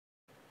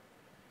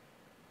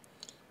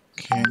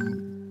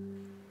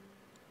Can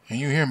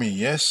you hear me?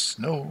 Yes,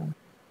 no.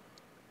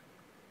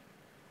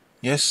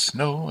 Yes,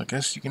 no. I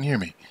guess you can hear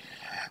me.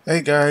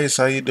 Hey guys,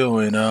 how you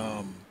doing?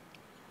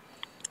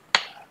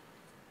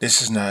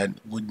 This is not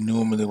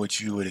normally what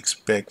you would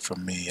expect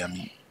from me.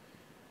 I'm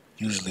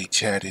usually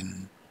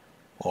chatting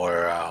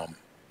or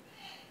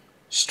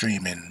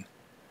streaming.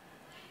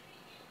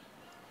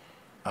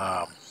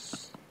 Um,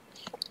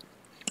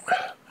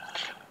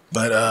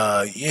 but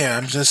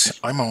yeah,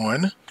 I'm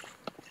on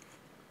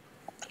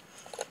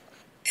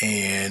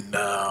and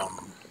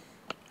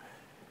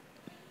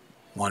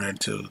wanted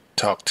to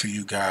talk to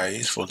you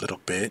guys for a little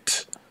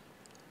bit.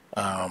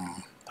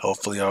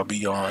 Hopefully I'll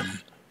be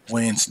on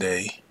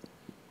Wednesday.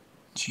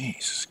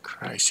 Jesus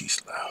Christ,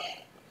 he's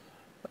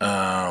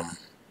loud.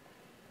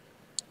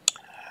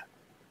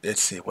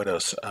 Let's see what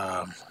else.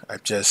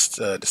 I've just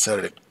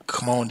decided to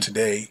come on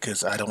today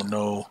because I don't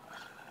know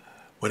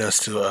what else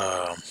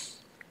to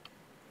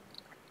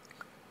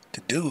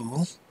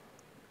do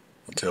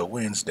until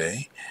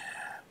Wednesday.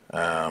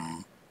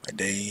 My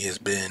day has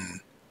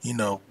been,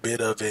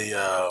 bit of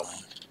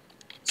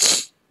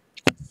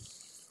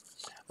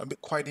a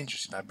bit quite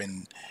interesting. I've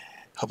been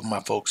helping my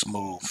folks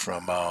move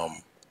from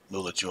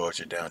Lula,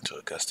 Georgia, down to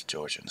Augusta,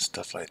 Georgia, and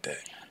stuff like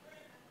that.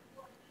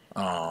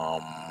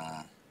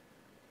 Um,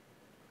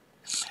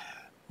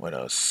 what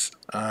else?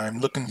 I'm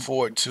looking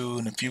forward to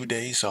in a few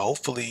days, so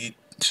hopefully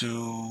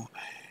to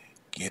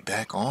get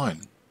back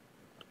on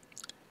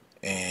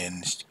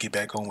and get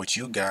back on with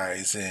you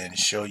guys and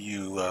show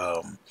you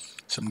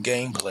some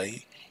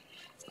gameplay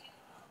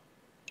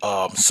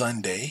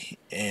Sunday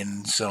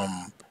and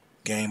some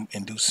game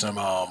and do some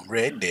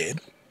Red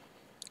Dead.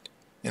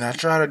 And I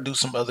try to do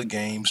some other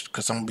games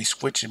because I'm gonna be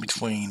switching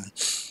between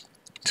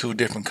two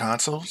different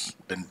consoles,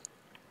 the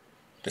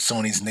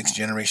Sony's next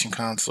generation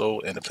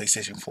console and the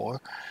PlayStation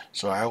 4.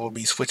 So I will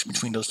be switching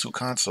between those two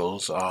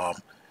consoles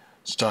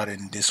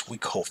starting this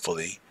week,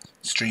 hopefully,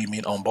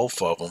 streaming on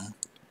both of them.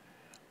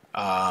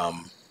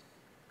 Um,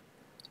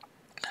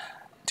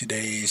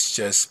 Today's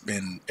just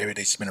been every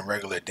day's been a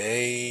regular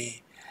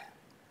day.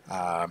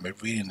 Been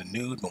reading the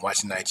news, been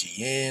watching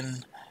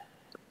IGN,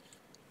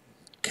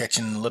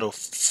 catching little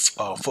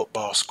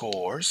football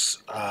scores.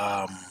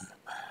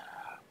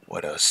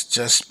 What else?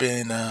 Just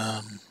been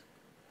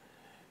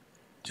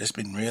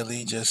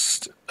really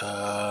just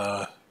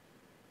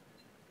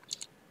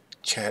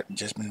chat.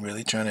 Just been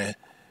really trying to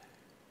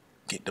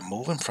get the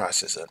moving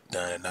process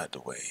done and out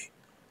the way.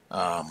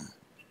 Um,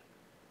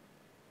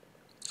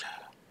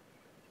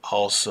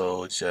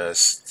 Also,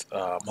 just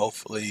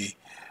hopefully,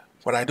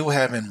 what I do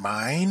have in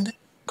mind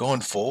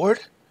going forward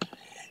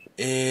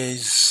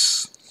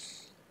is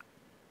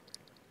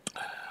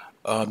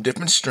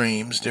different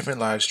streams, different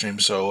live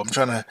streams. So I'm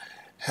trying to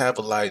have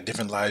a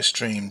different live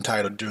stream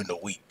title during the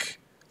week,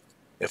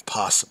 if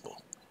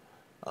possible.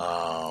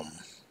 Um,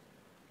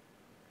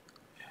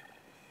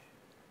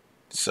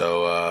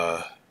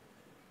 so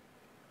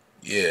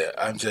yeah,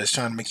 I'm just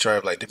trying to make sure I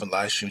have like different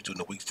live streams during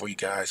the week for you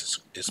guys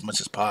as much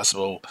as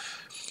possible.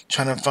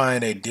 Trying to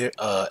find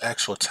a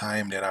actual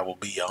time that I will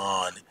be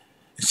on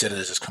instead of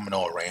just coming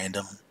on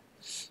random.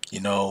 You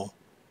know,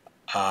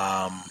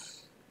 um,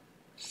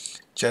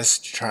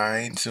 just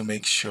trying to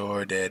make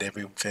sure that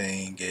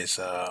everything is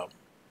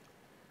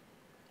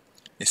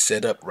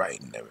set up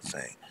right and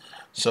everything.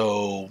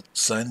 So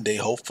Sunday,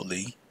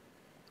 hopefully,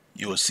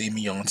 you will see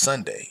me on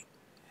Sunday,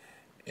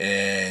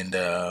 and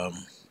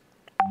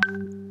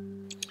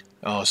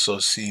also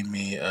see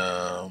me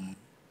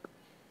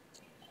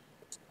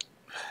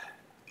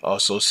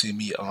also see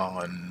me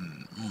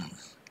on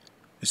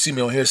you see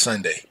me on here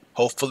Sunday.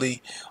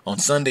 Hopefully on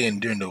Sunday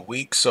and during the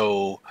week.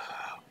 So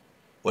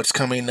what's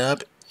coming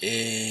up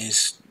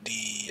is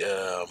the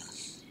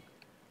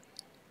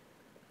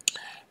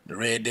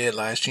Red Dead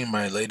live stream,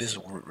 my latest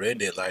Red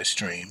Dead live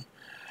stream,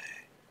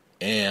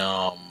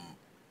 and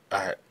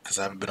I because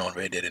I haven't been on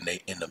Red Dead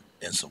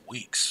in some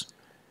weeks.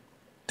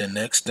 The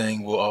next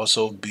thing will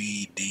also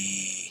be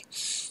be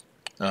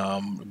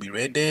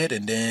Red Dead,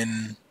 and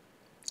then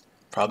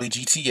probably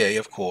GTA,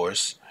 of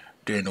course,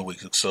 during the week.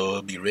 So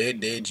it'll be Red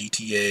Dead,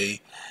 GTA.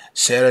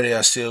 Saturday,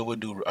 I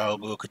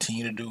will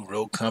continue to do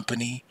Road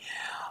Company.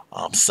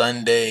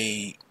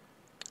 Sunday,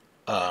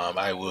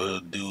 I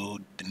will do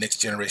the next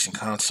generation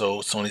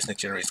console, Sony's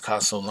next generation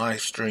console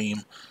live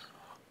stream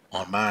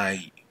on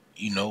my,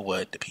 you know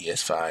what, the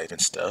PS5 and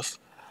stuff.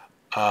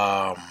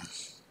 Um,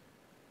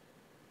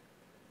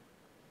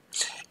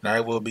 and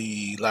I will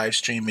be live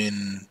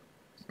streaming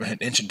an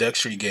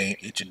introductory game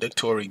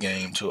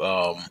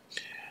to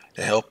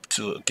help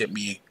to get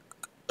me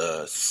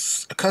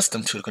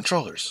accustomed to the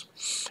controllers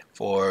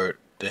for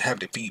the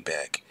haptic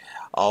feedback.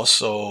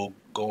 Also,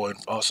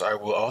 I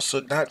will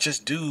also not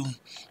just do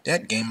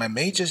that game. I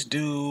may just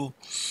do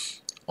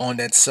on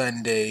that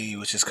Sunday,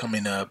 which is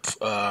coming up,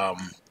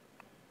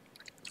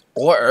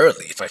 or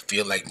early if I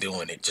feel like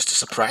doing it, just to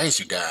surprise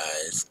you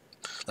guys.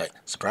 Like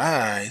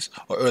surprise,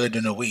 or early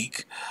during the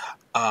week.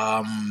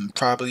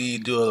 Probably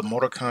do a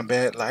Mortal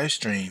Kombat live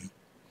stream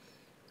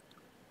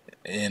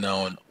and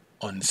on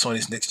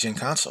Sony's next gen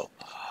console.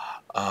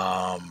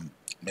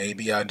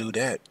 Maybe I'll do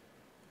that.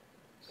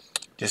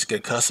 Just get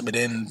accustomed. And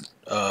then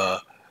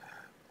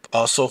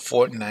also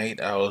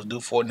Fortnite. I'll do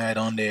Fortnite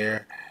on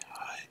there,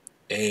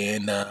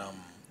 and the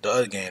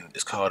other game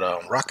is called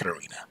Rocket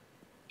Arena.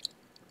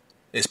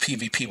 It's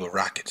PvP with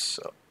rockets.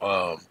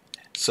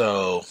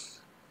 So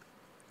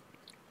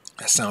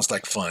that sounds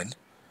like fun.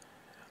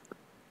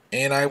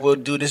 And I will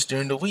do this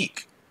during the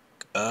week.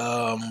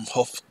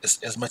 Hope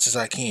as much as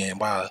I can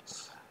while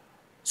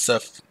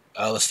stuff,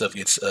 all the stuff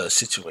gets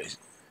situated.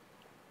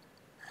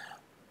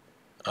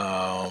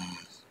 Um,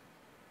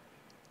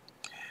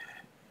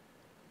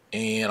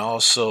 and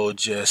also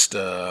just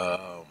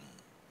hmm,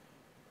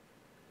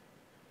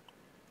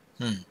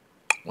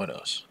 what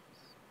else?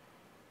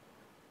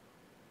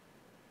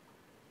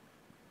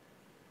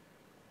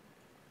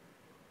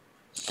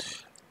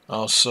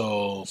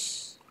 Also,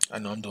 I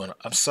know I'm doing.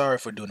 I'm sorry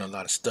for doing a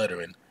lot of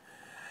stuttering.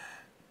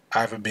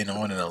 I haven't been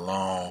on in a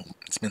long.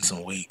 It's been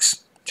some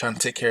weeks trying to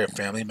take care of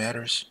family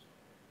matters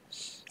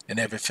and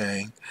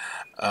everything.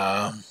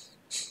 Um,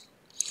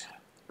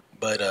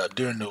 but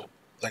during the,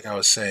 like I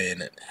was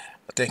saying,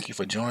 thank you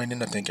for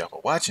joining. I thank y'all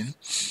for watching.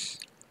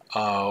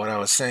 What I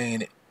was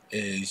saying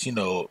is,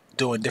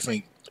 doing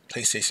different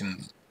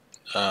PlayStation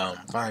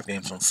 5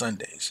 games on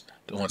Sundays,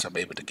 the ones I'm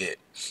able to get.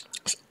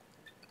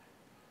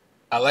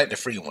 I like the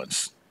free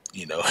ones,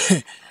 you know.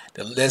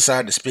 The less I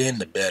have to spend,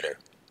 the better.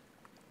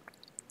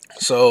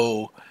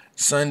 So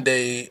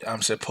Sunday, I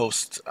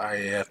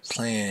have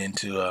planned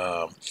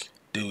to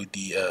do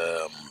the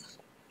let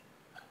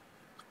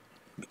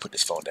me put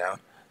this phone down.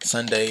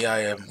 Sunday,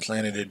 I am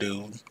planning to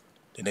do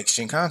the next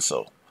gen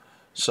console.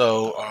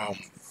 So oh,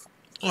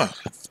 I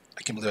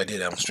can't believe I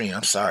did that on stream.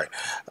 I'm sorry.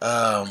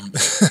 Um,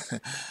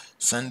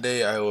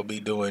 Sunday, I will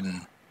be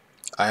doing.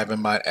 I have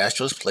in mind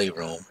Astro's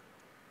Playroom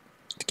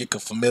to get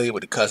familiar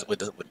with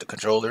the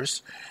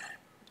controllers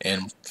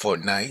and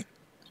Fortnite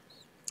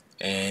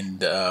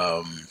and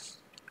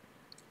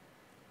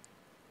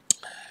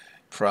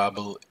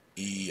probably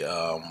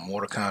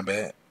Mortal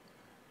Kombat.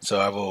 So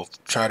I will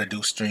try to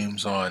do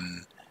streams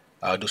on.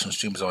 I'll do some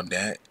streams on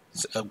that.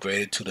 It's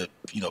upgraded to the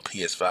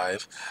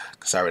PS5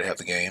 because I already have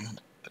the game.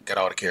 I got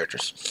all the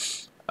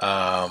characters.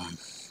 What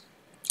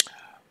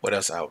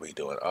else I'll be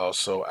doing?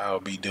 Also,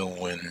 I'll be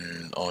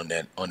doing on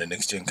the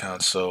next gen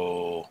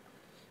console.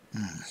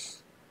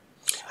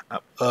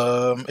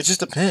 It just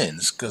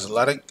depends because a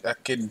lot of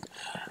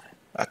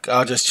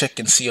I'll just check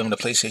and see on the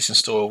PlayStation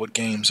Store what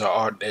games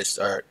are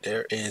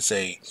there is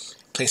a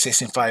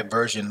PlayStation 5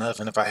 version of,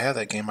 and if I have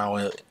that game,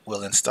 I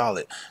will install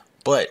it.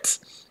 But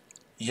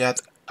I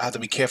have to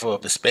be careful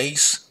of the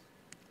space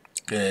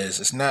because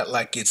it's not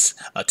like it's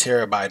a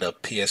terabyte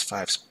of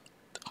PS5's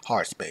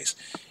hard space.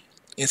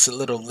 It's a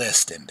little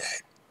less than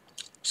that.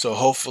 So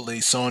hopefully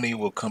Sony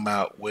will come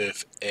out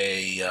with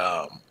a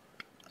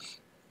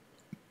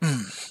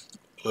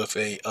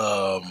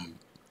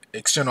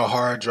external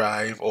hard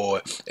drive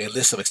or a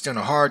list of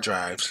external hard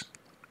drives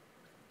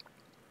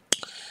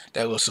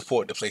that will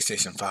support the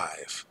PlayStation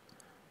 5.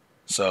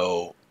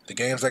 So the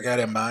games I got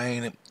in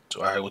mind,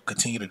 I will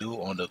continue to do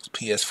on the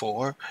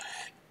PS4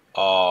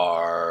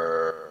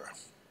 are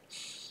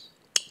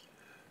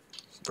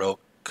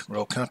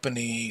Rogue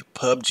Company,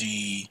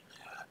 PUBG,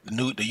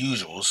 the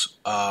usuals.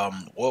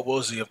 What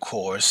was the of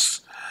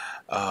course,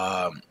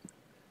 um,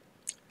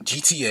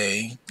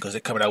 GTA because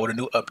they're coming out with a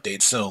new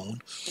update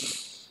soon,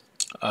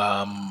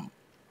 um,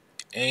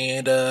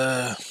 and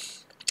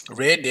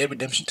Red Dead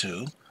Redemption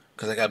 2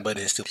 because I got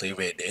buddies to play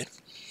Red Dead,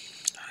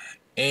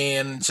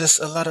 and just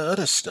a lot of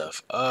other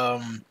stuff.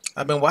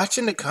 I've been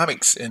watching the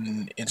comics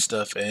and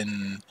stuff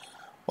and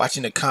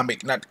watching the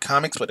comic, not the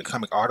comics, but the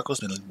comic articles,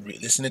 been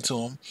listening to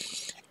them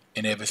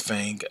and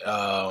everything.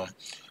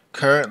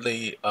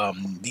 Currently,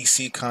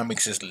 DC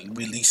Comics is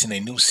releasing a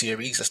new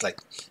series that's like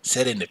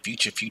set in the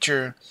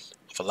future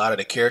of a lot of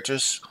the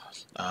characters,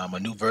 a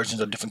new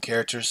versions of different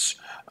characters.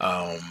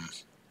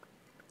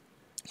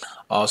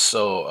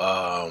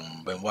 Also,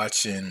 been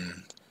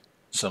watching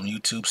some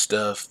YouTube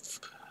stuff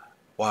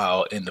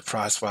while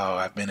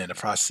I've been in the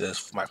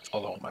process,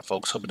 along with my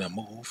folks helping them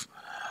move.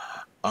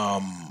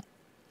 Um,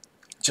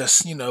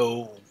 just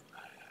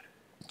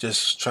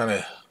just trying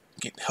to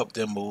help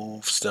them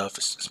move stuff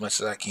as much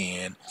as I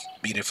can.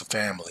 Be there for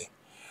family.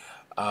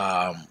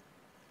 Um,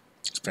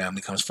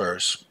 Family comes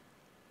first,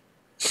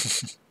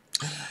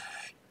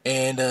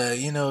 and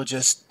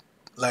just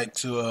like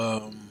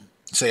to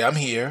say I'm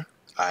here.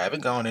 I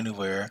haven't gone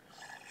anywhere.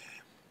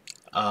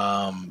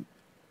 Um,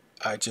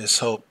 I just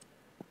hope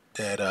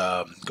that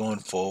going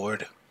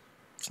forward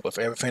with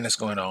everything that's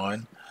going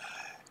on,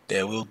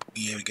 that we'll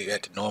be able to get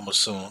back to normal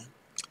soon.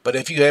 But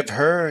if you have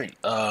heard,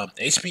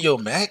 HBO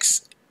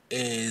Max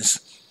is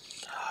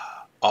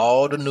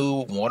all the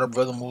new Warner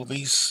Brother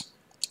movies,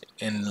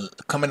 and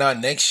coming out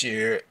next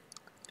year,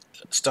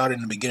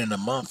 starting the beginning of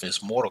the month,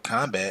 is Mortal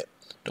Kombat,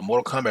 the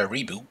Mortal Kombat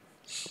reboot.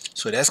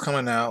 So that's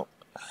coming out,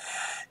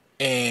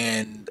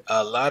 and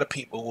a lot of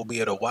people will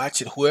be able to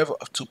watch it.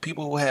 To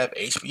people who have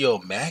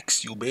HBO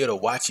Max, you'll be able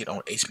to watch it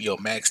on HBO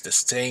Max the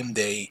same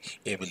day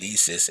it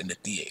releases in the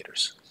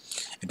theaters.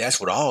 and that's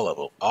with all of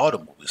them, all the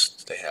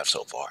movies they have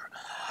so far.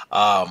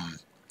 Um,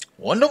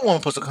 Wonder Woman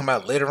supposed to come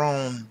out later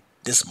on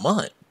this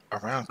month,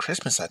 around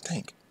Christmas, I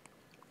think.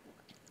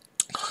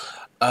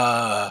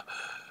 Uh,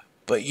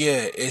 but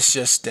yeah, it's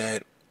just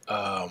that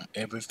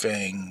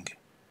everything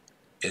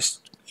is,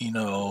 you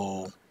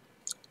know,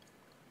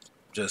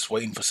 just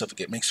waiting for stuff to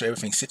get, make sure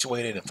everything's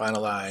situated and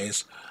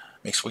finalized.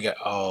 Make sure I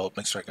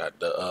got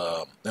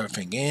the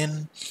everything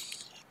in,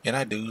 and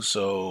I do.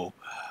 So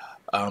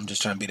I'm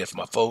just trying to be there for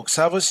my folks.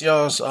 How was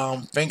y'all's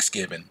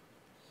Thanksgiving?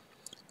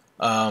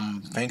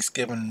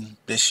 Thanksgiving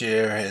this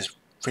year has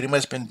pretty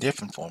much been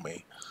different for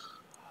me.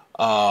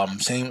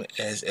 Same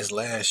as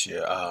last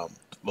year.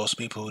 Most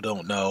people who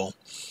don't know,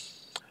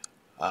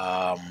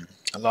 I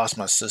lost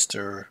my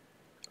sister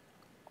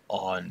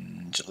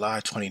on July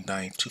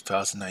 29th,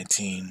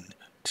 2019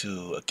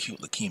 to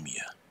acute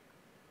leukemia.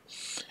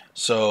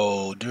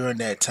 So during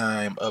that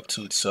time up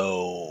to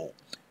so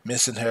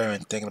missing her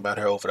and thinking about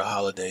her over the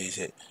holidays,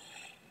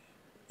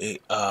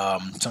 it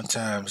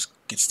sometimes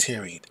gets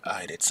teary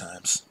eyed at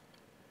times.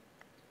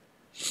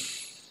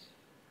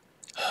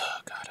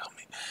 God help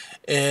me.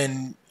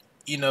 And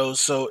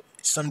so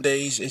some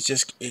days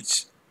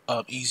it's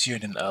easier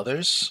than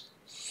others,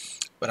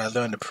 but I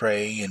learned to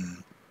pray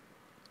and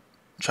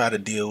try to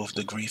deal with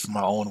the grief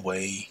my own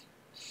way.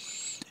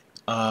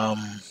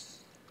 Um,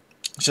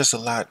 it's just a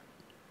lot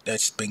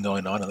that's been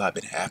going on, a lot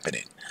been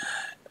happening.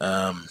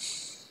 Um,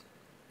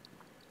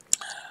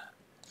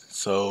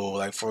 so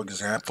like for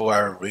example, I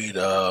read.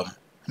 Let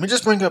me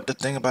just bring up the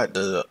thing about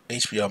the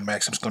HBO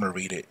Max. I'm just gonna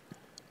read it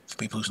for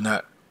people who's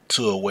not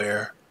too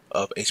aware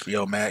of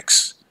HBO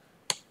Max.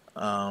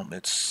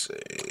 It's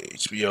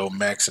HBO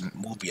Max and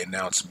movie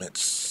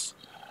announcements.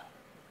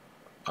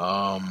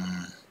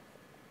 Um,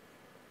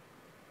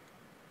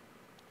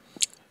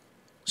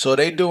 so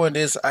they doing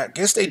this. I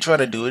guess they trying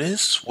to do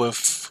this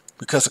with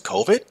because of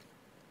COVID.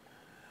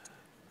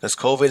 Because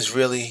COVID's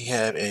really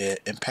had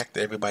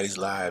impacted everybody's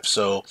lives.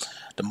 So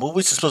the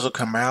movies that's supposed to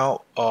come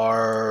out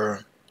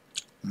are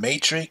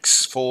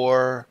Matrix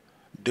 4,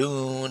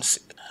 Dunes,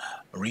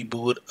 a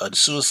reboot of the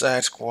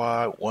Suicide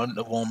Squad,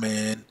 Wonder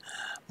Woman,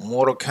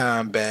 Mortal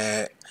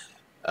Kombat,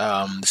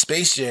 the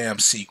Space Jam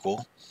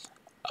sequel.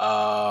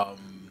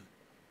 Um,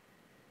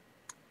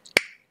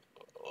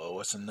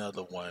 what's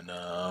another one?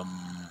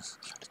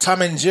 The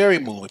Tom and Jerry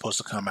movie supposed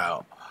to come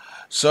out.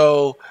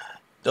 So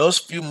those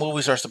few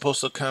movies are supposed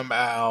to come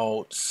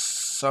out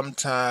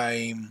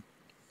sometime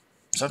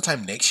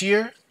next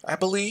year, I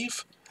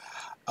believe.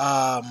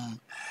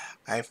 Um,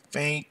 I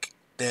think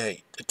that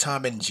the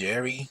Tom and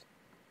Jerry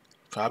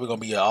probably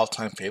gonna be an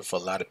all-time favorite for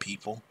a lot of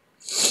people.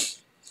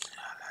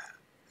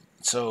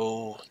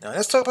 So now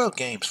let's talk about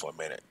games for a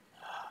minute.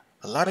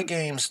 A lot of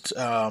games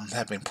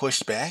have been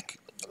pushed back.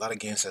 A lot of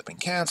games have been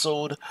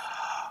canceled.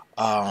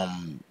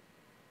 Um,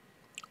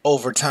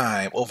 Over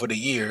time, over the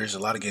years, a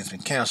lot of games have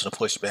been canceled or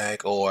pushed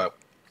back or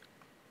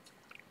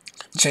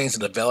changed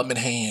the development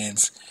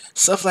hands,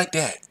 stuff like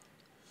that.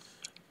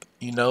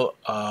 You know,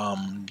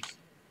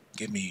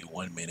 give me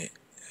 1 minute.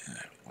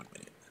 1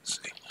 minute.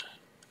 Let's see.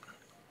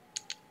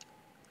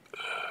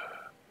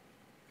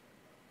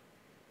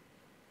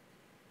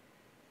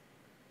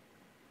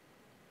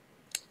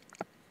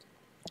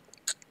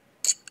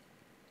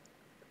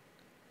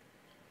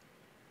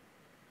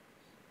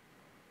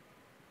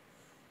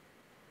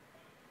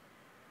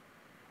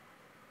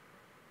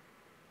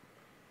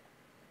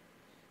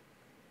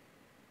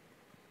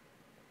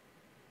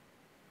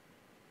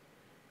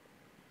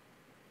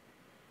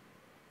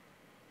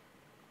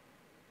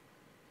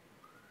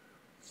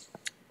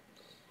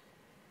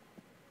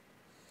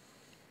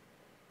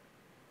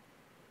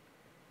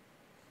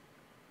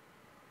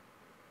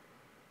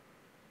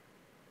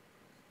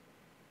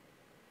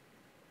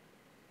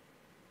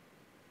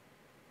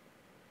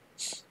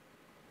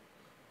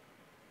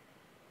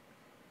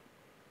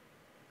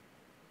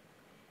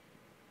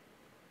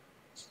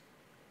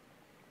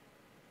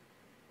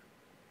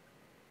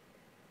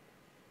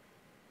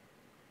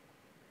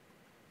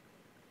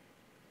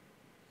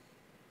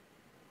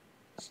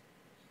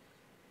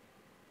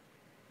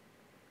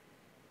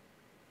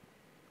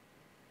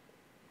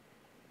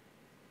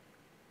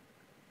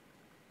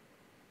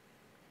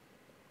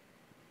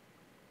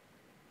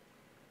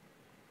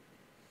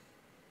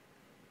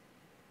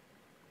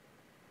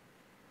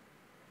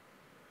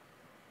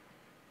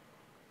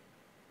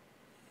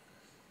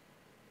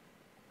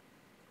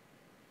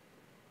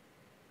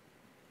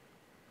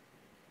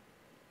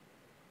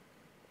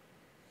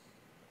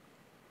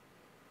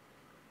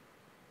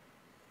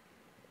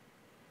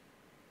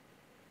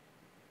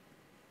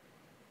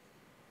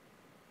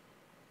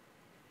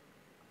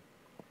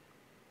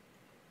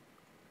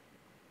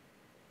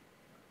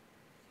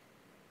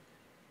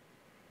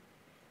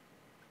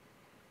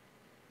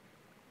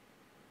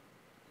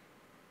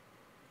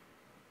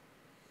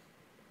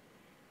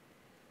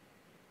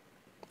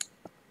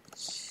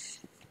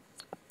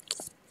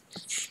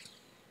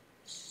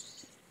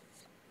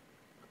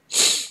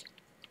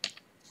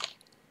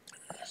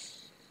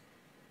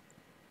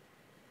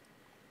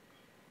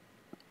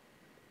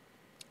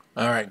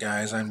 All right,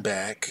 guys, I'm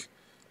back.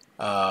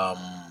 Um,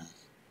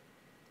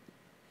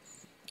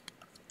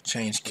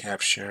 change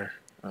capture.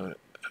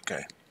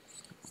 Okay.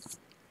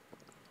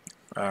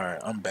 All right,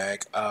 I'm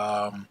back.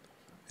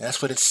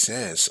 That's what it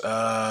says.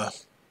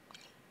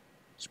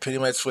 It's pretty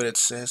much what it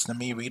says. Let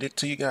me read it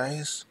to you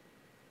guys.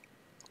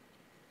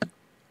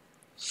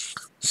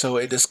 So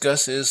it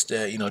discusses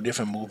that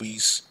different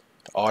movies,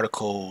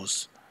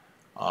 articles,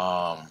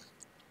 um,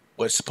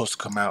 what's supposed to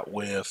come out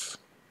with.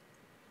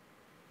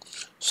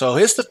 So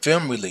here's the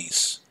film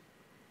release.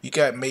 You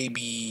got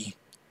maybe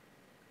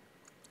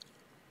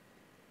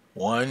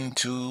one,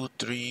 two,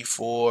 three,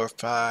 four,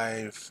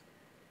 five,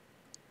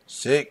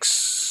 six,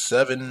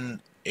 seven,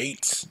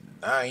 eight,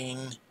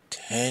 9,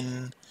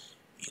 10,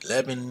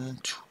 11,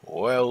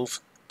 12,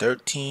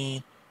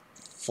 13,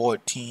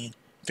 14,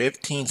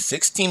 15,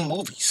 16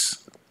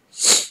 movies.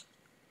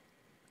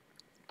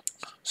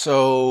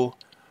 So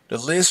the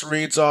list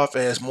reads off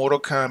as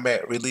Mortal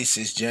Kombat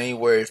releases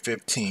January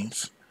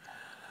 15th.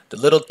 The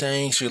Little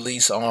Things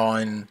release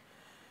on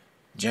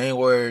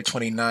January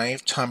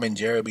 29th. Tom and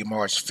Jerry be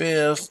March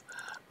 5th.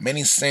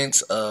 Many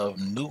Saints of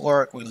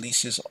Newark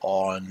releases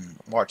on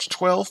March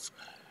 12th.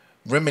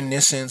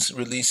 Reminiscence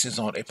releases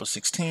on April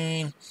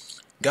 16th.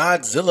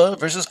 Godzilla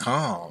vs.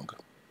 Kong.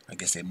 I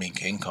guess they mean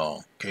King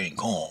Kong. King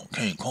Kong.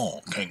 King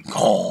Kong. King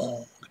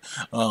Kong.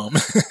 Um,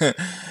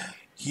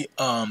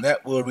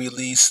 that will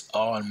release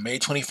on May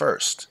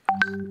 21st.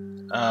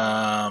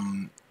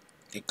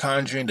 The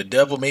Conjuring, The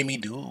Devil Made Me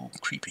Do.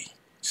 Creepy.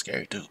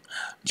 Scary too.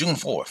 June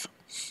 4th.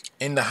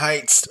 In the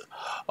Heights,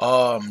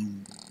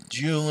 um,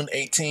 June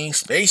 18th,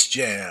 Space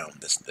Jam,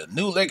 this, the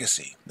New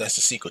Legacy. That's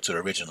the sequel to the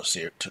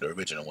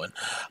original one.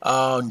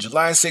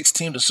 July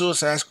 16th, The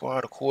Suicide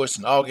Squad, of course,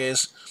 in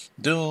August.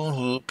 Dune,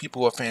 who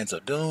people are fans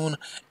of Dune.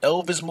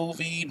 Elvis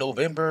movie,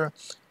 November.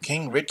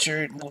 King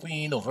Richard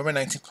movie, November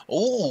 19th.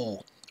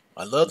 Oh,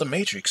 I love The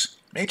Matrix.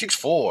 Matrix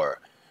 4.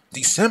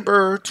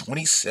 December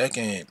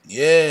 22nd.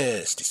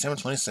 Yes, December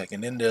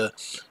 22nd. Then the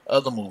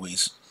other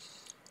movies.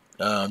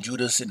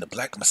 Judas and the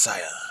Black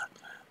Messiah.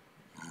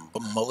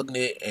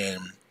 Malignant, and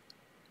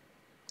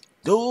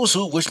Those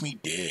Who Wish Me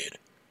Dead.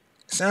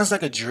 Sounds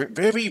like a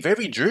very,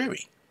 very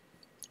dreary.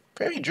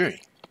 Very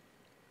dreary.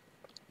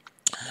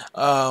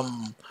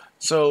 Um,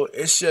 so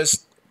it's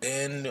just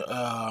then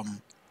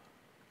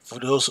for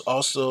those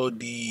also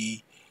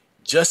the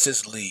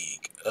Justice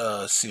League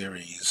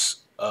series,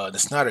 the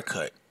Snyder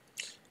Cut.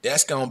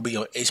 That's gonna be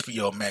on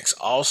HBO Max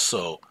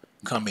also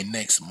coming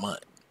next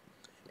month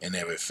and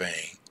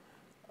everything.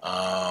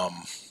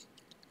 Um,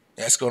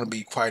 that's gonna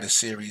be quite a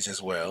series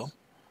as well.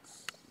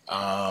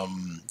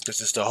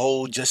 Because it's the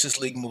whole Justice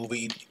League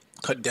movie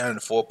cut down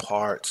into 4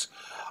 parts.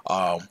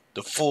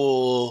 The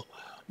full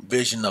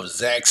vision of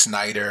Zack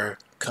Snyder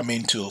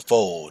coming to a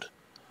fold.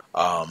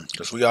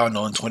 Because we all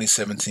know in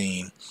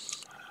 2017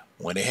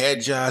 when they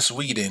had Joss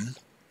Whedon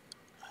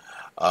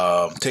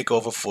take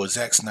over for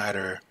Zack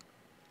Snyder,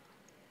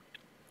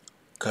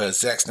 because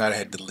Zack Snyder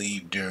had to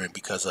leave during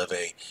because of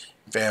a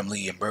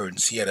family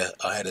emergency. He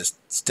had to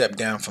step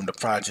down from the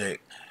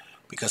project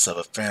because of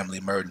a family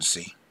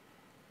emergency,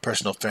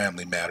 personal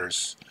family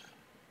matters.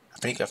 I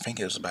think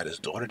it was about his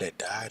daughter that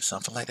died,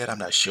 something like that. I'm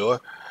not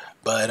sure,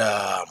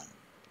 but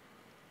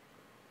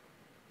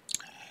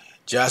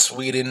Joss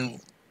Whedon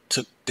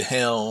took the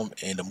helm,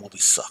 and the movie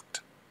sucked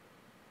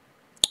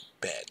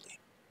badly.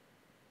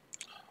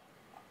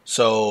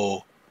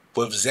 So,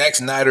 with Zack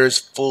Snyder's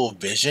full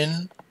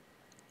vision,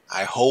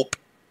 I hope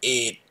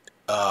it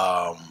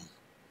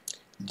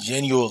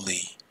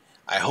genuinely,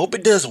 I hope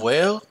it does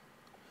well,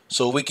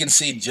 so we can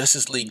see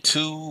Justice League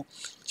 2,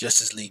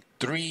 Justice League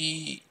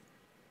 3,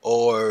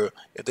 or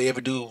if they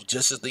ever do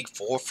Justice League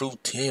 4 through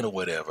 10 or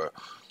whatever.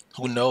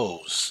 Who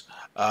knows?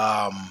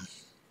 Um,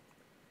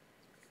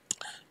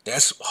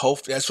 that's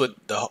what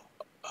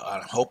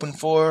I'm hoping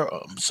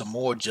for. Some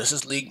more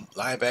Justice League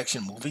live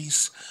action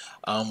movies.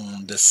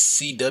 The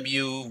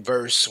CW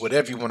verse,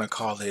 whatever you want to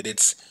call it,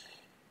 it's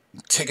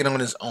taking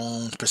on its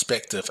own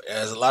perspective.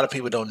 As a lot of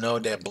people don't know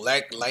that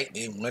Black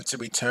Lightning Winter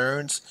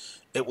Returns,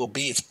 it will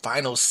be its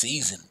final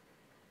season.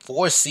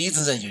 4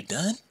 seasons and you're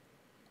done?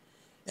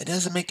 It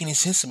doesn't make any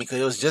sense to me because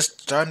it was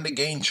just starting to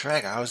gain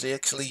track. I was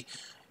actually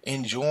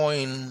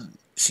enjoying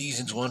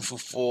seasons 1 through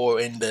 4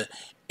 and the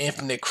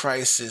Infinite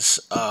Crisis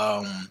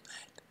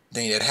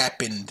thing that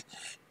happened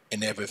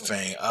and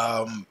everything.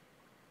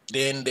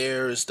 Then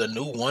there's the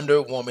new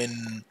Wonder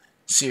Woman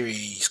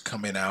series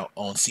coming out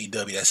on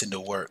CW that's in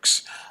the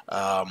works.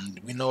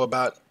 We know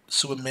about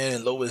Superman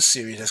and Lois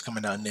series that's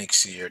coming out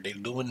next year. They're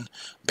doing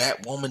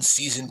Batwoman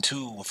season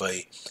 2 with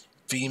a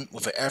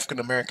with an African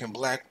American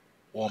black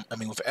woman. I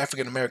mean, with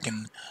African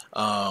American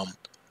um,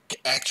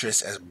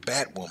 actress as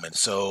Batwoman.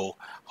 So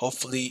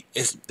hopefully,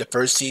 it's the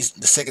first season.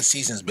 The second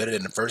season is better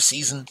than the first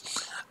season.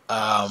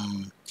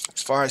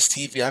 As far as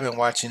TV, I've been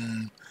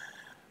watching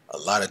a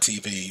lot of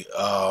TV.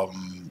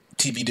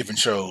 TV different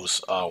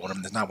shows when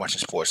I'm not watching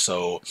sports.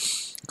 So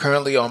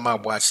currently on my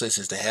watch list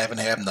is The Have and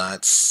Have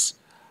Nots,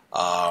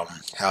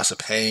 House of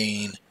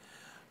Pain,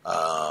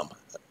 um,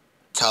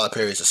 Tyler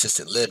Perry's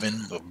Assisted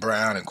Living with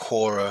Brown and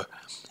Cora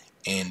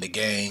and the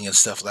gang and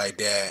stuff like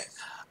that.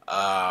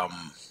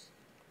 Um,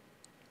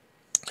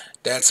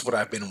 that's what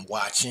I've been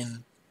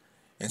watching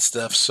and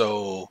stuff.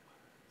 So,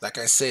 like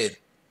I said,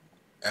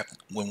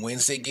 when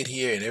Wednesday get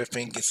here and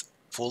everything gets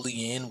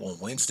fully in on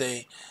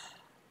Wednesday,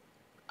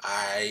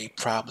 I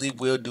probably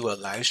will do a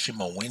live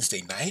stream on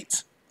Wednesday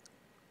night.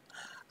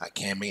 I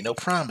can't make no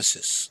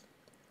promises,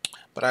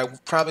 but I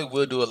probably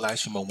will do a live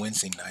stream on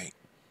Wednesday night.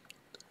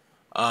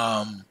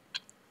 Um,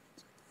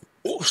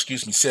 oh,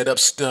 excuse me, set up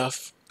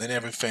stuff and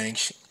everything.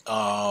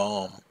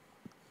 Um,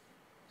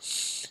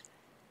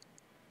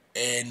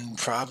 and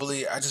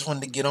probably I just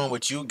wanted to get on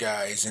with you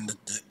guys and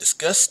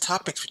discuss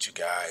topics with you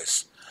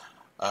guys.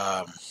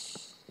 Um,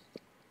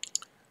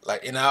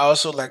 and I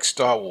also like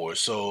Star Wars.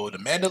 So the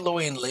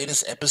Mandalorian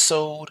latest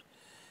episode,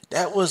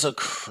 that was a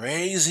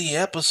crazy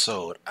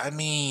episode. I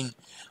mean,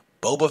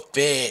 Boba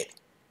Fett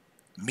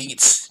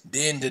meets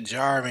Din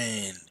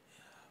Djarin,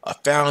 a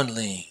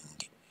foundling,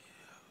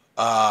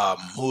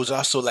 who's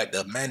also like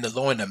the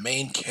Mandalorian, the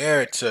main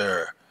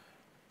character.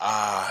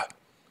 Uh,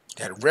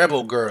 that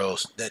rebel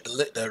girls,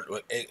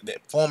 that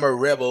former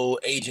rebel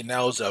agent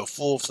now is a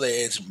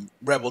full-fledged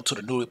rebel to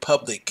the New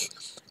Republic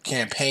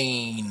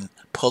campaign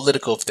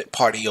political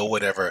party or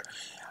whatever.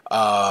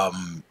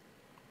 Um,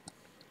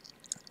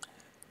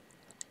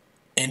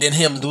 and then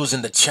him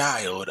losing the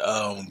child,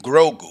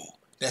 Grogu.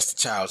 That's the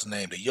child's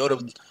name.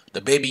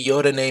 The baby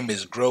Yoda name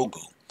is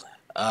Grogu.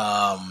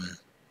 Um,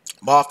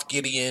 Moff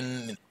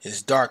Gideon,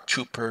 his Dark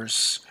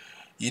Troopers.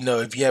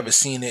 If you haven't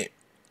seen it,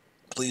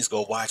 please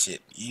go watch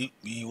it. You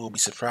will be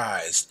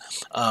surprised.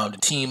 The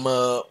team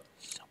up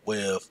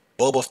with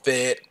Boba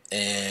Fett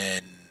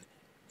and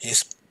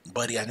his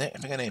buddy, I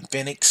think her name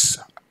Phoenix.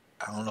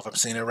 I don't know if I'm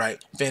saying it right.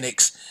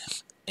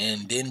 Phoenix,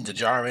 and then the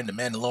Djarin, the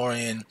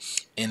Mandalorian,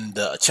 and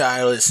the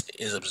child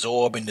is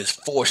absorbing this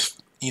force.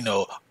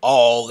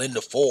 All in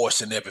the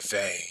force and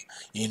everything.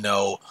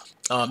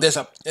 There's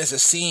a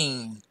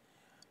scene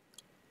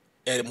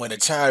and when a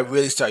child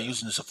really starts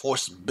using his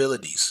force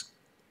abilities.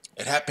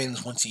 It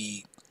happens once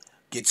he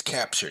gets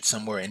captured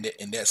somewhere in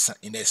that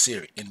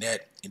series in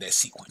that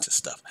sequence of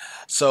stuff.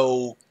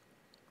 So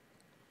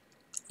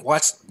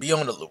watch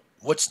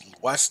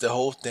the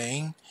whole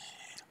thing.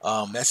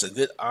 That's a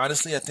good.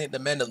 Honestly, I think the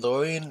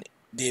Mandalorian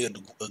did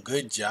a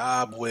good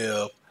job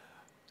with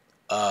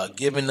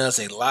giving us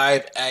a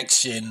live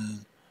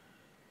action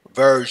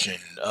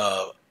version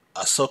of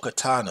Ahsoka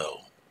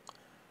Tano.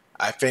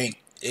 I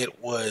think it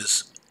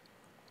was.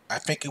 I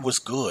think it was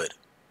good.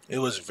 It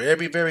was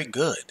very very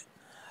good.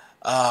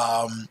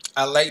 I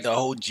like the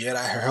whole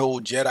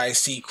Jedi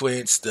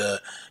sequence.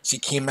 She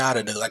came out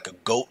of like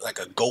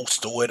a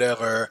ghost or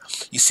whatever.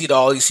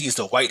 All you see is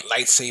the white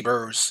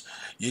lightsabers.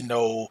 You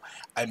know,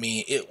 I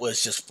mean, it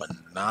was just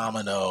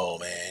phenomenal,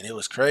 man. It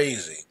was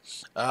crazy.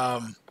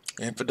 Um,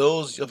 and for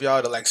those of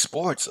y'all that like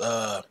sports,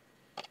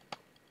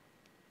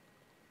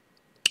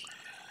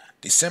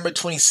 December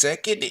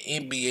 22nd, the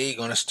NBA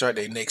gonna start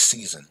their next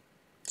season.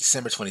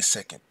 December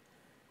 22nd.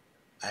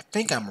 I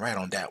think I'm right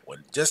on that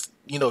one. Just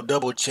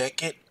double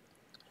check it.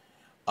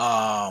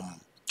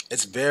 Um,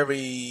 it's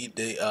very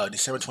the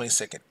December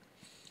 22nd.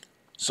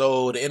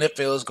 So the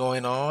NFL is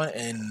going on,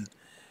 and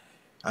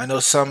I know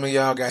some of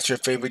y'all got your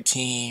favorite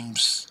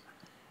teams.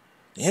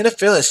 The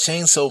NFL has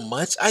changed so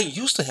much. I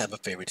used to have a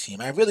favorite team.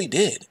 I really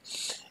did.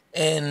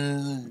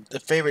 And the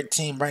favorite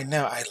team right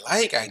now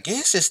I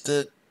guess it's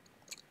the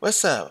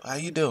what's up? How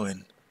you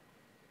doing?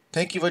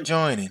 Thank you for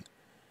joining.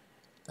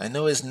 I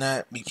know it's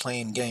not me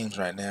playing games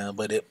right now,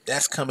 but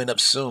that's coming up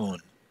soon.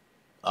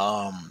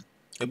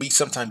 It'll be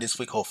sometime this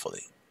week,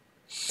 hopefully.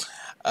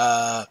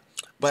 Uh,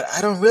 but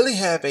I don't really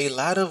have a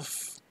lot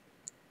of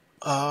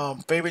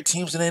favorite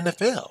teams in the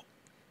NFL.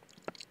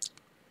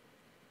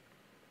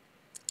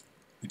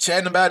 We're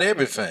chatting about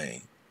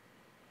everything: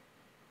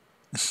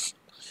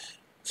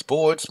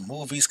 sports,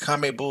 movies,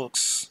 comic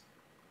books,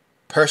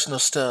 personal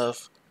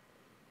stuff,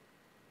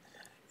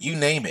 you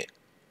name it.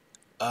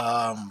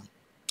 Um,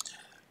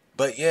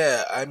 but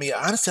yeah, I mean,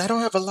 honestly, I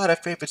don't have a lot of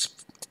favorite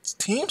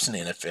teams in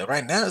the NFL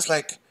right now. It's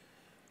like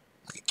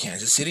the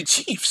Kansas City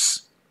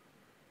Chiefs.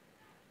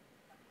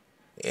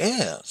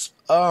 Yes,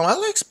 I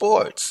like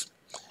sports.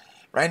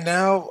 Right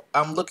now,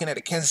 I'm looking at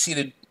the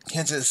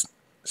Kansas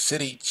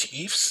City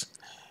Chiefs.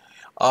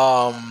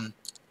 Um,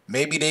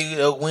 maybe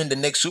they'll win the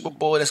next Super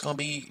Bowl. That's gonna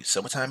be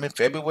sometime in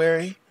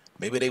February.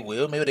 Maybe they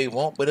will. Maybe they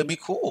won't. But it'll be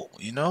cool.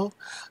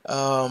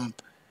 Um,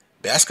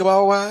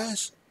 basketball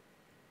wise,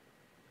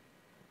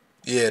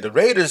 yeah, the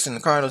Raiders and the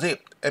Cardinals.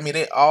 I mean,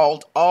 they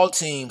all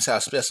teams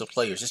have special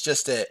players. It's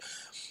just that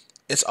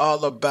it's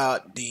all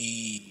about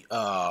the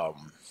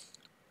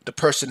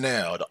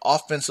personnel, the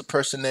offensive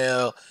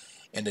personnel,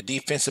 and the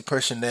defensive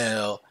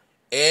personnel,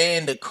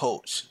 and the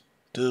coach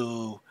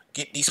to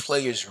get these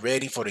players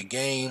ready for the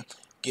game,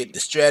 get the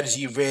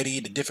strategy ready,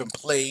 the different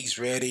plays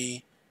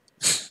ready.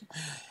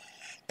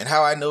 And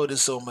how I know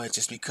this so much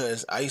is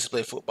because I used to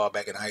play football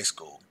back in high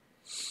school.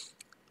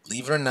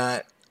 Believe it or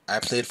not, I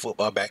played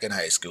football back in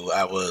high school.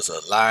 I was a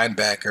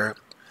linebacker.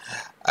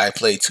 I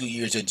played 2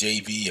 years at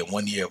JV and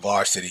 1 year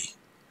varsity.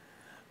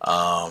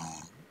 Um,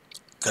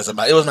 because it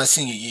was my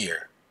senior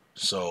year.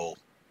 So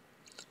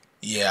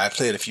yeah, I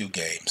played a few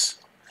games.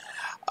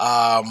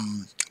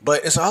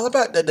 But it's all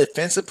about the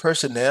defensive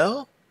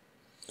personnel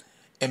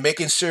and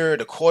making sure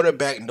the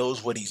quarterback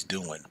knows what he's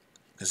doing.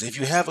 Because if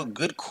you have a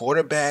good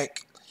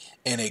quarterback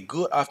and a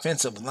good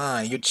offensive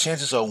line, your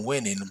chances of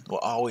winning will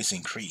always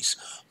increase.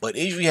 But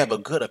if you have a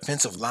good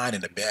offensive line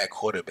and a bad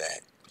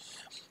quarterback,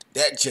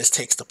 that just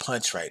takes the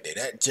punch right there.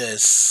 That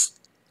just,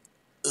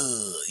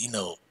 you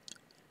know,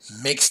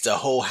 makes the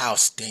whole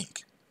house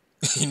stink.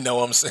 You know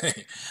what I'm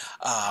saying?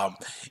 Um,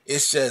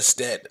 it's just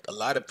that a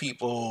lot of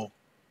people,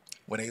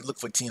 when they look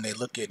for team, they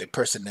look at the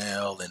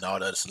personnel and all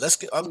that.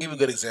 So I'll give you a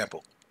good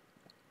example.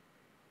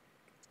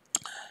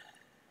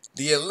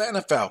 The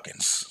Atlanta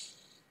Falcons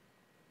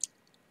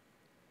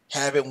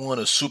haven't won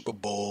a Super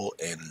Bowl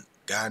in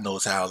God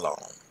knows how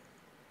long.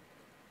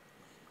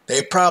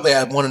 They probably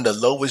have one of the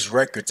lowest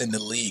records in the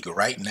league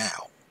right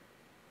now.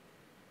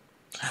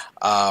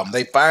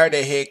 They fired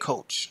their head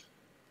coach.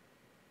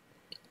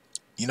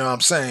 You know what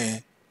I'm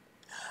saying?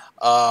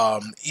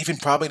 Even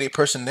probably their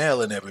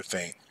personnel and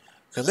everything.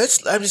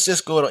 Cause let me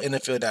just go to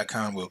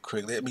NFL.com real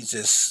quick. Let me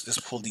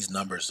just pull these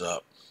numbers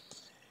up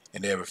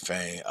and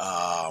everything.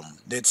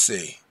 Let's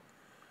see.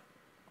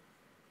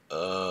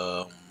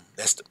 Um,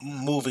 that's the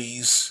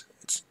movies.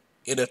 It's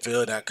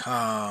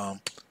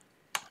NFL.com.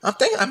 I'm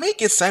thinking I may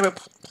get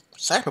Cyberpunk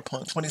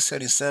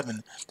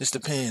 2077. This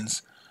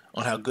depends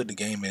on how good the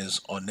game is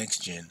on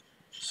next gen.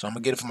 So I'm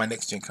gonna get it for my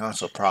next gen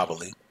console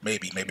probably.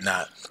 Maybe, maybe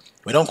not.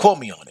 But don't quote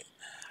me on it.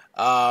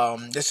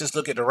 Let's just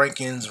look at the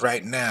rankings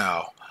right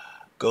now.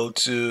 Go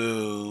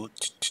to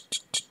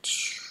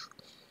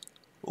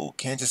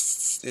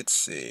Kansas. Let's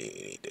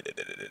see.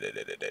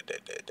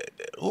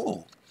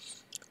 Ooh,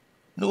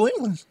 New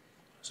England.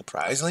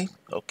 Surprisingly,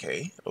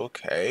 okay,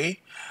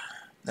 okay.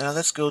 Now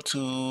let's go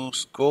to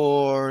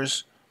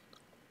scores.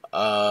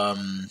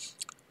 Um,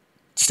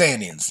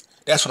 Standings.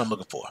 That's what I'm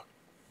looking for.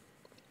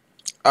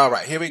 All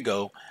right, here we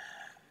go.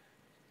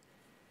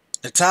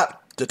 The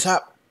top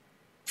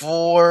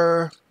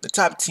four, the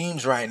top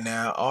teams right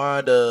now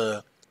are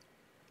the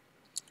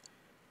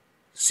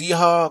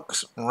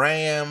Seahawks,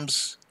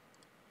 Rams,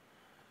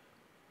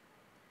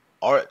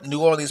 or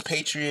New Orleans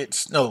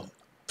Patriots. No,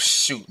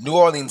 shoot, New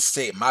Orleans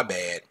Saints. My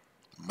bad,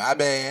 my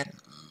bad,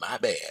 my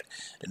bad.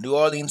 The New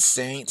Orleans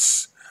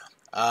Saints.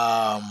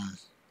 Um,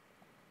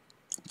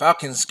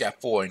 Falcons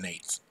got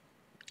 4-8.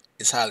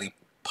 It's highly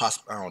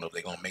possible. I don't know if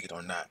they're gonna make it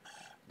or not.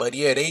 But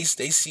yeah, they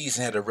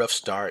season had a rough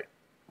start.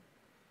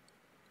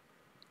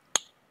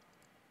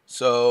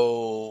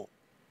 So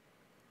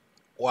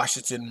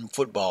Washington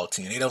football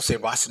team. They don't say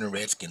Washington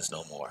Redskins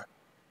no more.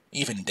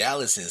 Even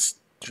Dallas is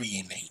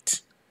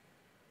 3-8.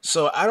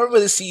 So I don't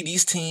really see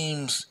these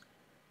teams.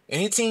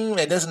 Any team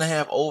that doesn't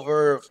have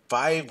over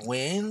 5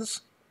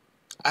 wins,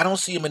 I don't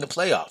see them in the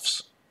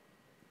playoffs.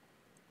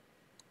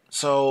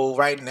 So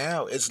right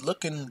now it's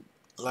looking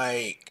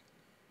like,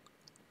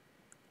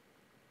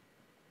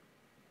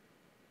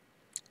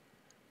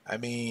 I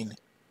mean,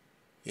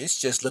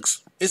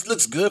 it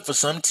looks good for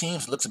some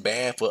teams, looks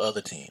bad for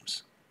other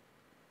teams.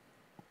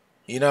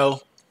 You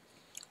know,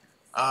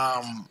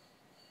 um,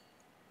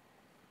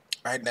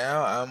 right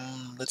now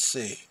let's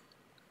see.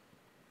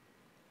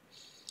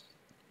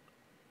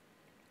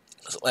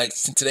 Like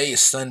since today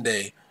is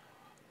Sunday,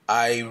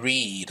 I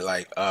read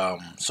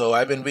so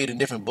I've been reading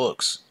different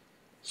books.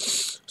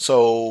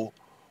 So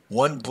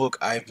one book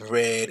I've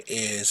read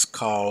is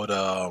called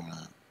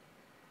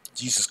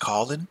Jesus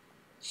Calling,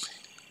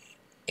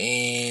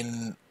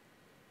 and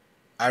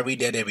I read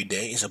that every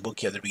day. It's a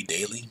book you have to read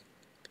daily.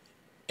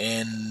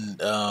 And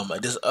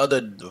this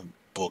other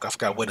book, I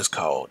forgot what it's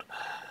called,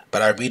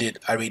 but I read it.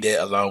 I read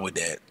that along with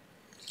that,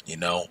 you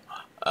know.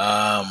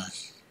 Um,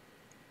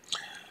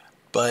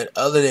 but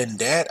other than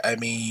that, I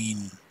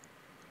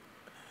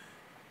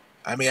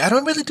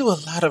don't really do a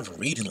lot of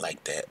reading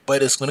like that.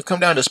 But it's when it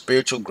come down to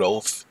spiritual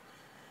growth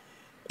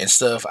and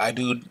stuff, I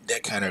do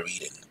that kind of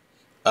reading.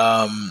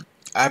 I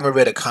haven't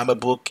read a comic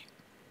book,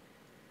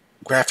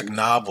 graphic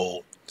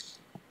novel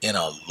in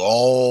a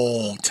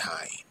long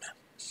time.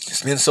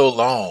 It's been so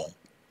long.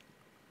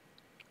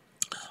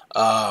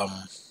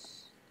 Um,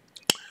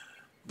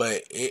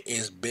 but it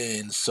has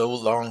been so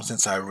long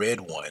since I read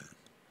one.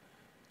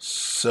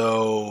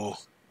 So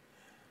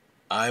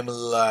I'm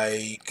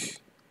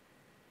like,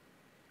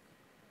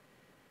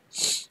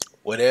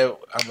 whatever.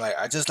 I'm like,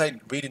 I just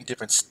like reading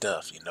different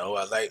stuff.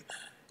 I like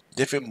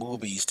different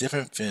movies,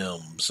 different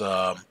films,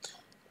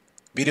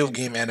 video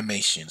game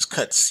animations,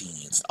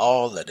 cutscenes,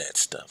 all of that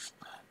stuff.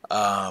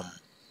 Um,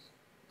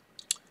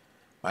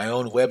 my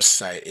own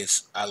website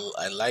is I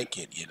like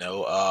it.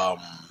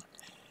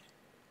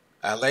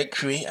 I like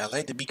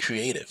to be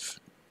creative.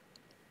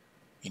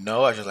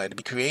 I just like to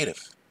be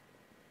creative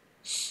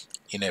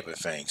in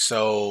everything.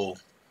 So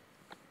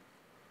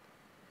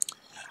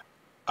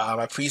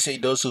I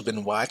appreciate those who've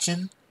been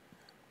watching.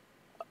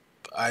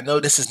 I know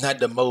this is not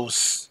the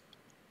most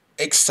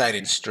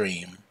exciting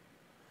stream.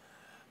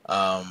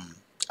 Um,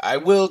 I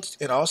will,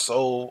 and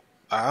also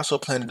I also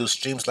plan to do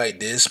streams like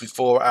this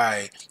before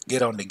I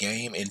get on the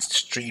game and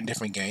stream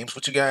different games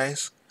with you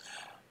guys.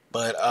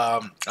 But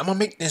I'm gonna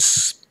make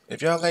this.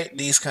 If y'all like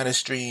these kind of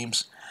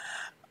streams,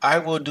 I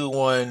will do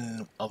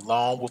one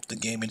along with the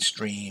gaming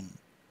stream.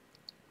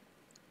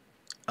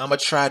 I'm gonna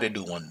try to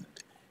do one.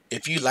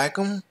 If you like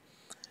them,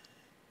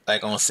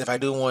 like on if I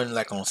do one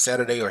like on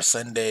Saturday or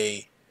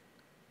Sunday,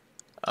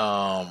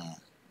 um,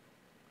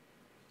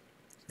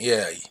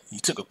 yeah, you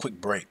took a quick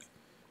break.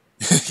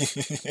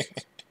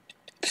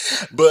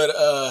 But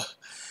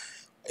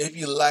if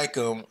you like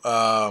them,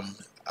 I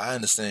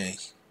understand.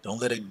 Don't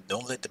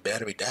let the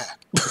battery die.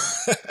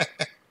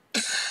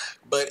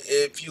 But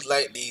if you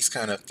like these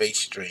kind of face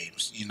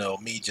streams,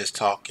 me just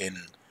talking,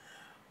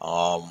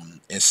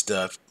 and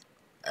stuff,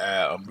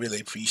 I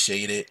really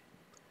appreciate it.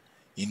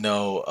 You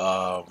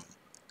know,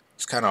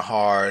 it's kind of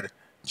hard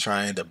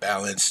trying to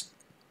balance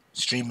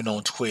streaming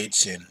on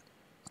Twitch and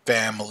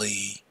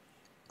family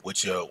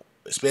with your,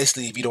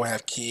 especially if you don't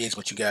have kids,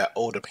 but you got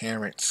older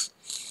parents.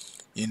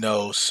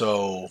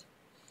 So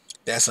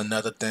that's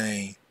another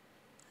thing.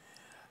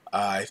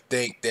 I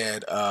think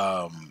that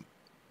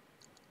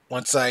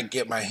once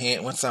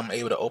I'm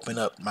able to open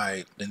up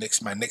my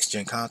next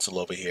gen console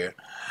over here,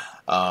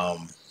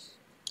 um,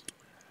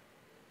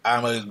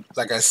 I'm a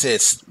like I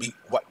said, be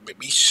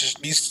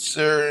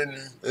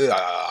certain.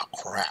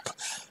 Crap.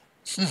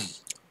 Hmm.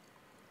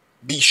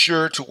 Be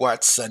sure to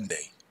watch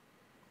Sunday.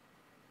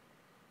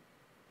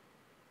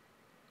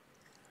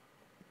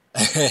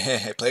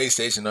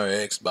 PlayStation or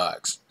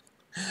Xbox.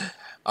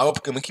 I'm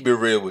gonna keep it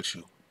real with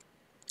you,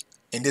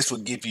 and this will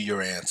give you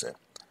your answer.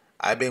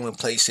 I've been with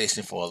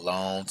PlayStation for a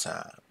long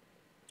time.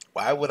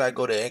 Why would I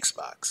go to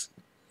Xbox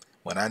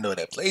when I know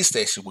that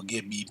PlayStation will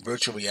give me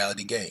virtual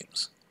reality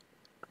games?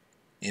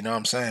 You know what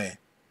I'm saying?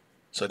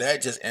 So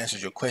that just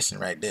answers your question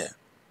right there.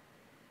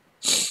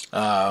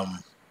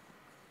 Um,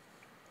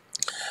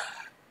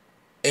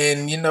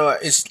 and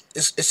it's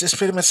just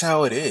pretty much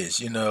how it is.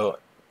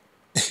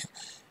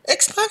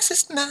 Xbox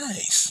is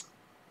nice,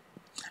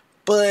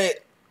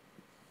 but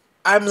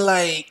I'm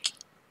like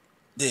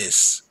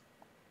this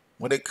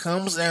when it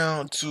comes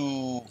down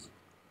to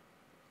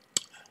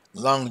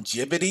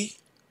longevity.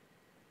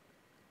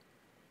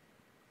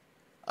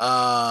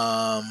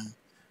 Um,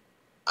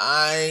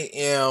 I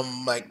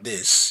am like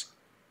this.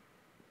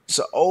 It's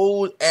an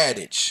old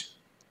adage.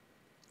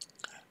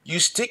 You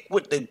stick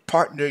with the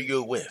partner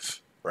you're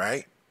with,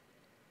 right?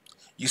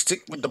 You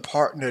stick with the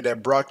partner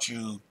that brought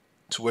you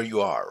to where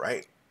you are,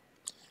 right?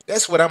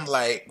 That's what I'm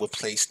like with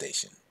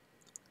PlayStation.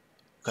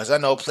 Because I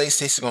know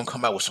PlayStation gonna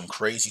come out with some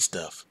crazy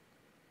stuff.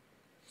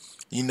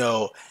 You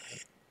know,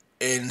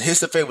 and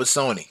here's the thing with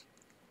Sony.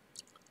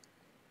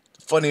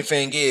 The funny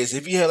thing is,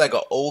 if you had like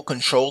an old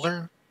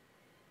controller,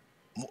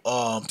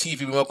 TV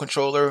remote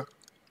controller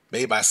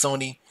made by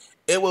Sony,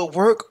 it will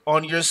work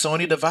on your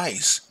Sony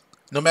device,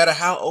 no matter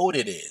how old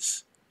it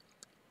is.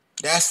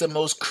 That's the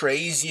most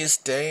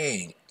craziest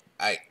thing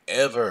I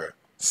ever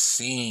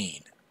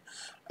seen.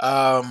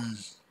 Um,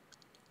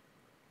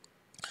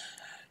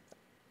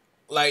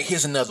 like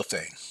here's another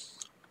thing.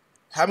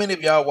 How many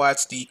of y'all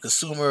watch the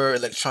Consumer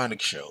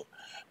Electronics Show?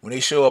 When they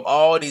show up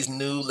all these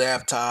new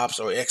laptops,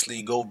 or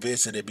actually go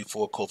visit it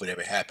before COVID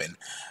ever happened,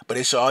 but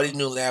they show all these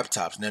new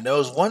laptops. Now there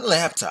was one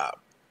laptop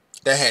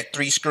that had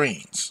three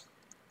screens.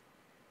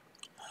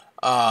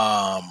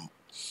 Um,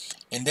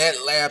 and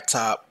that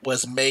laptop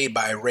was made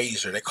by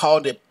Razer. They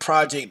called it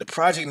Project. The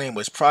project name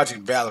was Project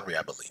Valerie,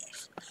 I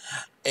believe,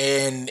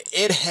 and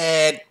it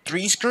had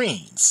three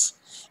screens.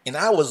 And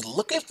I was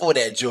looking for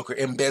that Joker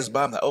in Best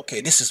Buy. I'm like,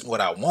 okay, this is what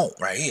I want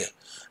right here.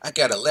 I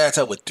got a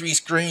laptop with three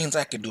screens.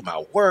 I can do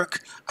my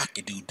work. I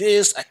can do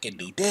this. I can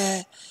do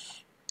that.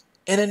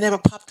 And it never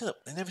popped up.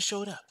 It never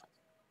showed up.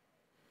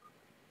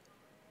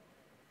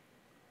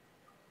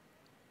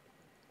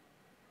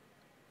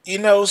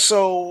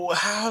 So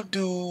how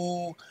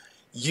do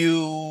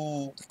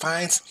you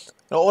find,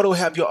 in order to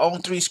have your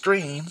own three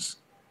screens,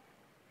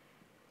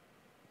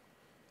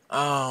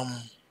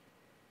 um,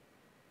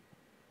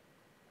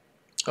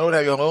 in order to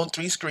have your own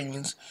three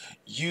screens,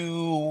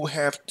 you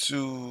have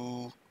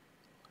to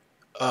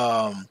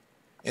um,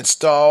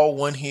 install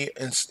one here,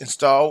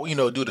 install,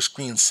 do the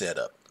screen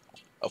setup,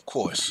 of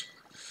course.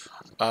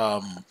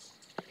 Um,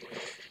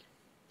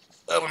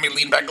 let me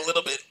lean back a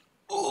little bit.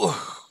 Ooh.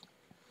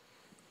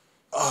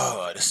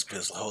 Oh, this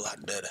feels a whole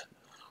lot better.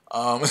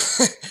 Um,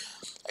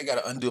 I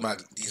gotta undo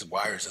these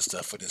wires and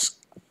stuff for this,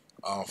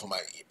 for my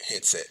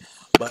headset.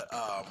 But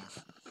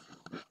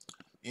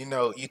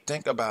you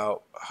think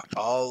about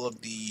all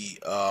of the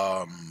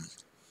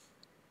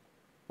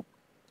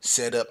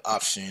setup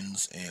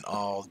options and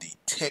all the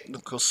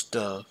technical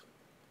stuff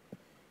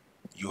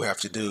you have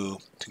to do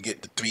to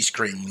get the three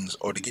screens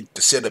or to get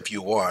the setup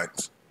you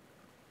want.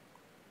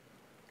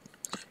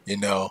 You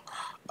know,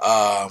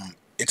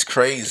 it's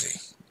crazy.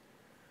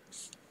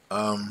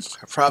 I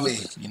probably,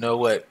 you know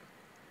what?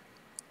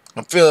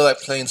 I'm feeling like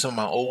playing some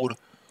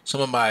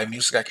of my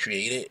music I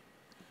created.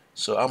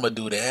 So I'm gonna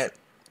do that.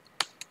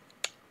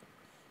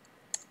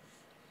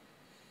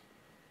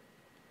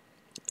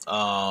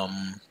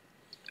 Um,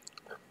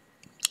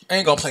 I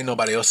ain't gonna play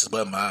nobody else's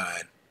but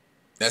mine.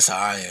 That's how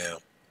I am.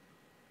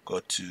 Go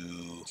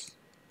to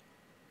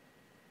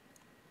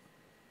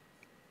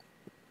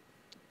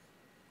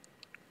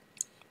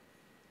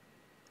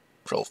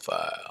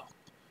profile.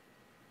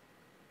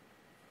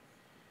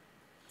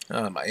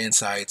 My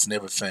insights and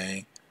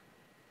everything.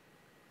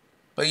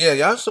 But yeah,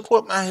 y'all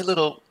support my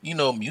little,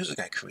 music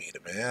I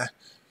created, man.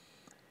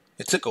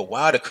 It took a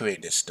while to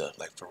create this stuff.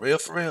 Like for real,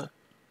 for real.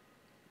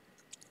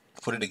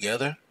 Put it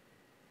together.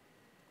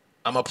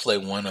 I'm gonna play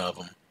one of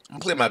them. I'm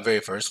gonna play my very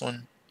first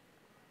one.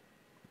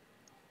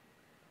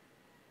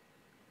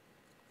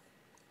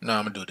 No,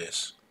 I'm gonna do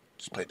this.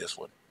 Just play this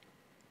one.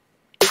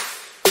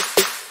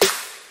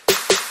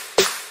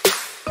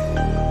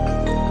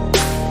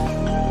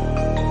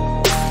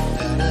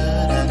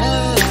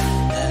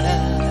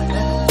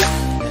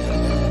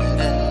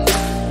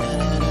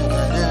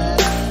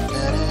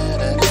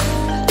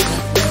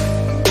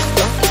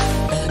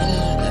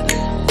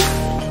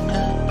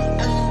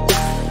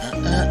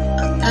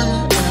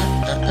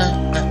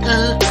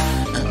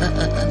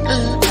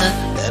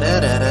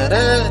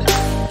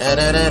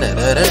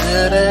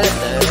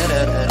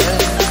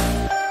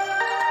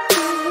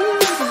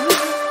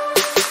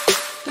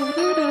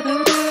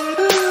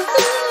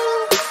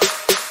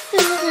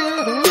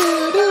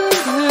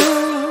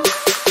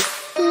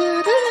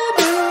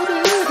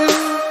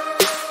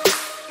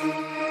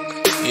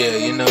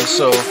 Yeah,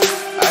 so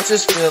I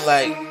just feel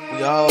like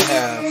we all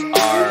have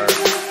our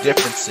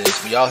differences,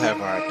 we all have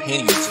our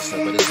opinions and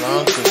stuff, but as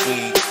long as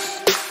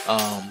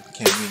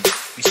can we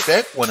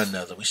respect one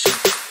another, we should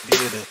be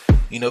able to,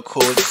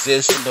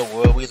 coexist in the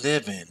world we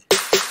live in.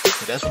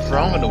 So that's what's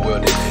wrong in the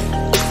world today.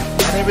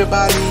 Not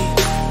everybody,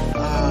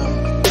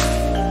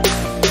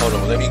 hold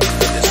on, let me cut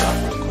this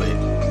off real quick.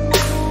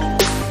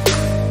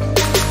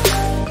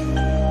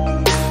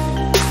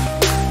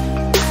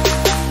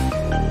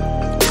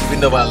 Even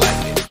though I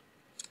like it.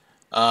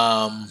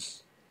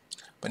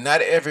 But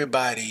not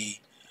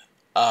everybody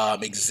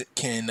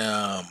can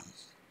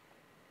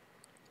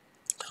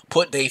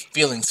put their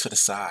feelings to the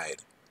side.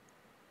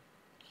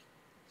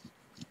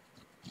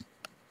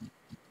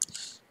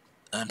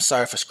 I'm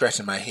sorry for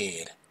scratching my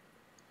head.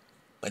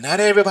 But not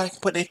everybody can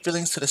put their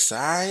feelings to the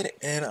side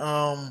and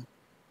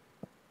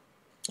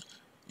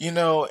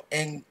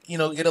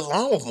get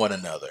along with one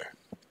another.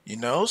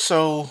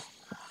 So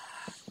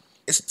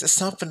it's just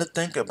something to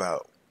think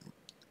about.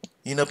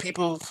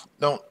 People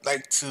don't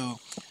like to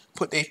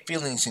put their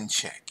feelings in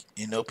check.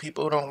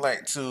 People don't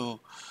like to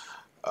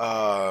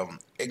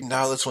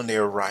acknowledge when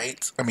they're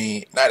right. I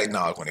mean, not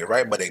acknowledge when they're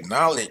right, but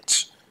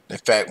acknowledge the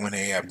fact when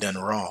they have done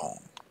wrong.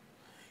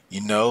 You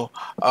know,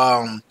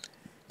 um,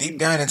 Deep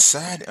down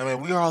inside, I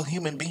mean, we are all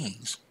human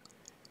beings.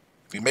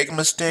 If we make a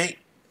mistake,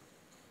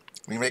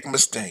 we make a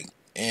mistake,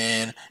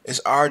 and it's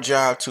our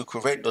job to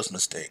correct those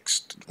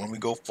mistakes when we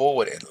go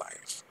forward in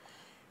life.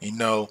 You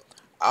know,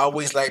 I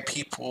always like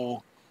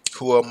people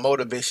who are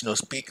motivational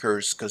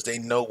speakers because they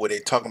know what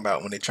they're talking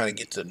about when they're trying to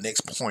get to the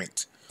next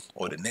point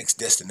or the next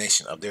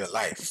destination of their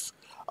life.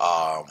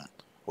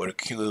 Whether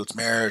it includes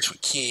marriage or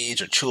kids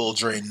or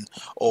children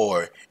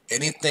or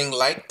anything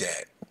like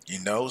that.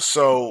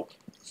 So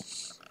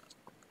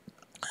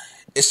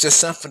it's just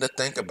something to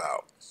think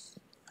about.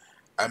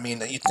 I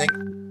mean, you think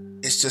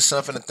it's just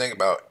something to think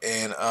about,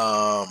 and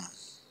I'm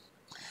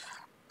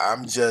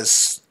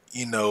just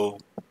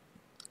glad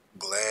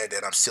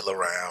that I'm still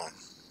around.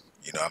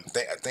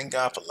 I thank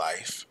God for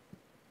life.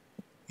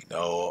 You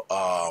know,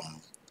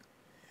 um,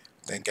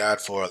 Thank God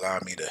for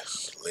allowing me to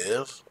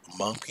live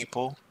among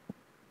people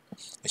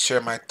and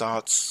share my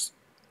thoughts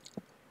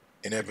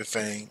and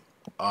everything.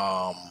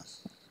 Um,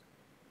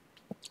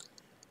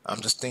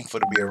 I'm just thankful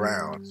to be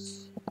around.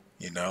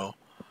 You know,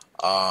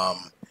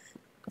 um,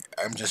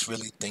 I'm just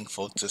really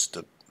thankful just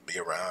to be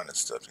around and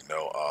stuff.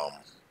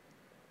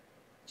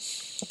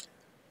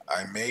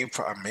 I may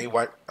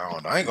watch. I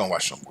don't know. I ain't gonna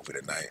watch no movie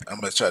tonight. I'm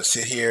gonna try to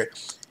sit here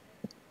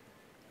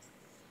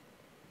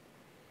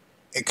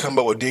and come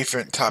up with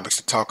different topics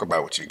to talk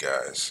about with you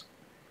guys.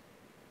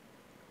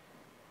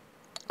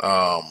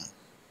 Um,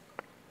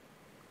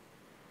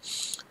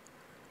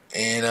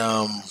 and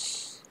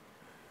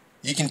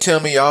you can tell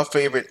me y'all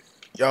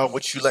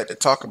what you like to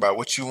talk about,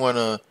 what you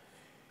wanna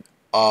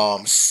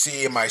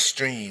see in my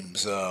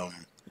streams.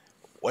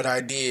 What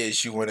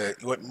ideas you want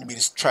me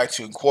to try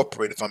to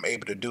incorporate if I'm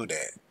able to do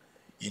that.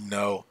 You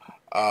know,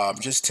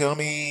 just tell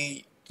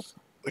me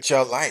what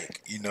y'all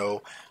like.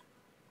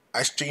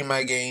 I stream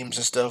my games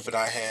and stuff that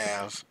I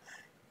have.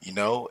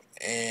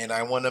 And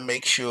I want to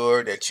make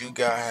sure that you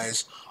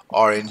guys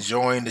are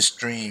enjoying the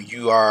stream.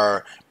 You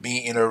are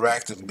being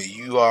interactive with me.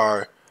 You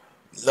are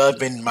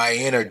loving my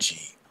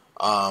energy.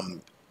 All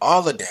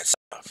of that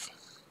stuff.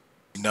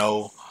 You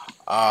know,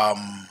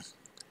 um,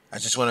 I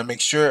just want to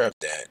make sure of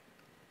that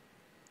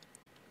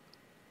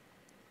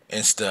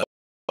and stuff.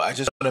 I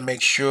just want to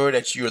make sure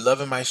that you're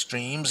loving my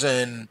streams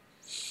and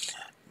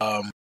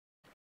um,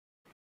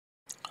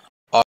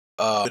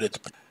 uh,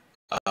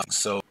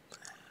 so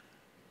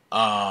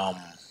um,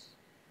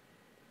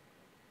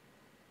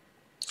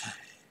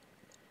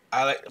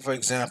 I like, for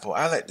example,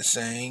 I like to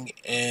sing,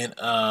 and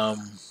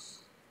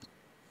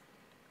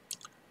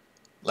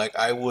like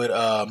I would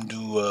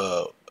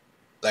do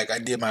like I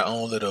did my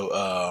own little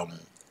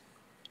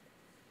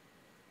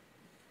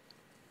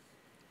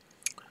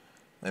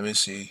let me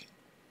see.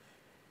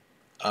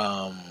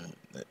 Um,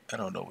 I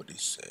don't know what he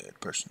said.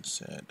 Person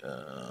said.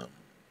 I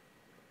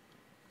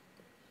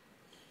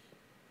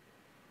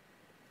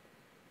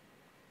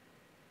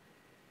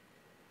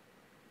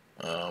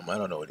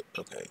don't know what.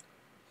 Okay,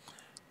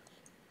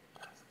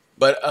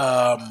 but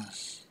I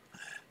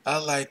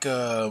like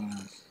to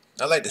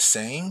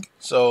sing.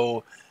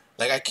 So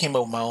like I came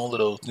up with my own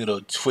little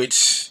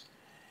Twitch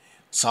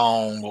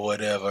song or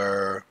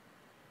whatever.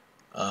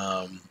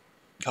 Um,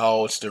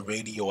 called the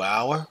Radio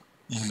Hour.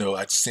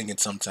 I sing it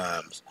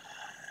sometimes.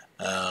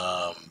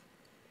 Um,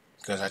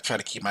 because I try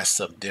to keep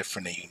myself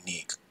different and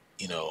unique.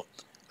 You know,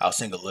 I'll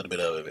sing a little bit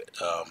of it.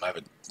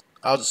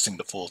 I'll just sing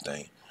the full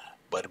thing,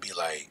 but it'd be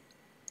like,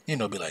 be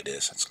like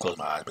this. I just close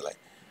my eyes, be like,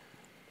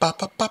 ba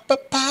ba ba ba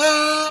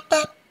ba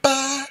ba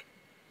ba,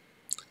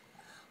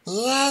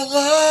 la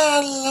la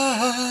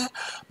la,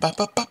 ba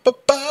ba ba ba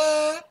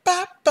ba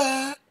ba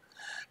ba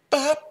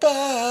ba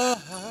ba.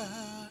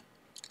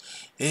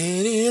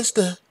 It's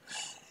the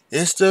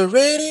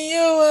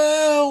radio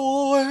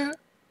hour,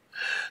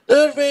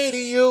 the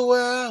radio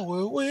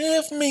hour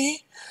with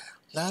me.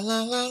 La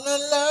la la la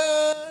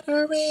la,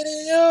 the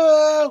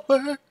radio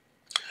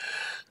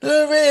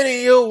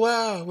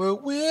hour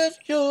with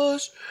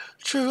yours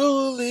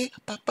truly.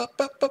 Ba ba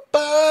ba ba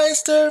ba,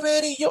 it's the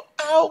radio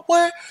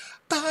hour.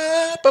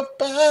 Ba ba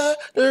ba,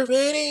 the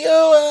radio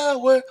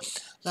hour.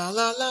 La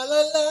la la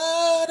la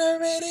la, the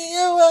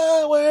radio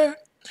hour.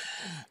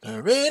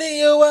 The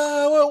radio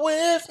hour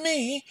with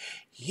me,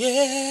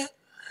 yeah.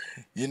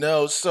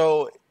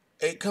 So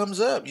it comes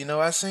up.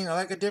 I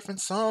like a different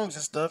songs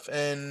and stuff,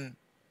 and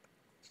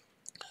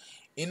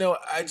I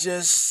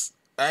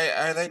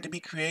like to be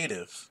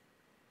creative,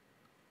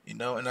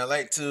 and I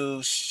like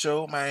to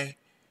show my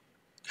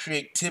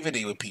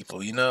creativity with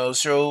people,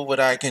 show what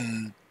I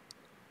could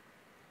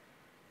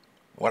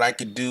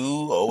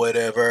do or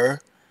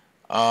whatever,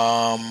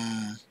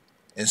 and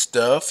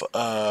stuff,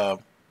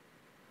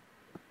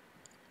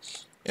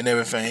 and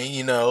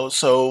everything,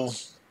 so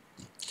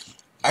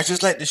I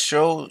just like to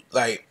show,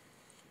 like,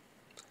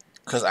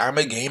 cause I'm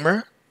a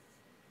gamer,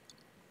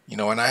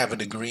 and I have a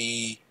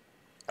degree,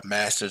 a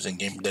master's in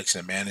game production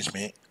and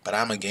management, but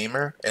I'm a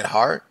gamer at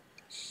heart.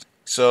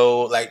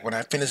 So like once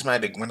I finish my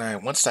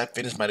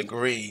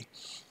degree,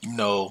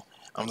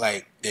 I'm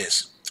like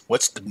this.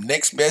 What's the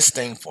next best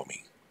thing for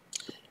me?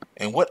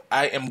 And what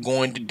I am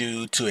going to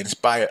do to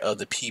inspire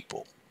other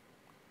people?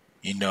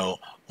 You know,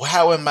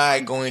 how am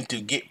I going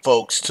to get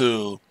folks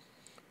to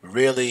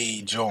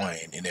really join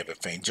and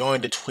everything?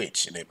 Join the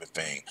Twitch and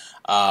everything.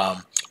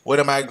 What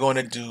am I going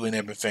to do and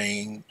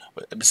everything?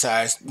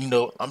 Besides,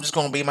 I'm just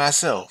going to be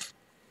myself.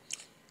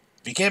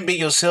 If you can't be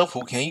yourself,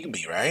 who can you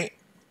be, right?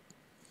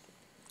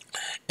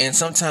 And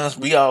sometimes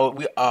we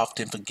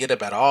often forget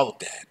about all of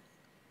that.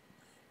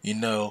 You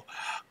know,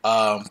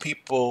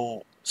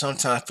 people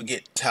sometimes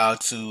forget how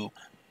to,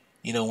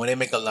 when they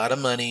make a lot of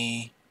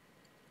money,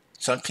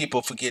 some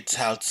people forget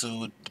how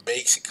to the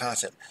basic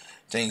concept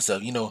things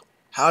of,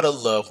 how to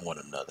love one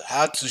another,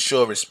 how to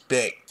show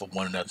respect for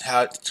one another,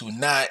 how to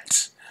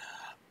not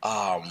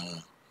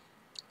um,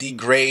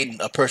 degrade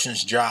a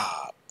person's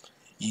job,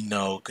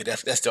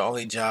 because that's the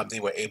only job they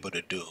were able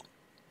to do.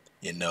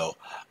 You know,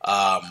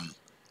 um,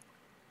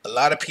 a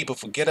lot of people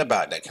forget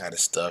about that kind of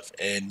stuff,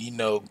 and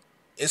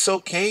it's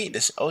okay to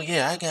say, oh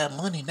yeah, I got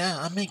money now,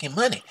 I'm making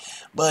money,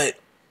 but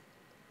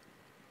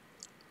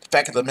the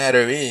fact of the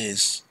matter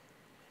is,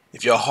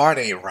 if your heart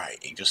ain't right,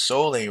 if your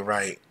soul ain't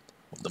right,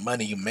 with the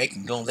money you make,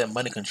 and don't let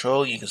money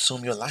control you,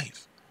 consume your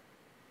life.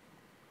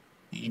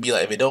 You be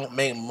like, if it don't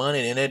make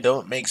money, then it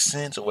don't make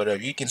sense or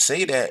whatever. You can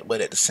say that,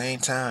 but at the same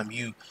time,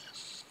 you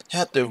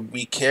have to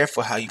be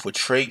careful how you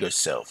portray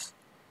yourself.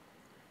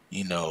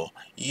 You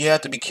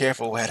have to be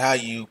careful with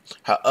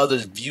how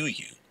others view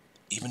you,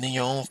 even in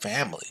your own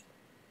family.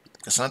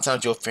 Because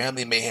sometimes your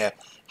family may have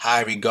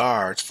high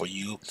regards for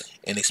you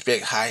and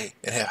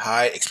have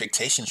high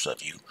expectations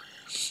of you.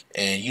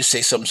 And you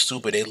say something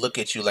stupid, they look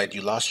at you like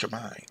you lost your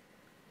mind.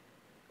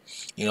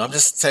 I'm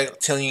just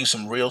telling you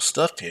some real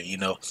stuff here.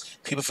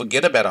 People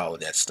forget about all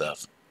of that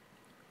stuff.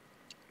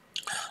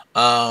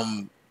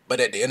 But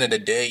at the end of the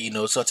day,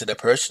 it's up to the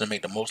person to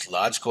make the most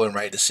logical and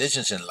right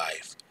decisions in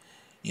life.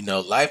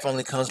 Life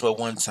only comes but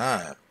one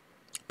time.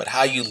 But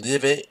how you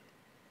live it,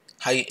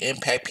 how you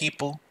impact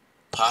people,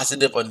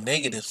 positive or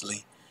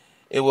negatively,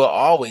 it will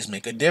always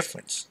make a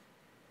difference.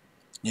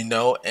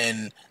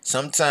 And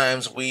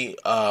sometimes we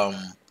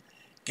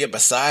get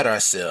beside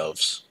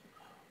ourselves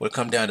when it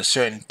comes down to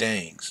certain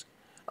things.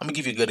 I'm gonna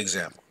give you a good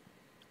example.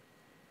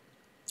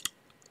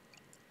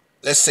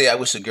 Let's say I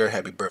wish a girl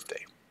happy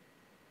birthday,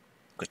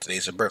 because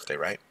today's her birthday,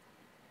 right?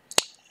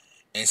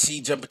 And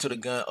she jump into the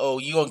gun. Oh,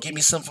 you gonna give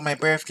me something for my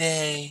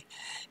birthday?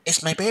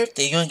 It's my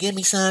birthday. You gonna give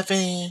me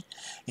something?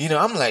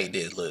 I'm like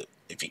this. Look,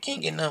 If you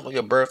can't get none for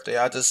your birthday,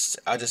 I just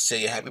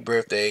say happy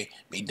birthday,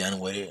 be done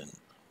with it,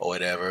 or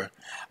whatever.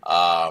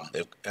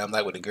 If I'm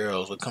like with the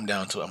girls, what come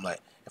down to, I'm like,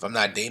 if I'm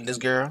not dating this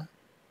girl,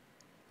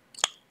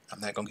 I'm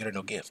not gonna get her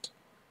no gift.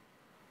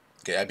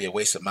 Okay, that'd be a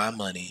waste of my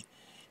money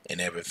and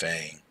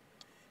everything.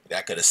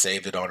 I could have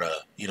saved it on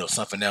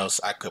something else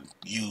I could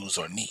use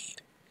or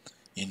need.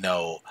 You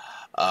know,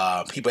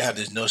 people have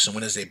this notion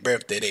when it's their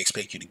birthday, they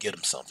expect you to get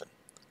them something.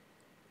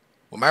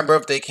 When my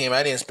birthday came,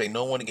 I didn't expect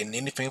no one to get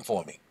anything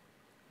for me.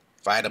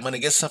 If I had the money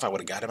to get something, I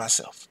would have got it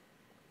myself.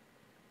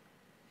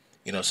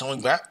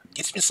 Someone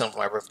gets me something for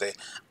my birthday,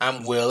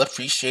 I'm well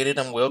appreciated.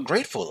 I'm well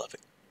grateful of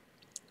it.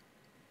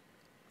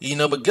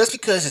 But just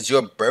because it's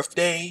your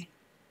birthday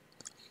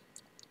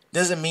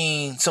doesn't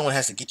mean someone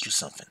has to get you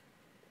something.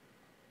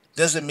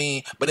 Doesn't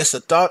mean, but it's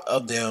the thought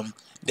of them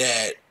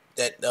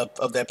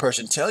of that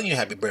person telling you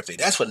happy birthday.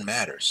 That's what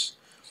matters.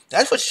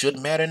 That's what should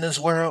matter in this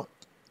world.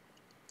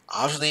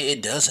 Obviously,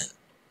 it doesn't.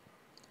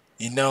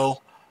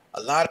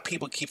 A lot of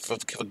people keep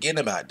forgetting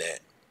about that.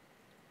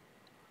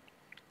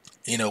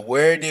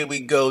 Where did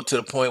we go to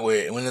the point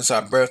where when it's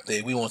our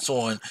birthday, we want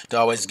someone to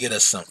always get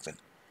us something?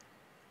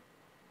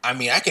 I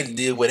mean, I can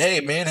deal with, hey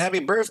man, happy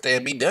birthday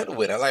and be done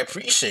with it. I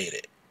appreciate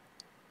it.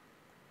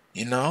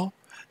 You know?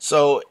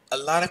 So a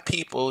lot of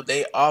people,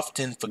 they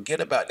often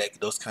forget about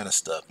those kind of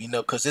stuff,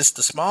 because it's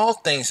the small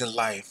things in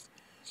life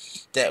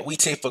that we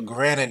take for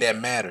granted that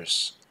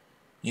matters.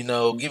 Give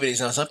it an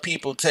example. Some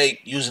people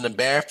take using the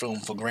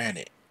bathroom for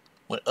granted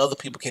when other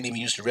people can't even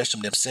use the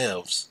restroom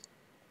themselves.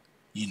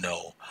 You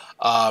know,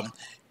 um,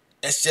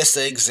 it's just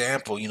an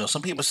example.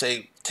 Some people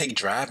say take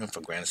driving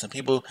for granted. Some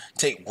people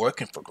take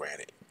working for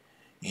granted.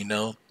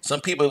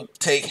 Some people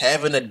take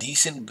having a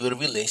decent, good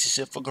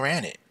relationship for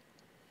granted.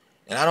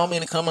 And I don't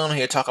mean to come on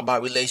here and talk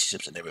about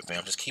relationships and everything.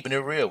 I'm just keeping it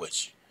real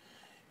with you.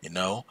 You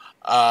know,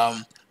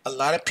 um, a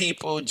lot of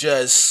people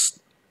just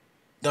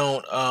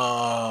don't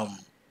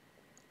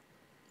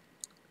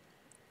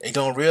they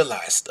don't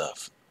realize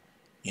stuff.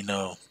 You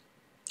know,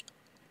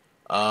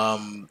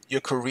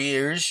 your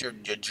careers, your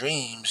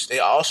dreams, they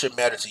all should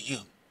matter to you.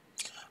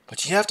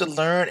 But you have to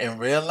learn and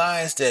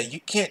realize that you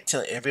can't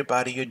tell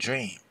everybody your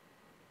dream.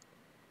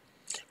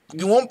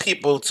 You want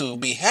people to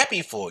be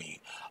happy for you,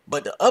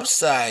 but the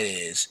upside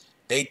is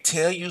they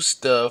tell you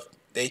stuff.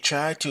 They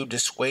try to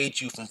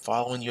dissuade you from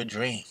following your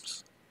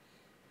dreams.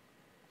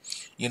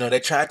 They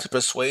try to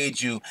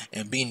persuade you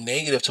and be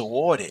negative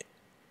toward it.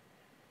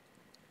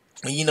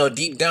 And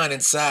deep down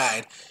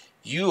inside,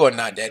 you are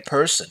not that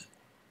person.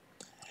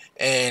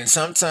 And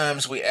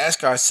sometimes we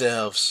ask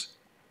ourselves,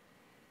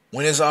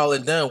 when it's all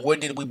and done, what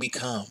did we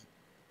become?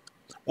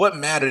 What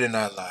mattered in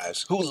our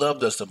lives? Who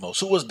loved us the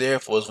most? Who was there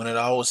for us when it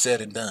all was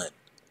said and done?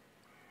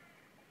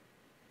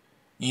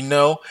 You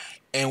know,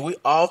 and we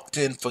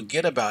often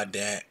forget about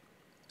that.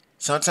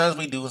 Sometimes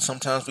we do and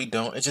sometimes we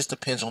don't. It just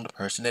depends on the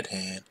person at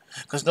hand.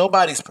 Because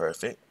nobody's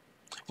perfect.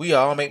 We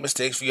all make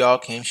mistakes. We all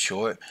came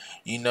short.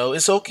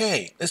 It's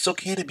okay. It's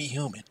okay to be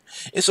human.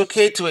 It's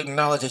okay to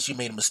acknowledge that you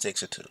made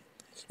mistakes or two.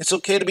 It's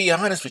okay to be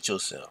honest with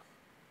yourself.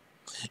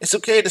 It's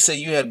okay to say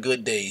you have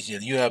good days.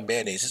 You have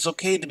bad days. It's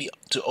okay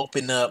to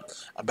open up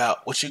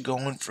about what you're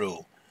going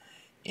through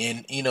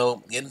and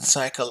getting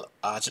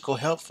psychological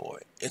help for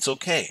it. It's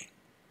okay.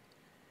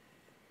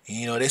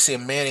 They say a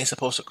man ain't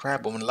supposed to cry,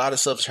 but when a lot of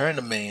stuff's hurting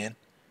a man,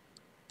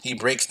 he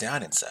breaks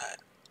down inside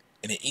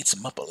and it eats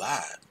him up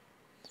alive.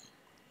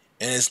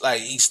 And it's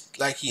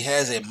like he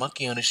has a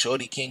monkey on his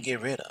shoulder he can't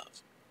get rid of.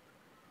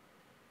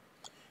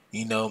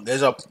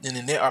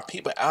 There are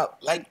people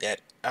out like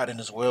that out in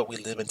this world we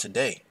live in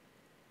today.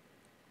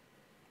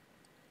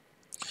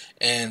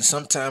 And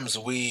sometimes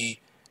we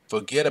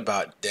forget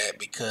about that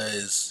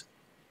because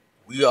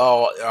we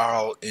all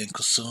are in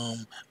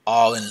consume,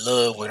 all in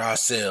love with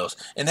ourselves,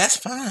 and that's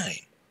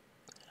fine.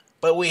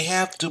 But we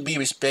have to be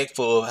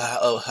respectful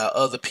of how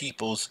other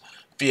people's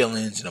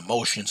feelings and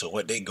emotions or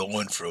what they're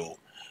going through,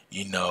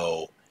 you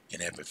know,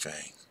 and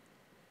everything.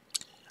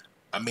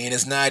 I mean,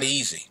 it's not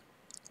easy.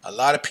 A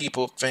lot of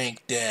people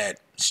think that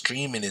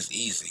streaming is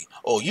easy.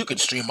 Oh, you can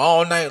stream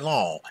all night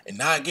long and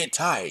not get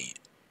tired.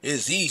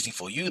 It's easy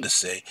for you to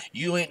say,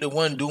 you ain't the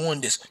one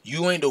doing this,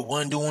 you ain't the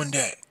one doing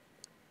that.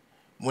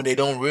 When they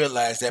don't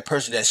realize that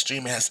person that's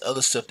streaming has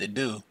other stuff to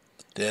do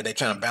that they're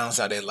trying to balance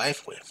out their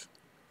life with.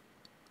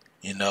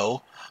 You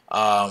know,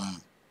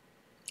 um,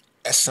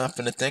 that's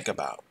something to think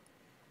about.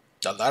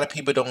 A lot of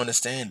people don't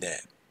understand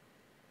that.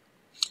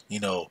 You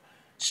know,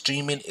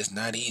 streaming is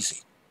not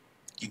easy.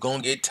 You're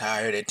gonna get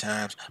tired at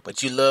times,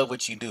 but you love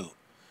what you do.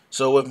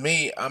 So with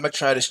me, I'm gonna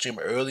try to stream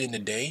early in the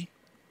day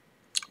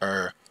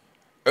or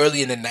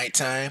early in the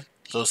nighttime.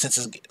 So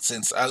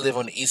since I live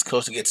on the East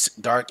Coast, it gets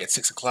dark at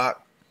 6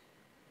 o'clock.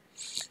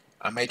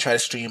 I may try to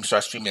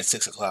start streaming at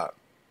 6 o'clock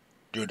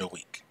during the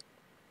week.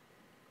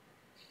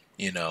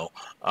 You know,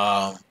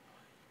 um,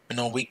 and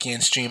on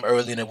weekends, stream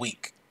early in the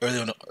week,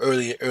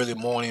 early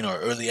morning or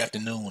early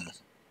afternoon,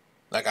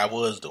 like I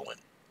was doing.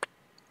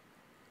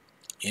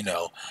 You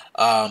know,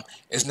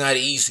 it's not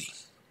easy.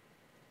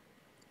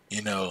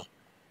 You know,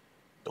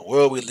 the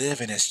world we live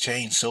in has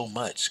changed so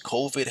much.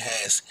 COVID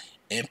has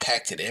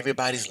impacted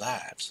everybody's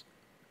lives.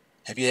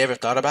 Have you ever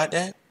thought about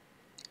that?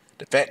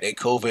 The fact that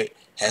COVID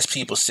has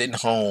people sitting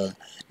home,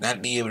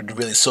 not being able to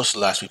really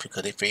socialize with people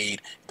because they're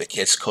afraid if they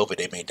catch COVID,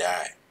 they may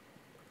die.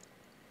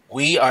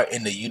 We are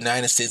in the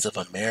United States of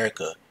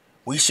America.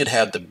 We should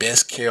have the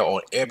best care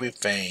on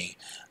everything,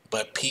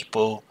 but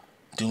people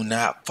do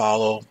not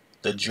follow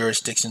the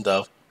jurisdictions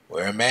of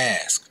wear a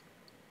mask,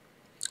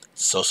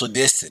 social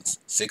distance,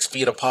 6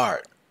 feet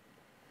apart.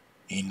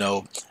 You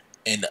know,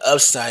 and the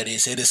upside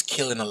is it is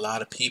killing a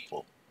lot of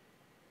people.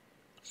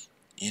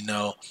 You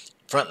know,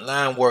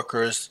 frontline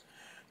workers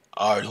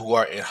are who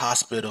are in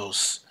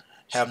hospitals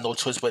have no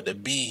choice but to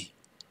be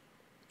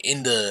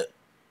in the,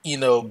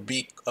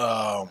 be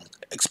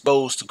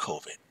exposed to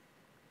COVID.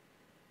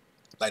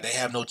 Like they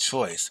have no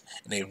choice,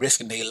 and they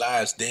risking their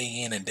lives day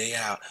in and day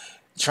out,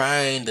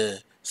 trying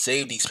to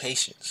save these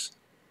patients.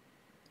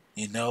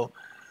 You know,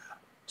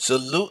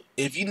 salute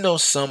if you know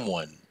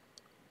someone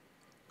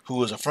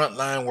who is a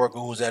frontline worker,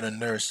 who's at a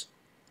nurse,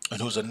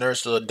 and who's a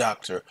nurse or a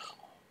doctor,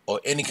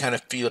 or any kind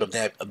of field of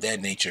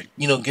that nature.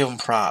 Give them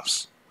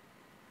props.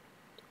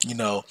 You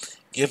know,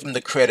 give them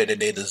the credit that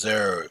they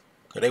deserve.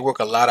 Cause they work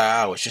a lot of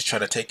hours just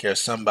trying to take care of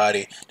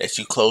somebody that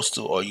you close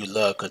to or you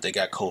love because they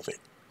got COVID.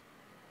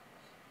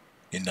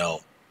 You know,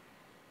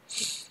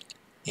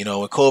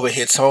 when COVID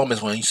hits home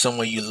is when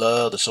someone you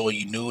loved or someone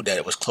you knew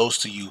that was close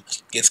to you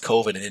gets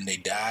COVID and then they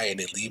die and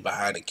they leave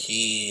behind the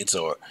kids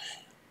or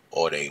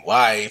their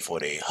wife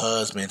or their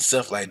husband,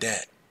 stuff like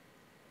that.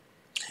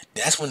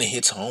 That's when it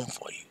hits home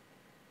for you.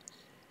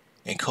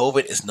 And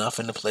COVID is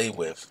nothing to play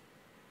with.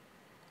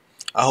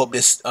 I hope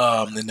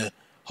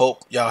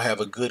hope y'all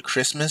have a good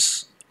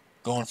Christmas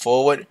going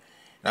forward.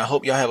 And I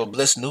hope y'all have a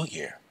blessed new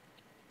year.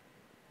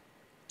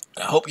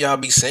 And I hope y'all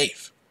be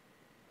safe.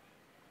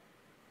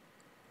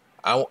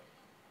 I,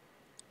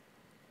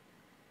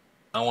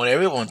 I want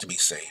everyone to be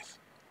safe.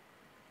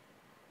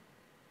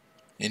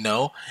 You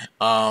know,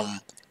 and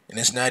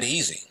it's not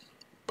easy,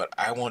 but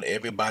I want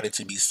everybody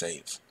to be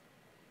safe.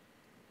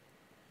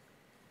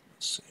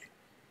 Let's see.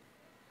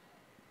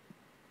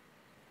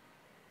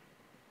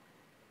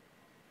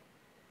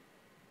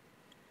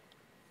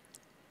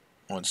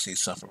 I want to see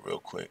something real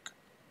quick.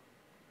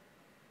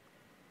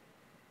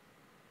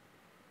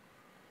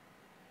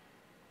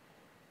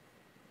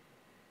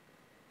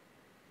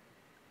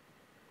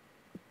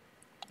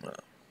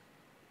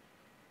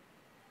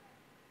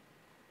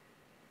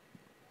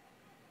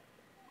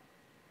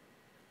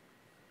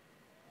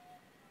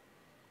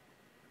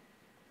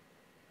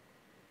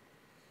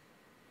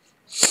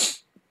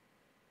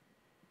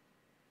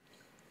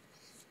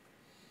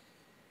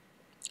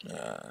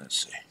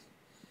 Let's see.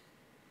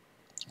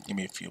 Give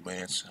me a few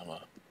minutes.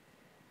 All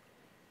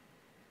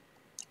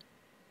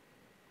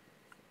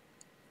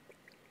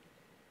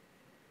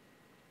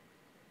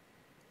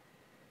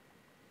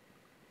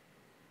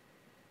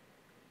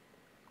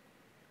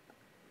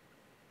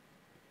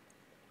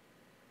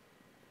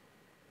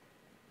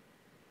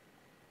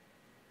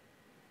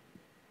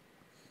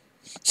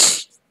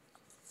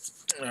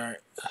right.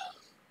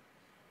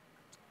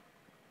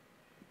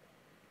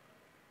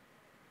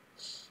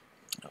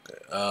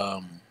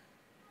 Okay.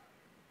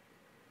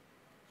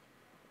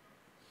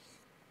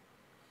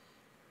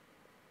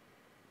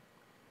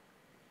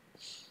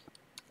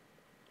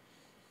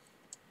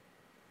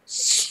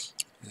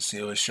 Let's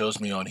see what it shows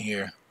me on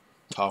here,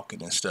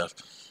 talking and stuff.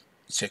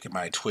 Checking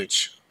my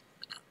Twitch.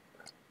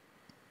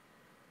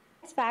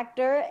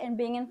 Factor in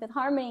being in Fifth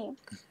Harmony.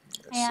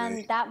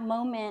 And that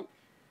moment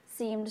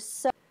seemed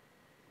so.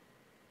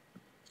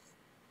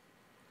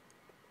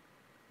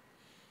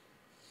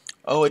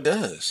 Oh, it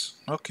does.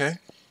 Okay.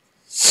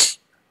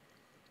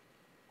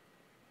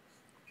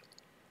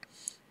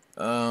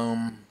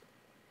 Um.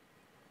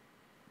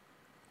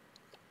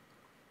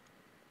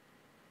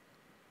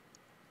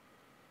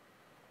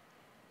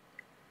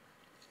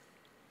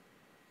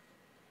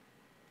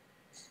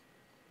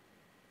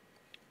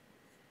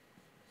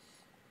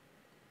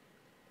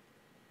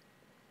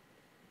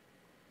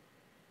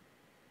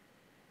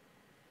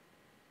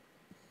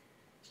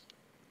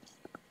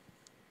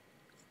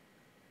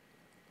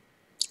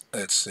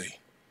 Let's see.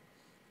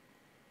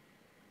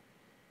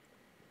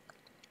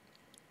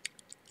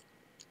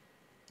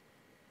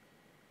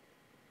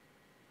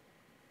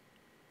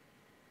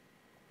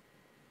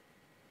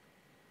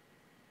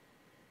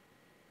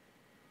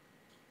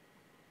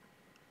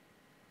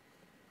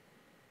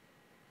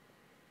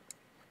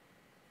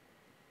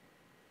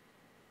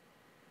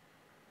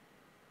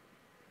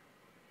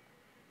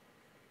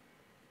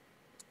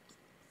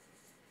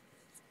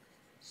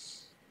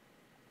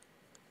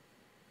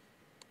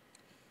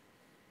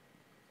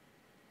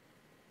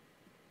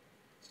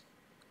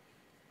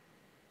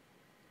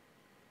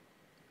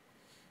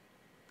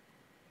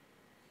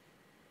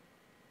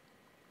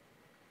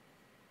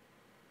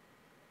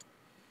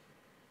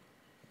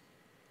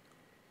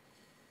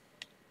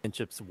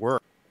 Relationships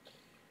work.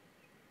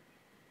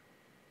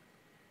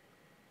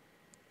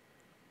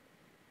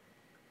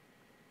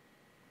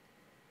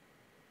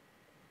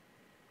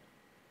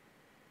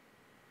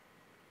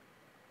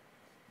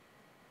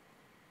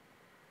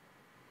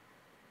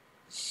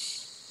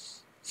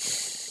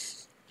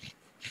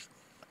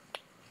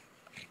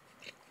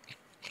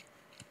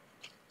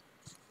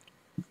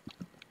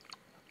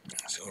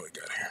 I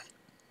got here.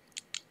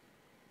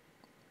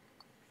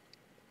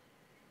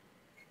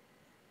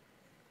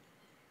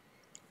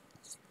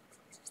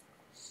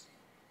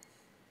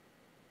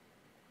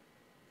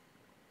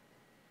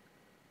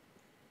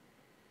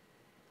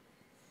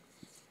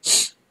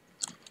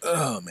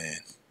 Oh man,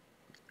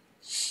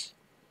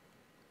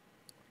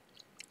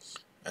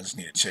 I just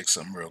need to check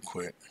something real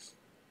quick.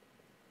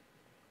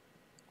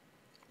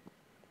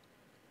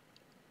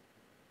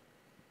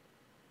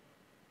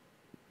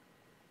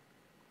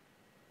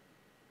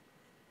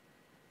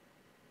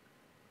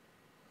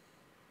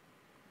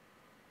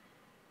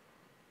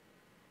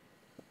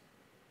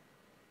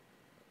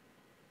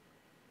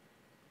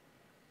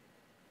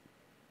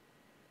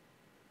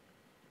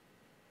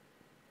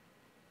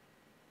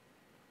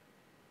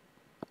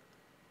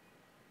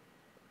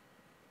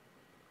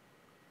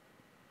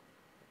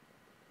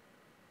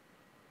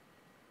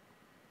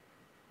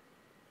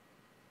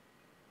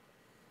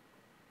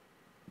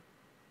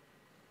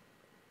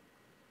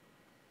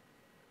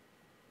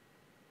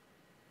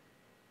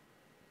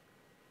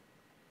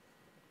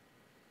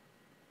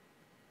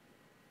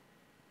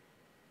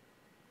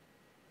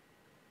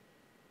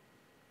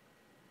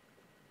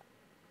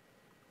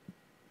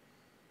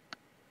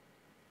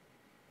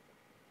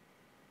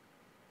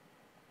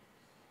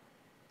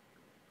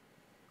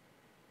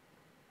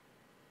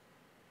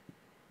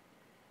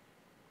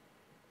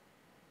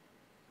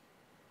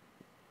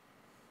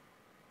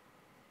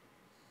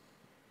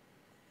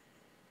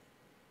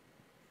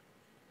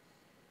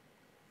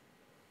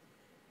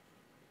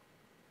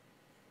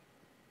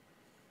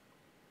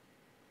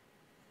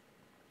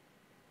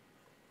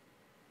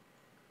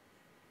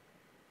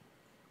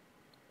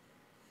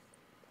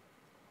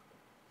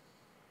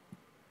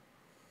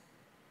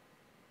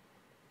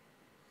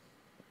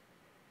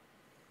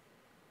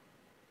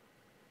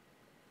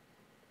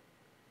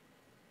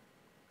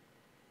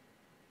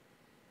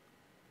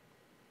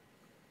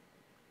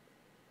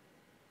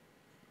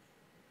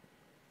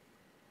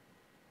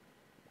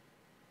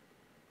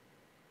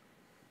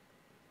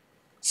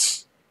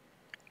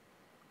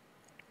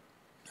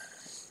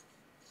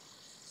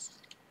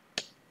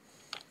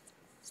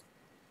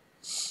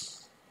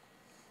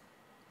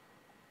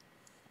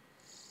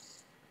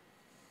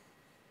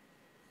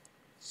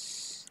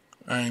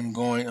 I'm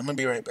gonna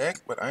be right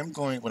back, but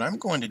what I'm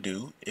going to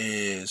do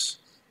is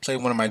play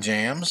one of my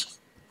jams.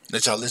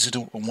 Let y'all listen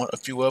to a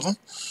few of them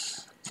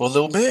for a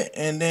little bit,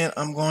 and then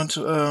I'm going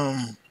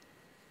to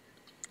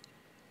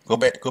go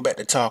back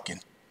to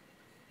talking.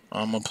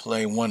 I'm gonna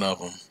play one of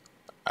them.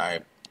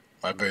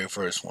 My very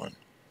first one.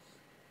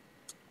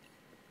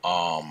 Here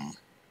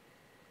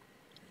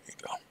you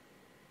go.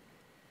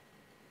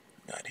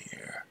 Got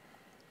here.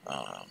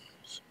 Um,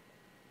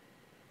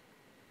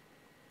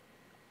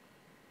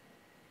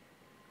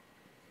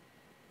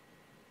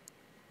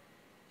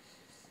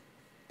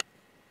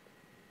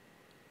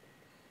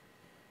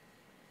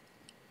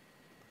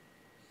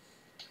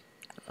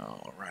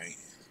 all right.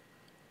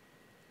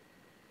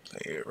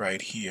 Play it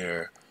right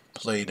here.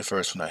 Play the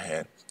first one I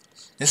had.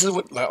 This is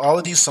what, like, all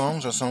of these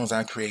songs are songs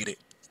I created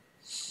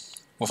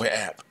with an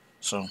app.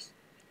 So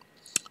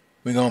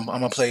I'm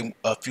gonna play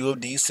a few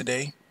of these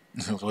today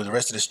for the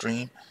rest of the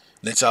stream.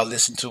 Let y'all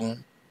listen to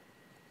them.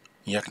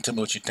 Y'all can tell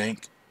me what you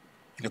think.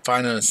 You can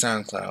find it on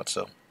SoundCloud.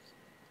 So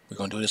we're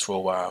gonna do this for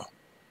a while.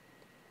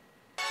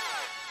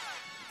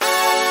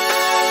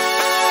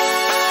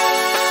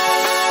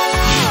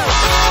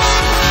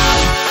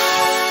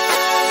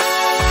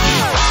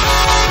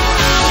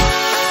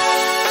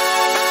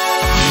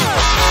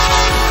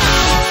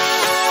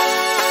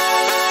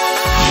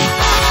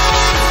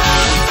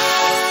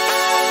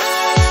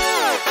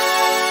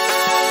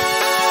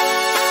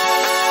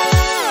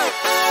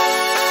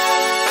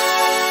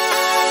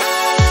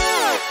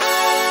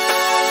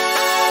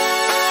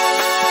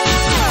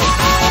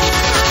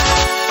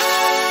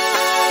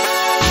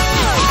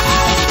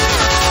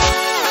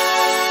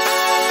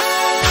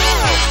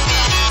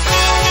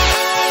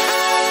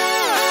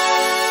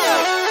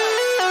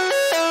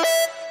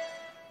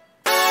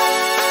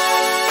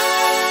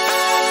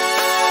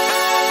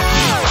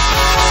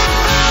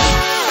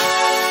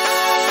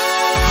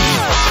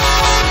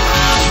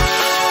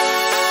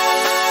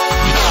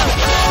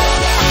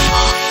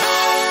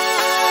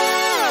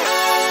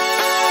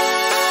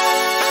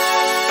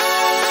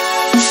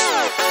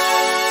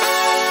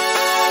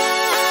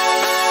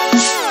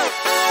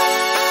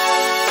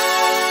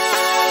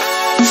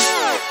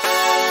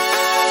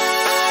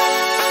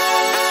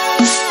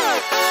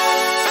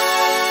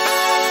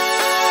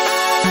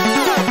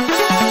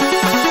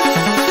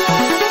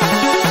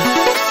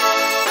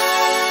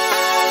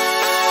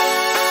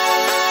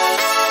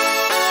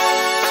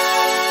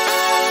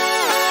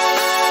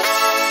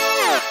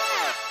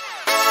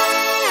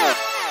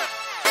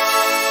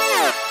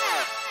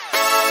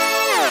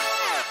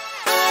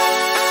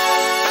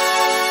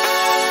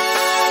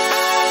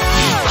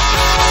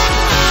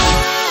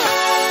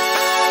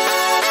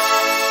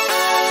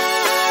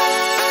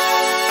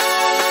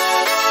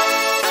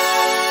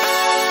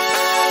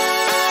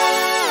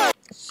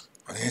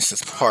 This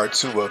is part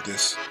 2 of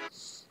this.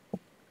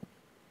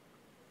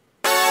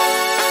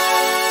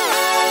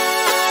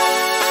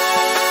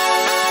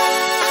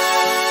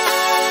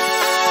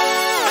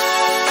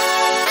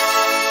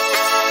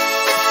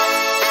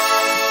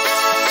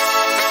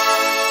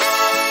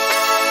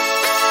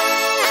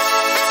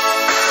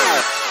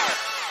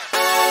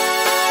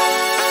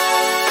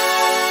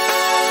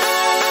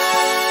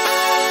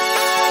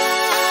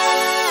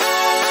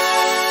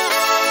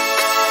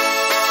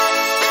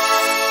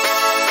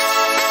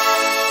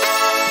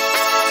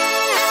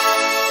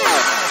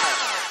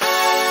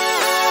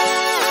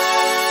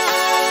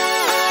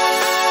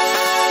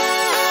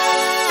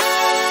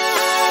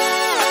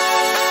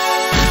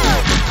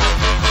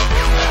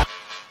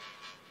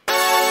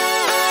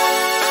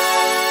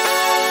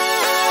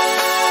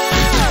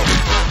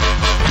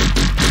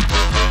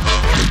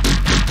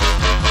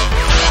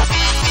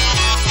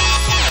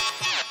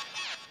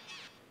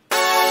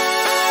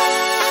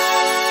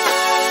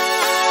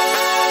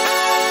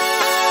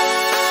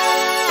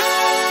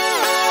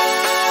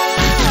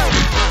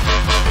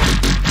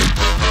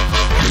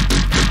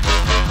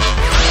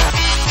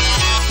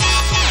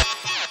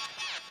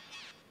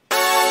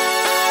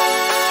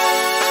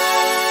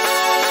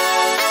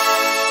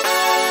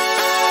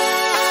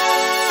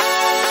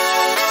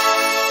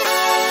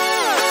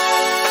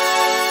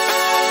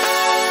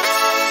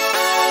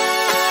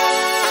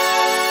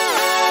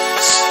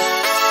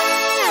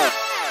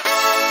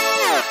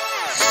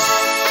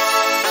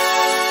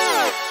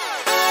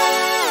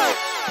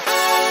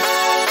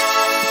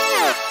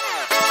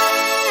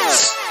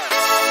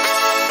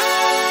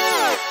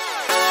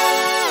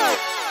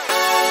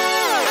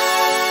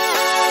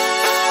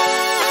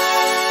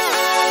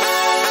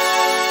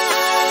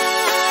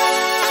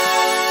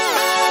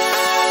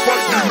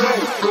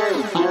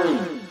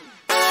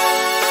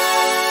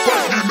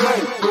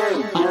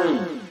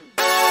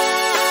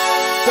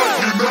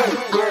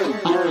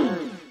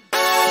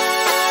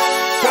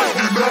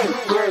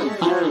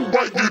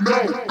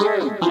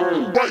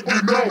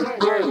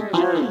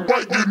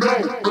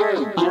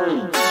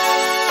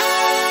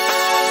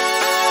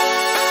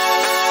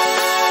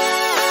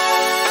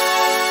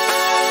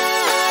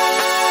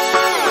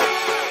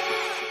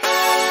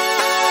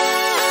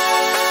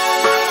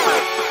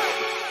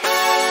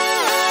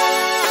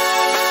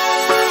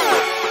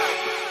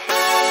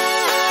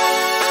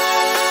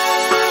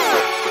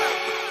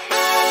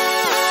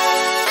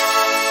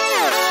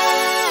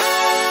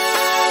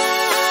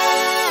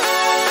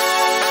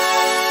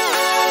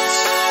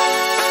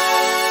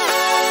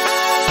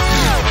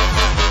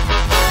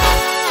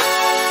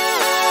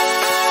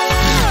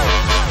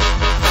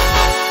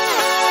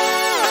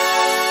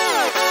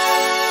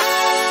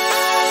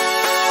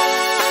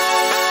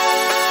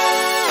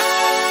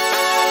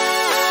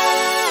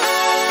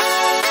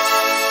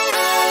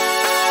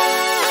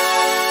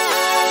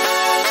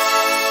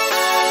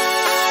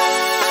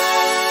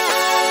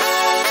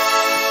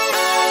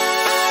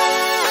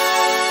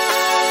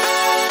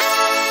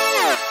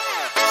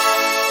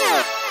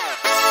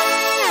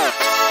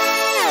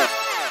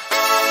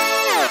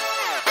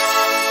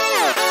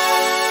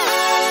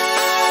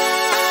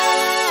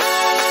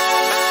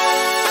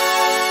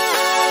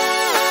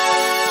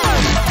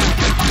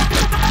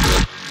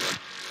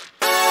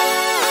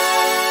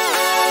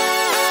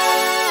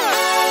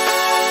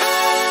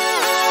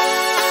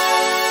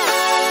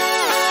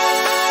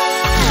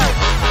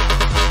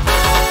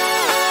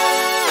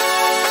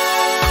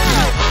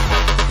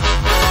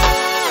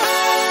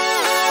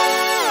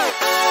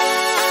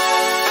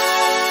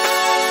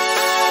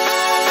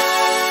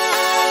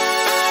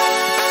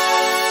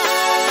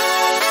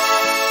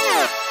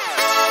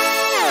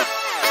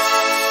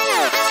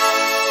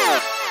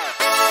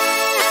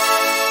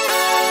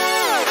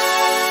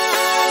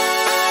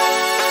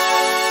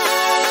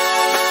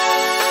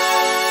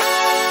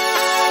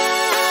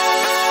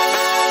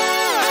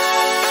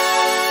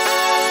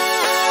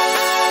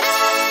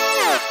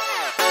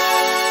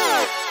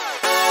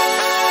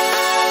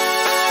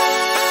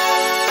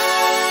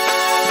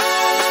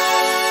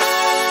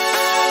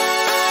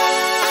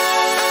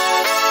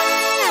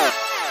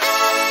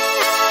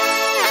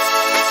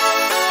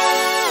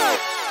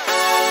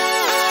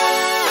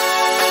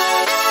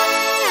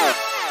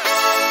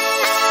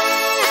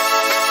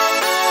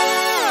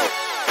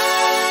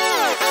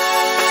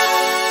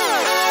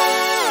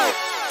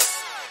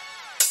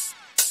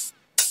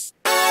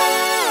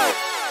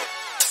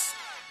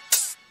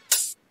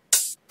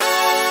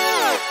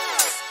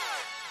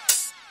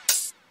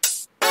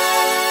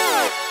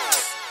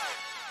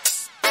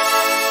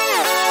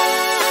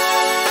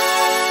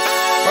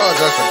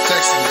 Apologize for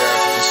texting you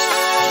guys. I just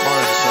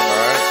responded to something,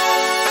 alright?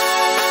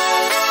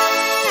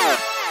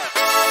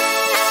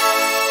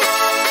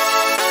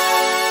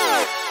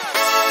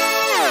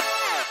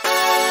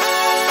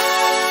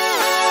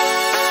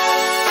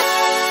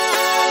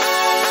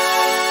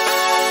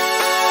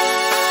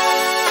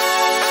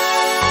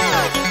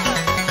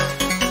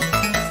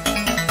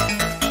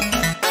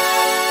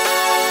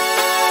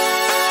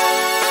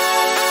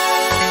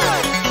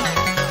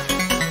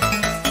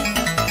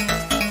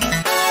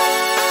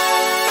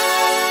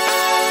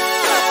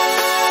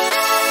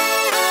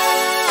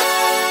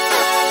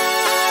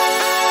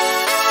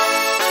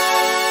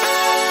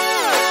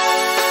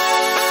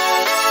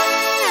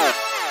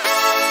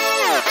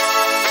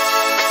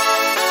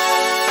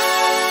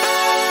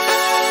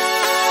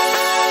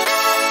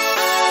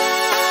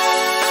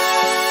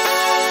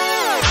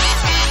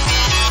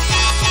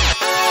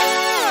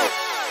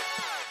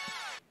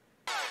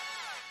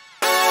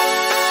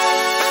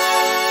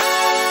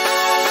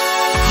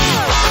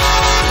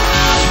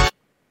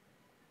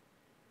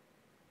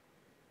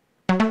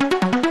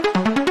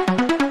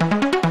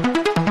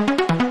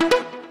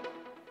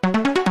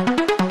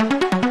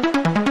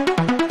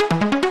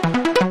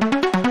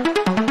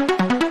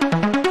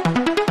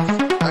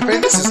 I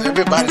think this is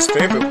everybody's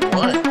favorite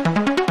one.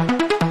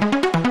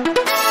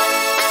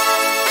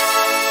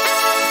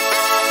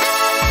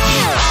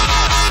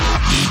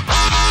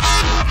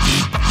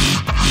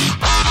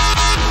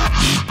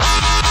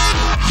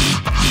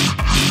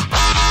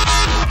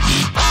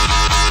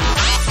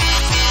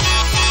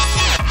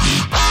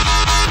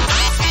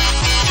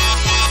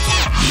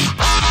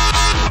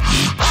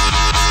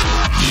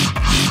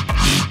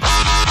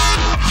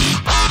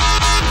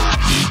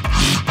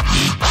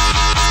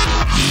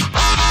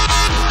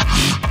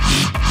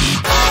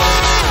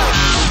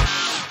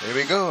 Here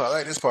we go. I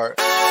like this part.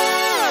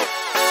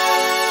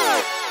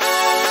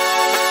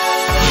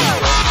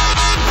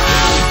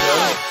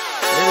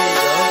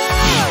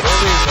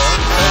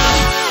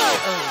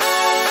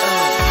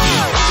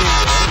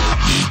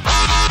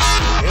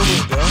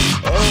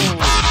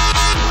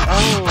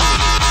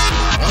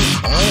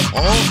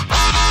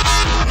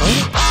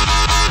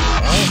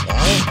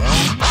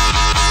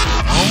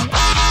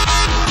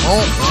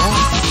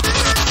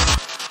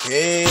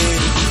 Hey.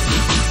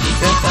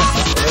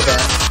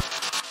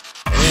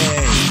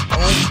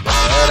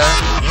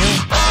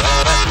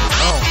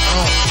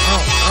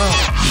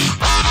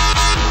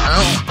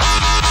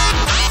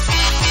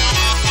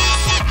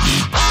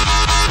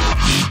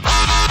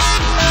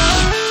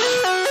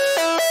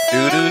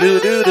 do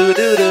do do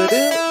do do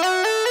do.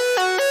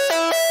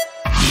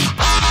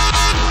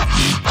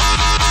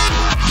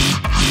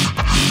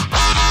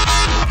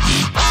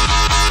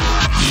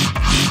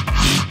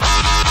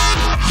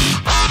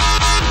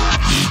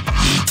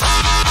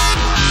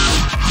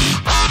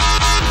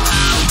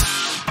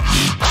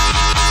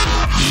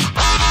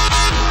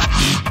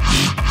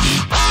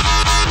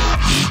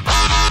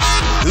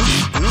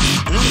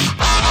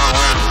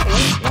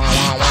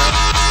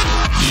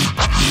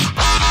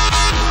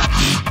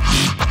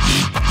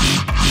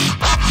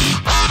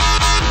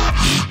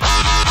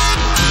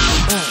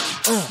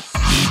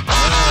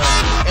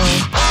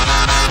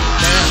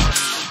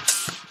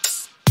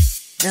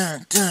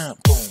 Dun, dun,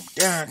 boom,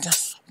 dun, dun,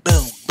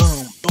 boom,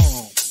 boom,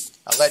 boom.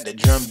 I like the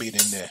drum beat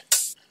in there.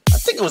 I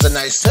think it was a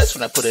nice touch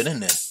when I put it in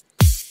there.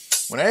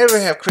 When I ever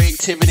have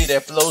creativity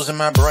that flows in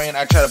my brain,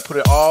 I try to put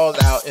it all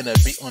out in a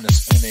beat in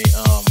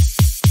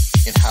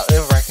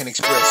however I can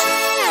express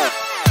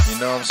it. You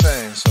know what I'm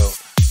saying? So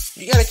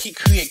you gotta keep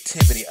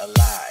creativity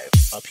alive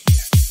up here.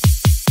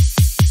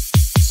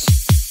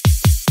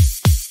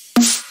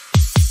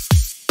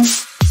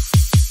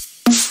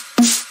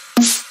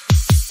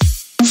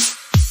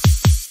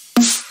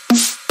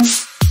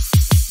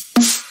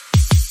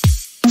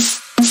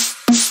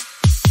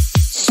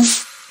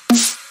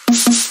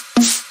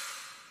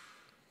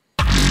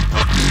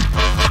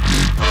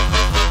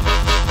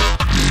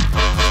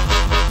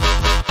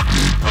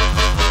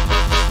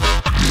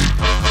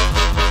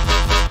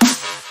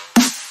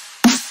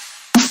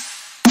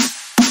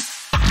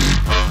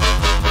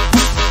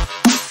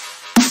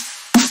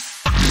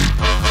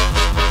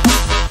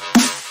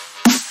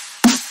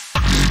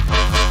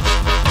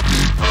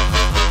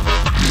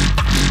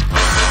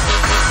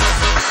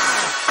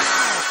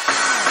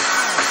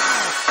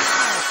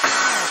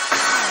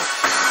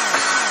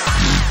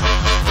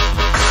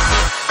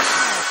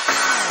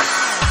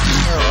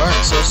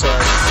 So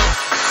sorry.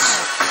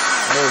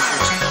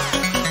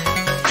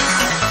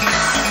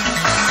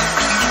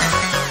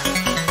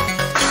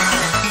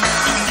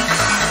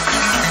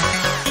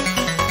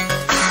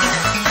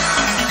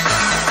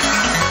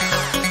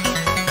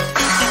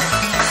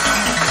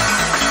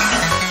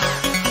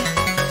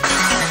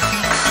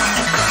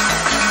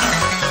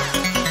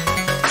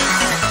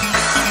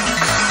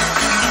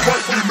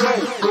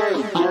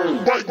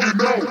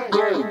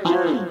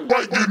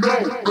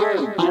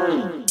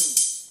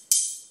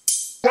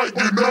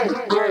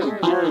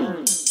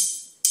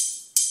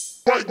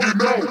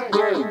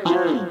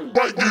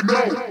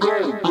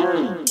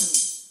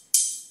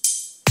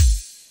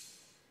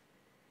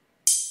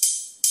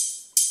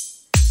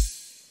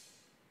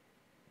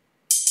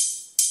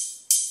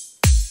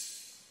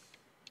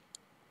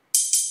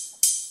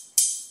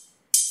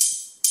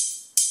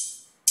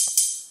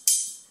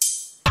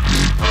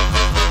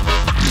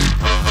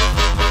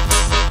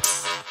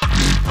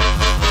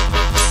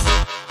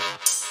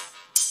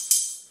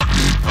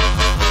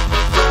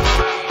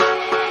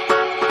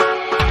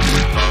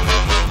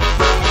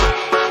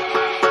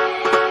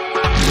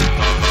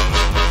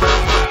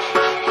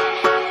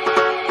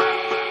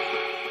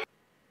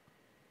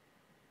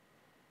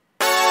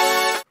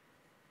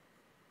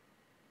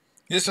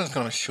 This one's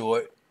kind of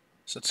short.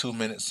 It's a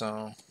 2-minute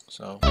song,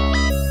 so.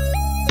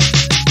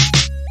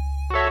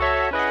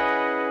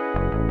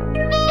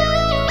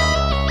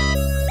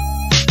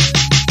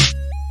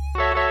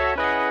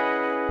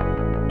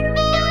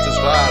 Just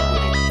vibe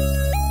with it.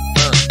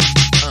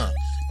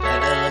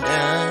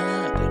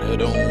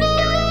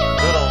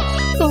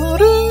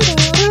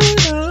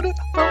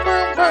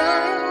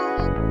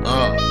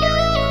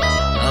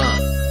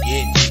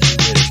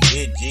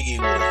 Get jiggy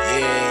with it.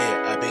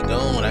 Yeah, I've been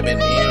gone, I've been in,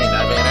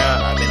 I've been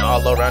out, I've been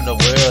all around the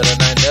world,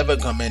 and I never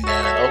coming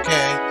down.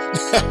 Okay.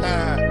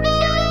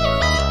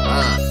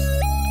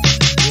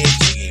 Get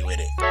jiggy with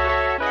it.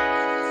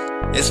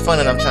 It's fun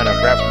that I'm trying to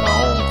rap my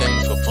own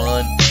things for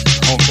fun.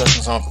 Home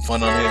custom song for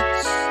fun on here.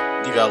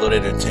 Give y'all a little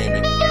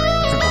entertainment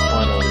for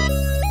fun on it.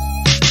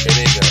 Here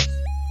they go.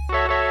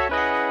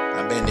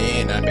 I've been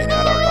in, I've been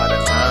out a lot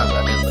of times.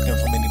 I've been looking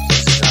for many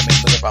places. I've been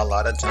looking for a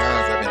lot of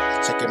times. I've been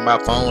checking my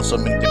phone so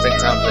many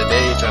different times a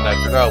day, trying to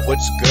figure out which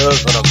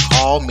girl's gonna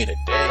call me today.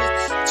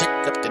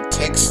 Check up the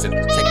text and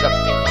check up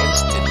the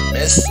instant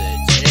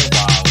message. And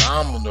while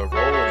I'm on the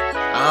road,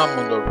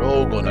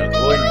 gonna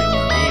go and be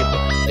me.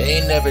 But they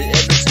ain't never ever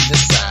seen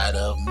this side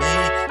of me.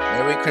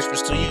 Merry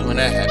Christmas to you and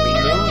a Happy New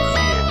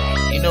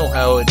Year. You know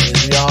how it is.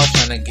 We all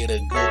trying to get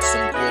some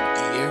good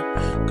gear.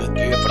 Good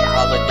gear for the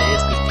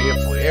holidays, good gear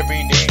for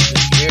every day,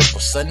 good gear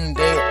for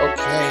Sunday.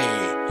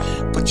 Okay.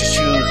 Put your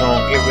shoes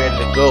on, get ready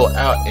to go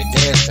out and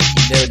dance like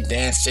you never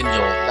danced in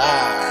your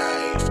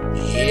life.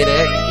 You hear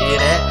that? You hear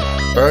that?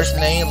 First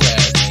name,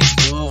 last name,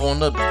 Smooth on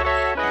the beat.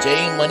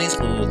 J Money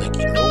Smooth, like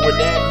you know what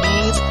that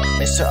means.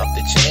 Mr. Off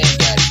the Chain,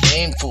 got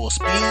game full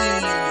speed.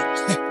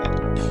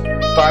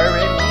 Fire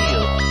and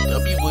wheel,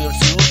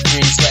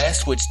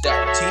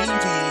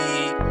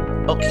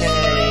 WWilliams23/Twitch.tv. Okay.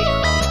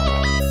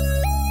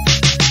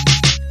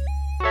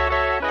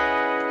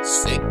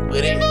 Sick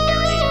with it,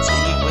 get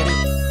jiggy with it,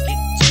 get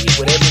jiggy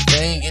with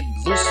everything, get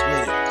loose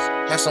with it.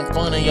 Have some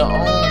fun in your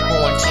own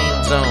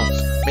quarantine zone.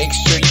 Make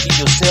sure you keep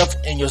yourself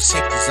in your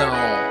safety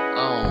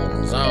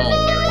zone. Zone.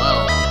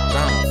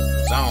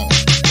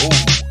 Ooh,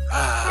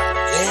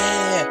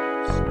 yeah.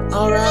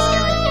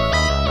 Alright.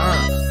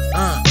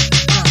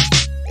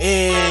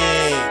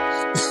 Hey.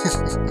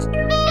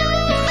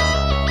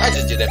 I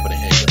just did that for the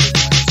heck of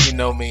it. You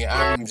know me,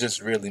 I'm just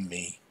really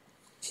me.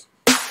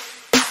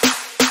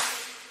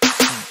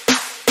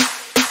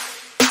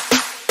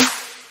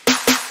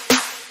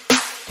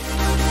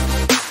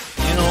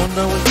 You don't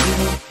know what you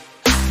do.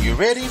 You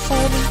ready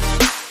for me?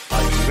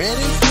 Are you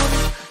ready for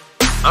me?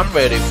 I'm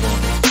ready for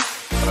me.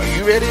 Are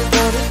you ready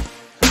for me?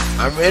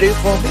 I'm ready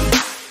for me.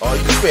 Are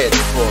you ready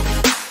for me?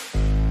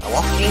 I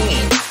walk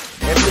in,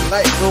 every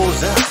light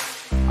goes out.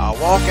 I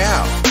walk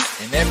out,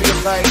 and every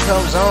light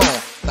comes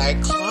on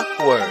like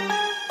clockwork.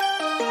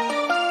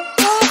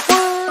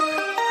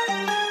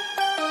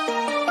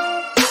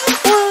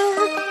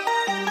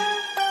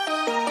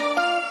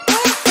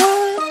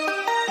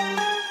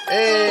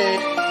 Hey,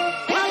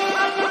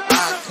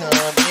 I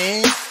come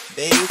in,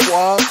 they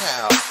walk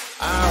out.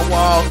 I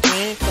walk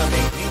in, come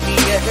and meet me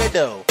at the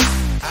door.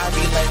 I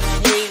be like,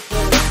 hey,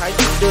 brother, how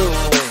you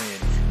doing?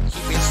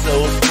 Keep it so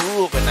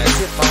smooth, and I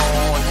tip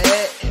on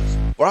hat and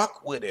rock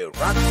with it. You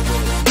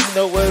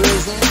know where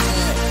it's at?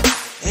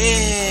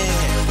 Yeah.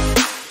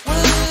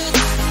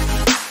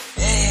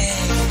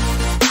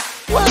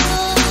 What?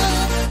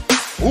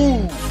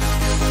 Ooh.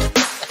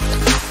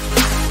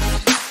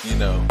 You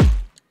know,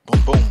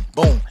 boom, boom,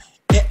 boom.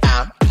 Yeah,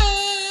 I'm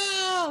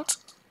out.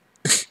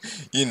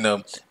 You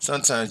know,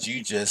 sometimes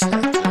you just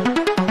have to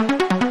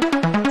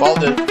follow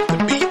the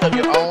beat of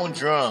your own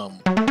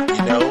drum,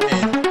 you know,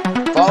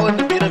 and following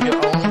the beat of your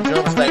own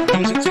drum is like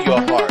music to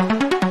your heart.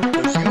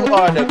 Because you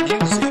are the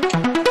music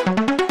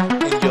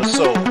in your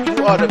soul.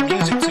 You are the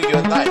music to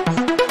your life. You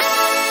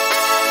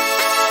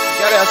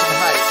gotta have some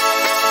hype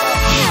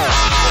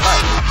about your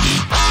life.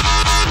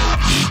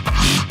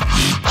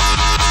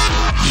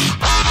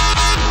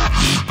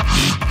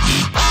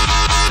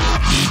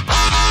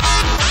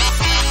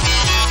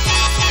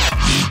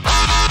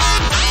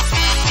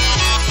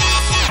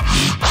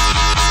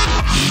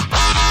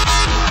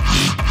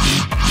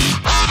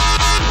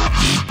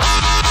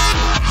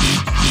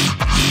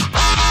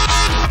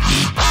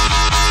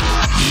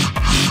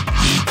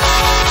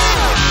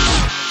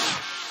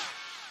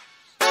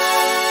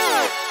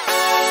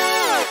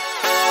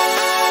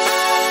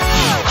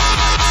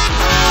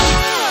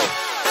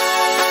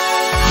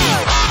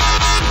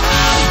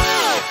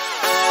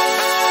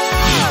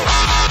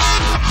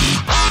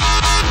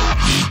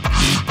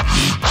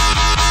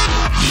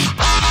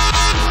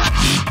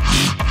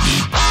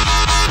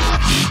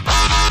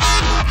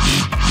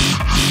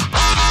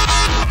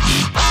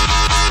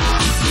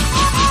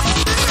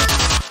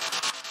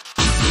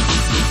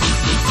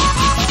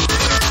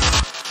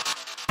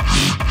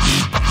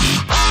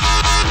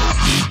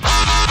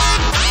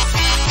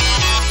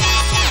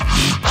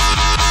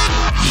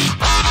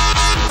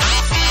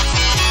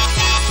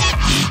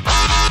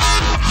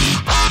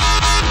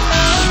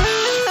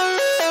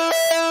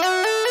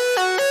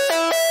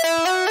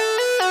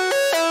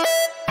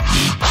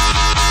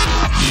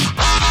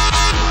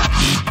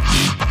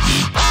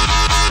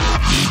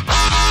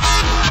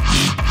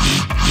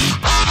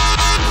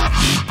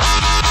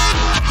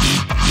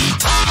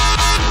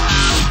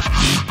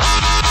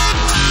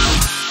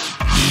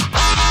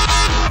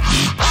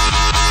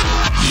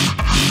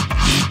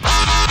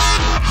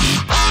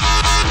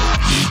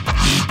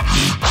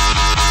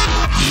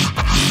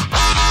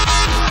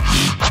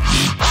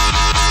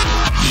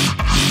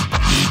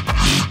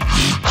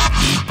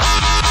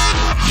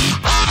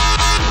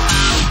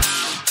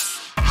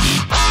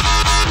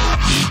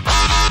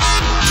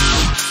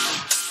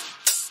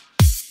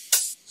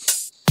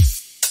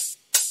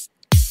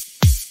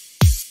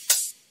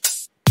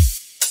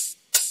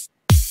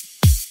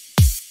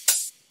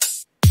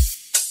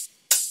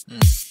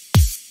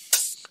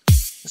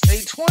 It's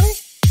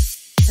 8:20?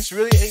 It's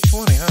really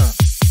 8:20, huh?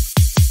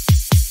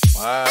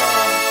 Wow.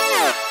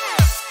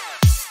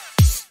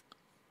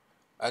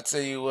 I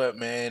tell you what,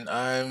 man,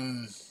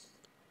 I'm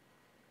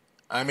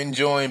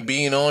enjoying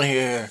being on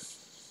here,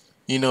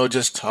 you know,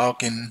 just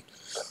talking.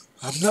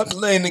 I'm not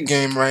playing the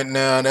game right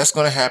now. That's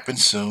gonna happen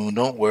soon.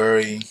 Don't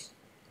worry.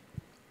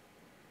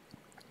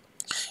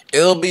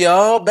 It'll be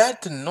all back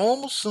to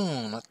normal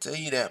soon. I'll tell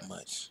you that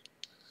much.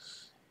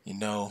 You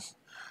know,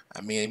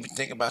 I mean, we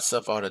think about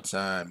stuff all the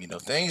time. You know,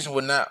 things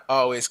will not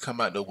always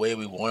come out the way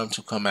we want them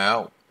to come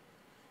out.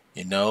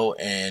 You know,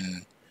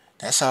 and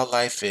that's how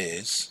life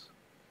is.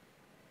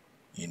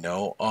 You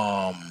know,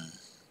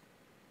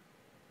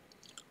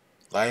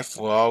 life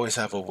will always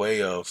have a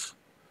way of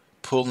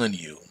pulling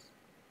you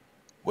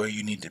where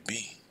you need to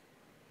be.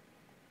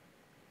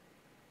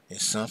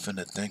 It's something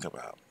to think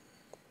about.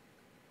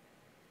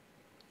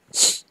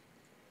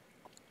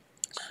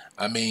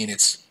 I mean,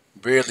 it's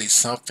really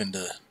something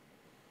to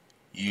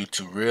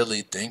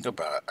really think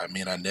about. I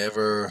mean, I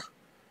never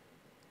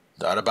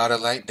thought about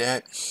it like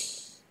that.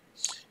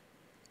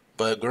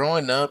 But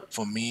growing up,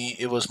 for me,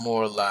 it was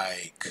more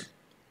like,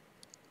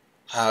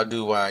 How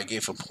do I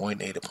get from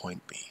point A to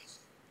point B?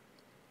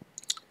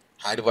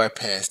 How do I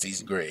pass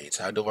these grades?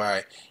 How do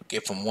I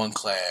get from one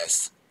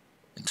class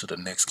into the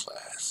next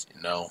class?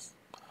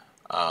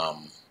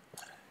 Um,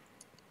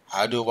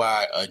 how do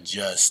I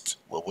adjust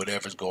with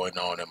whatever's going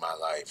on in my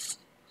life?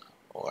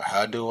 Or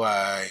how do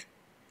I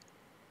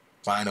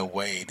find a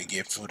way to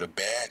get through the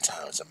bad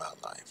times in my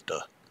life,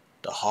 the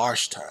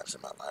harsh times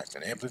in my life,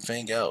 and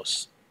everything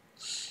else?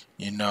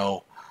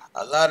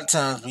 A lot of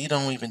times we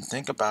don't even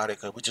think about it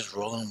because we're just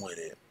rolling with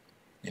it.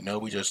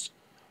 We just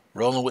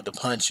rolling with the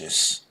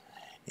punches.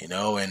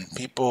 And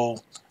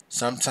people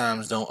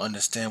sometimes don't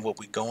understand what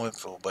we're going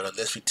through, but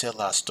unless we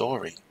tell our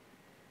story,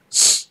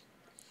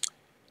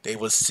 they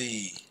will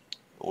see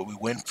what we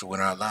went through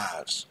in our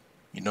lives.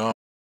 Exactly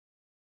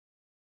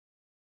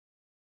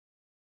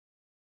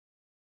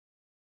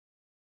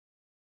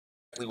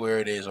where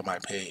it is on my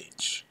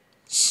page.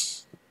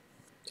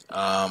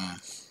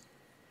 Um,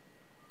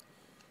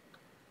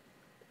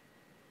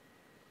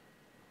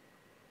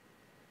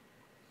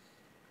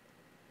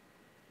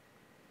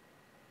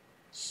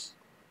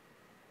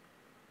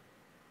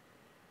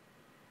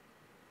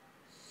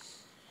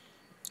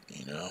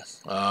 you know,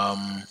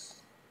 um,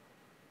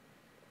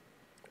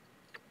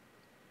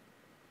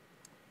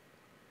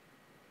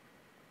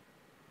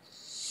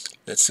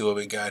 let's see what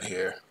we got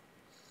here.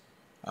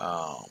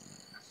 Um,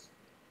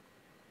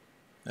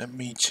 let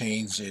me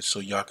change it so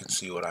y'all can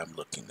see what I'm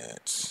looking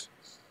at.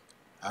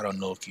 I don't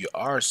know if you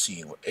are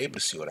seeing or able to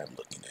see what I'm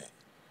looking at.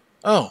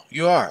 Oh,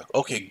 you are.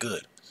 Okay,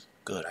 good.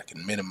 Good. I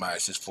can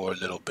minimize this for a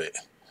little bit.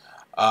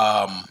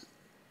 Let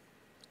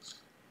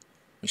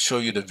me show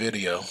you the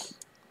video.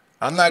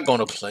 I'm not going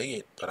to play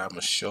it, but I'm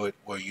going to show it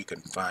where you can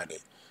find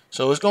it.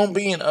 So it's going to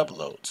be in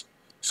uploads.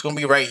 It's going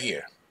to be right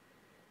here.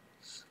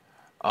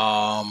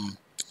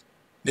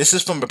 This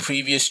is from a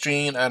previous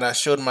stream, and I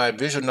showed my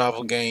visual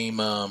novel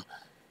game,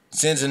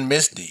 Sins and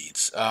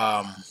Misdeeds.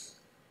 And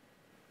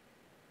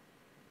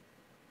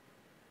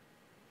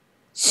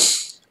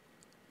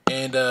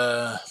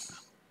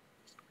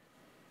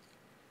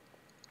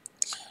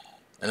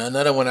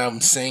another one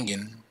I'm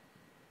singing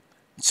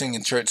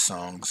church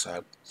songs.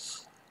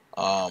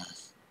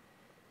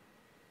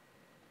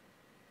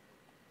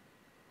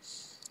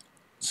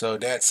 So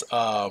that's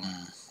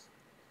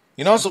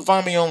you can also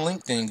find me on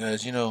LinkedIn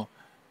because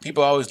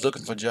people are always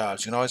looking for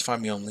jobs. You can always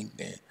find me on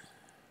LinkedIn.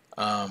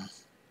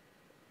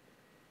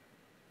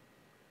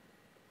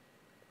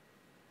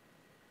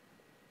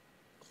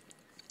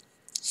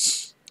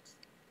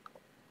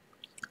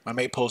 I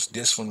may post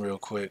this one real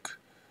quick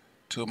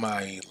to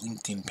my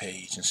LinkedIn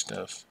page and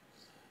stuff.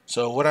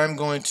 So what I'm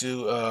going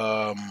to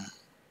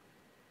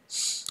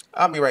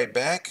I'll be right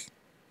back.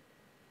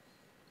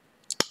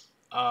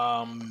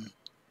 I'm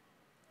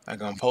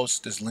gonna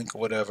post this link or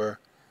whatever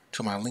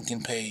to my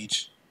LinkedIn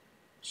page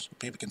so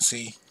people can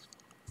see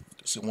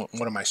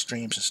one of my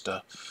streams and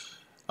stuff.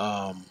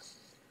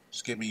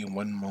 Just give me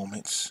 1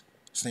 moment.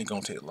 This ain't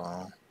gonna take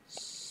long.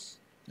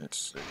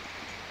 Let's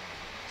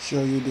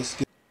show you this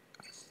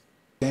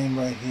game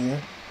right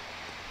here.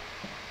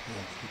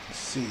 If you can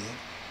see it.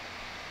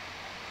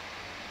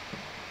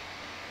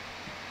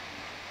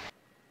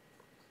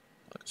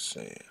 Let's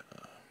see.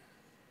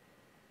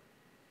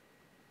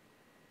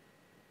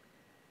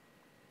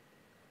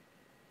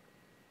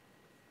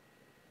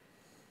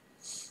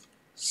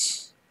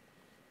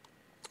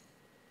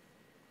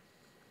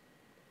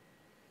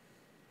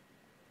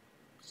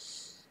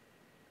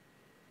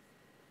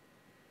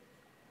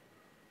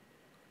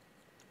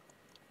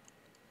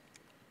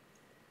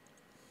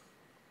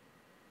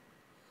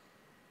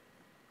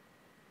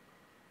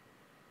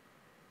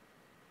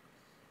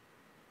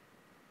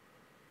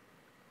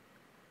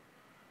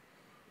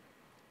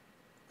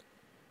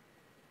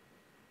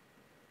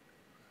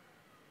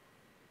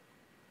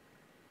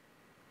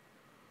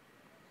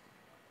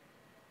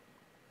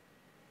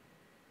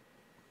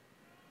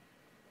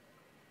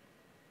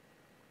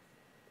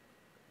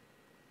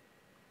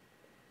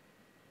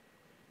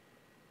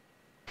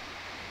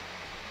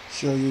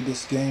 Show you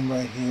this game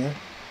right here.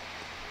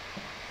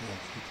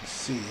 If you can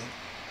see it.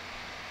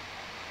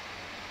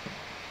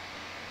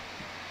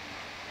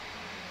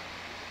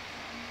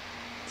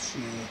 See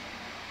it.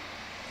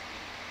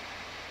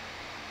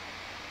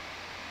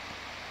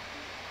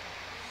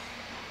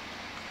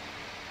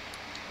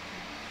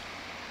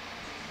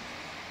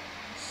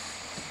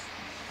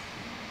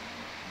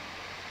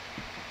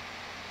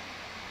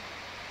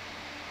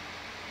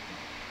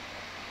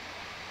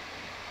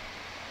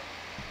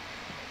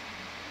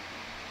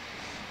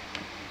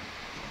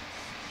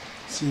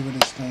 See where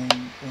this thing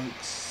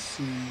works.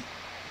 See.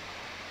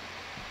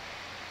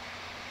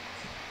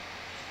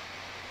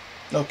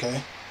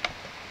 Okay.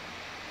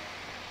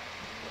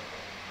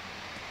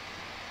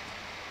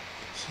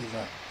 See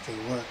if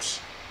it works.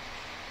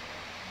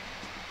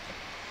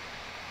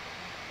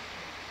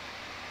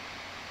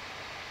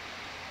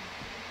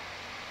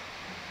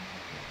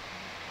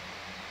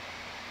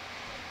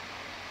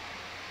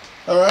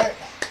 All right.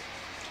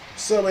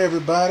 So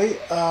everybody,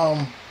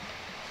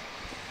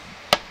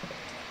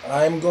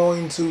 I'm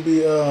going to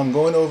be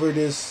going over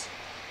this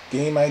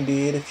game I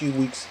did a few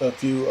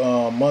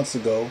months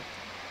ago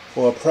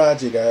for a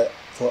project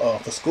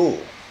for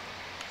school.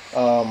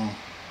 Um,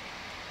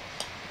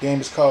 Game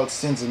is called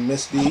Sins and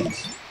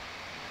Misdeeds.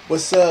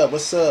 What's up?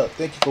 What's up?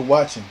 Thank you for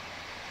watching.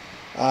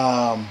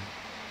 Um,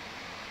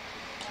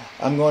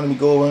 I'm going to be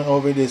going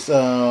over this.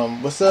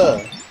 What's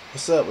up?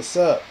 What's up? What's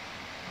up?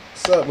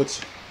 What's up with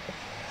you?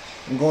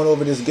 I'm going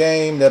over this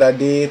game that I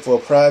did for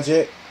a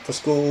project for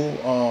school.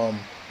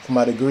 For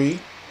my degree.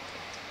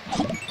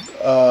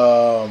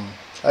 How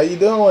you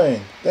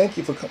doing? Thank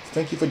you for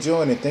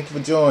joining. Thank you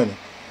for joining.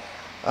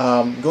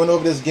 Going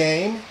over this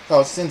game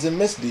called Sins and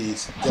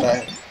Misdeeds that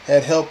I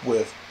had help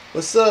with.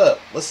 What's up?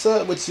 What's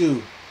up with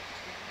you?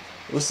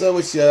 What's up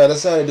with you? I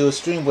decided to do a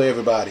stream with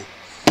everybody.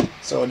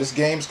 So this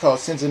game's called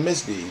Sins and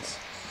Misdeeds.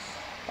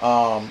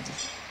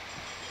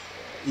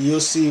 You'll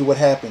see what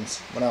happens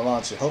when I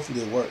launch it.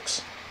 Hopefully it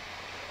works.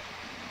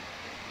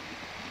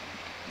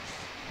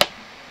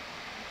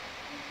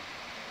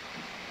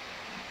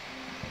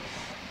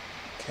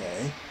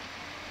 Okay.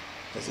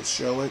 Does it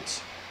show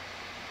it?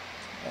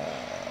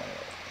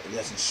 It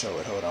doesn't show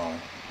it. Hold on.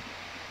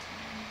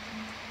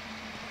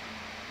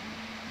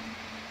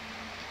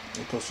 It's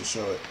supposed to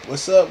show it.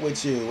 What's up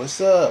with you? What's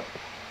up?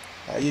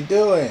 How you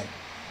doing?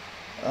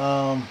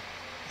 I'm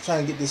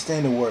trying to get this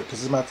thing to work because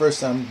this is my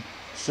first time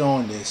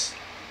showing this.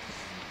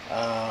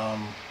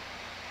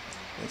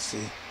 Let's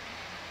see.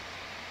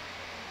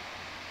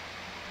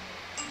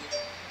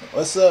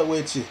 What's up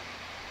with you?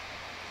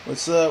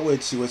 What's up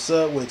with you? What's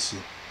up with you?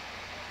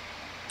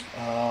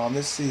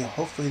 Let's see.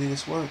 Hopefully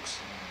this works.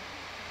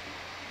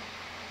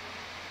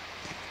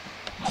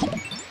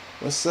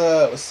 What's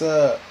up? What's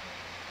up?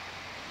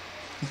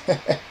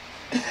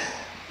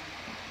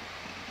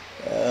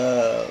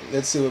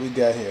 Let's see what we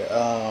got here.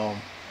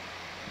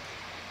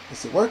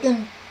 Is it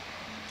working?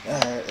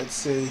 Alright, let's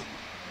see.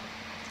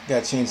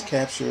 Gotta change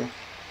capture.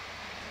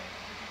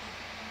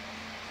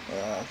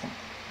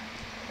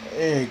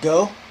 There you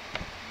go.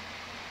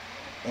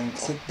 And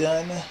click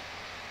done.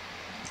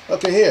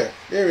 Okay,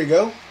 here we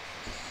go.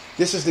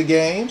 This is the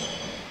game.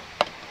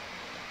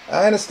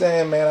 I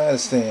understand, man. I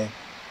understand.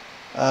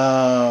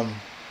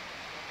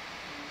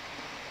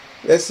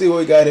 Let's see what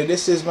we got here.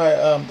 This is my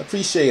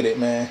appreciate it,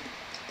 man.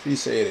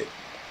 Appreciate it.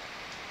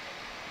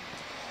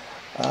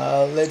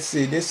 Let's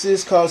see. This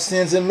is called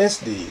Sins and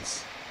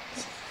Misdeeds.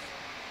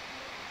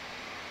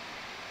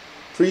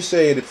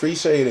 Appreciate it.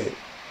 Appreciate it.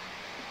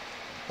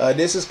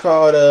 This is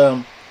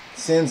called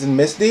Sins and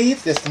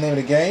Misdeeds. That's the name of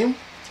the game.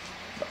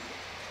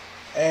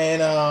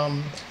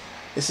 And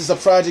this is a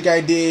project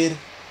I did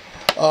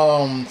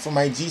for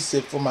my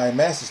GSIP for my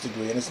master's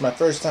degree, and it's my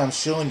first time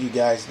showing you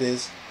guys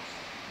this.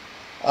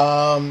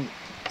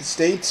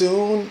 Stay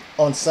tuned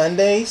on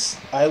Sundays.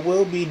 I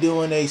will be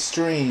doing a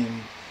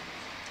stream,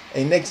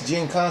 a next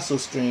gen console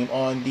stream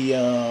on the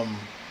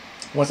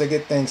once I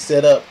get things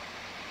set up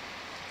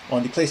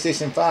on the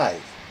PlayStation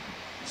 5.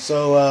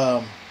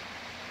 So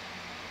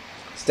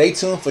stay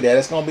tuned for that.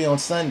 It's gonna be on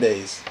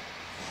Sundays.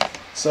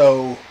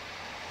 So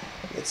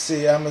let's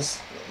see.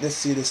 Let's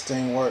see this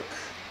thing work.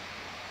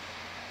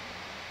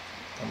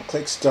 I'm gonna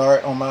click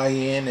start on my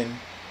end, and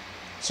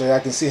so I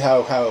can see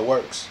how it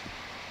works.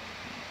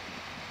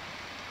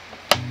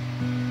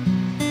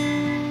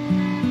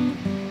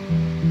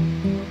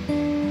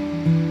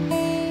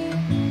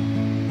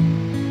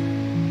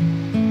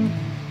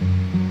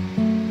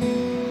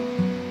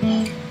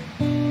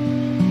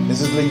 This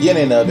is the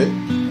beginning of it.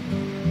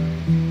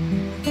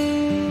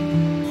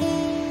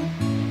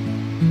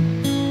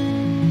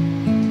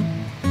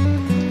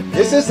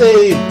 This is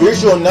a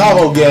visual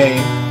novel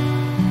game.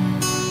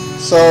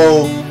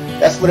 So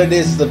that's what it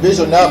is. It's a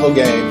visual novel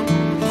game.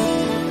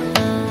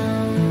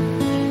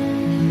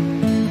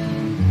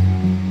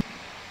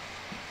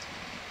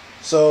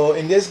 So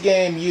in this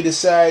game, you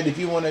decide if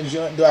you want to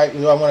join. Do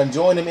I want to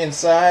join him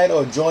inside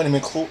or join him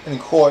in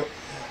court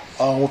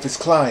with his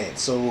client?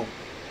 So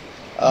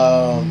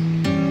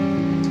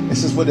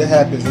this is what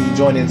happens when you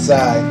join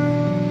inside.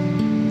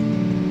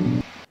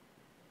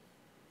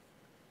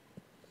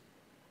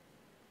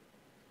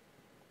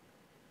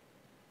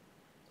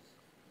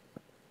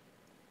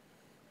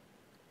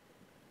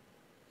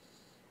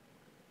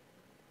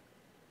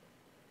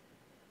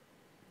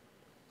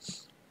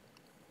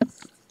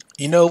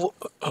 You know,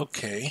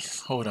 okay,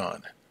 hold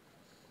on.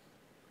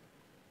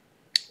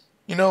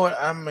 You know what?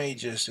 I may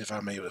just, if I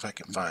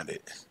can find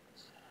it,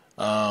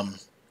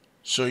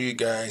 show you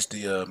guys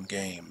the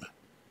game,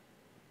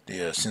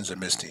 the Sins and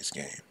Misdeeds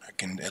game. I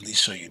can at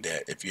least show you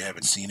that if you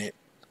haven't seen it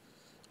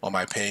on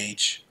my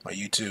page, my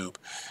YouTube.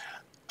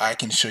 I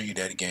can show you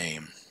that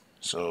game.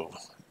 So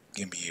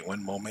give me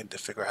one moment to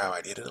figure out how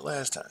I did it the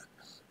last time.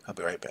 I'll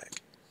be right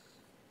back.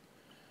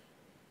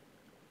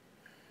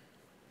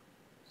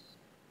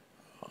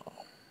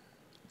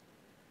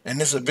 And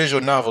this is a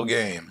visual novel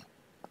game.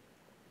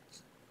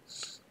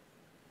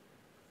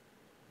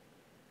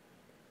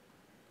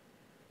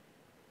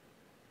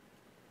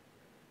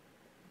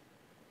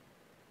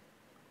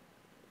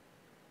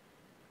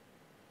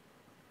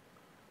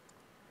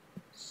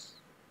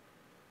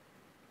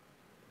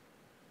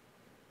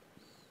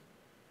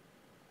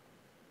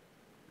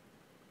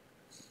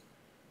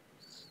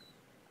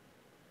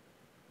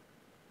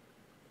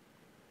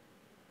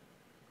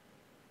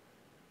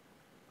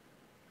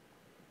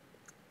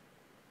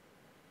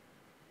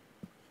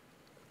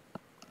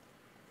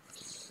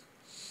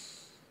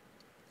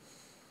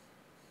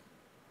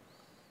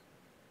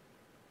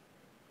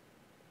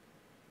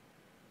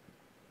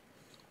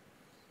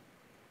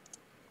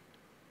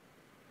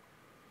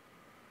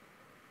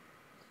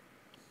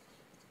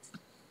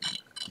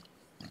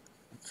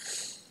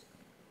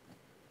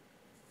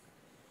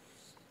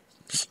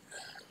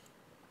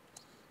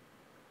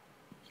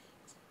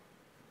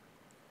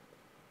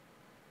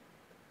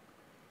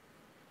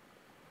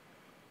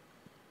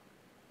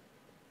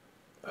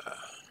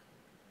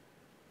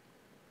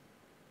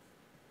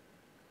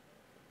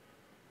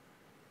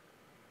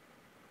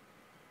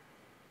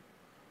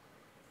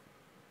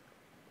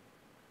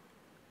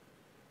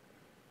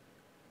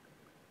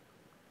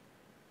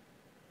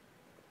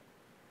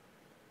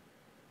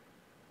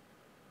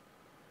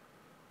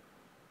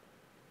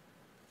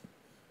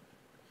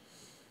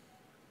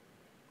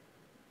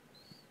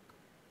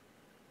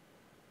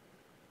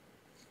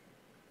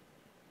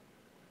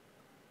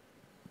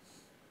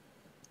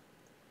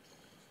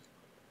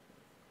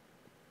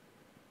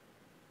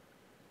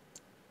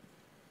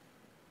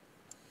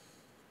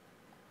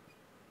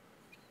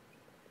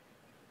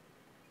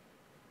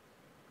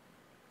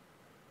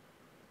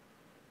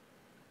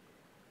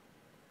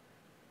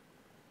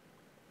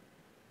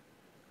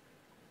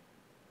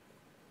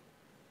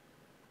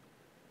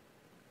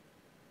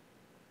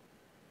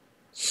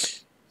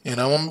 And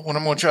what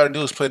I'm gonna try to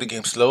do is play the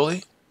game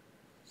slowly,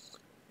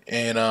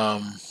 and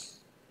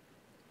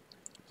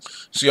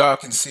so y'all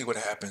can see what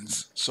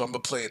happens. So I'm gonna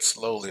play it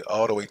slowly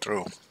all the way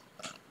through.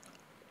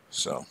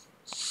 So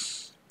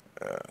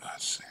let's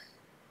see.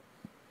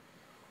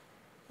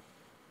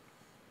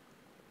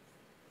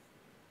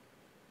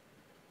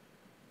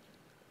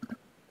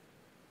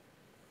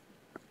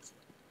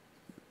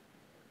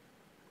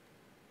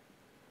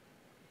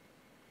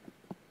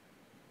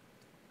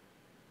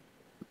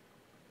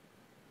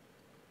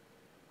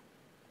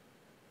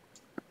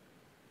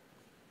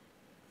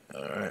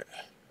 All right.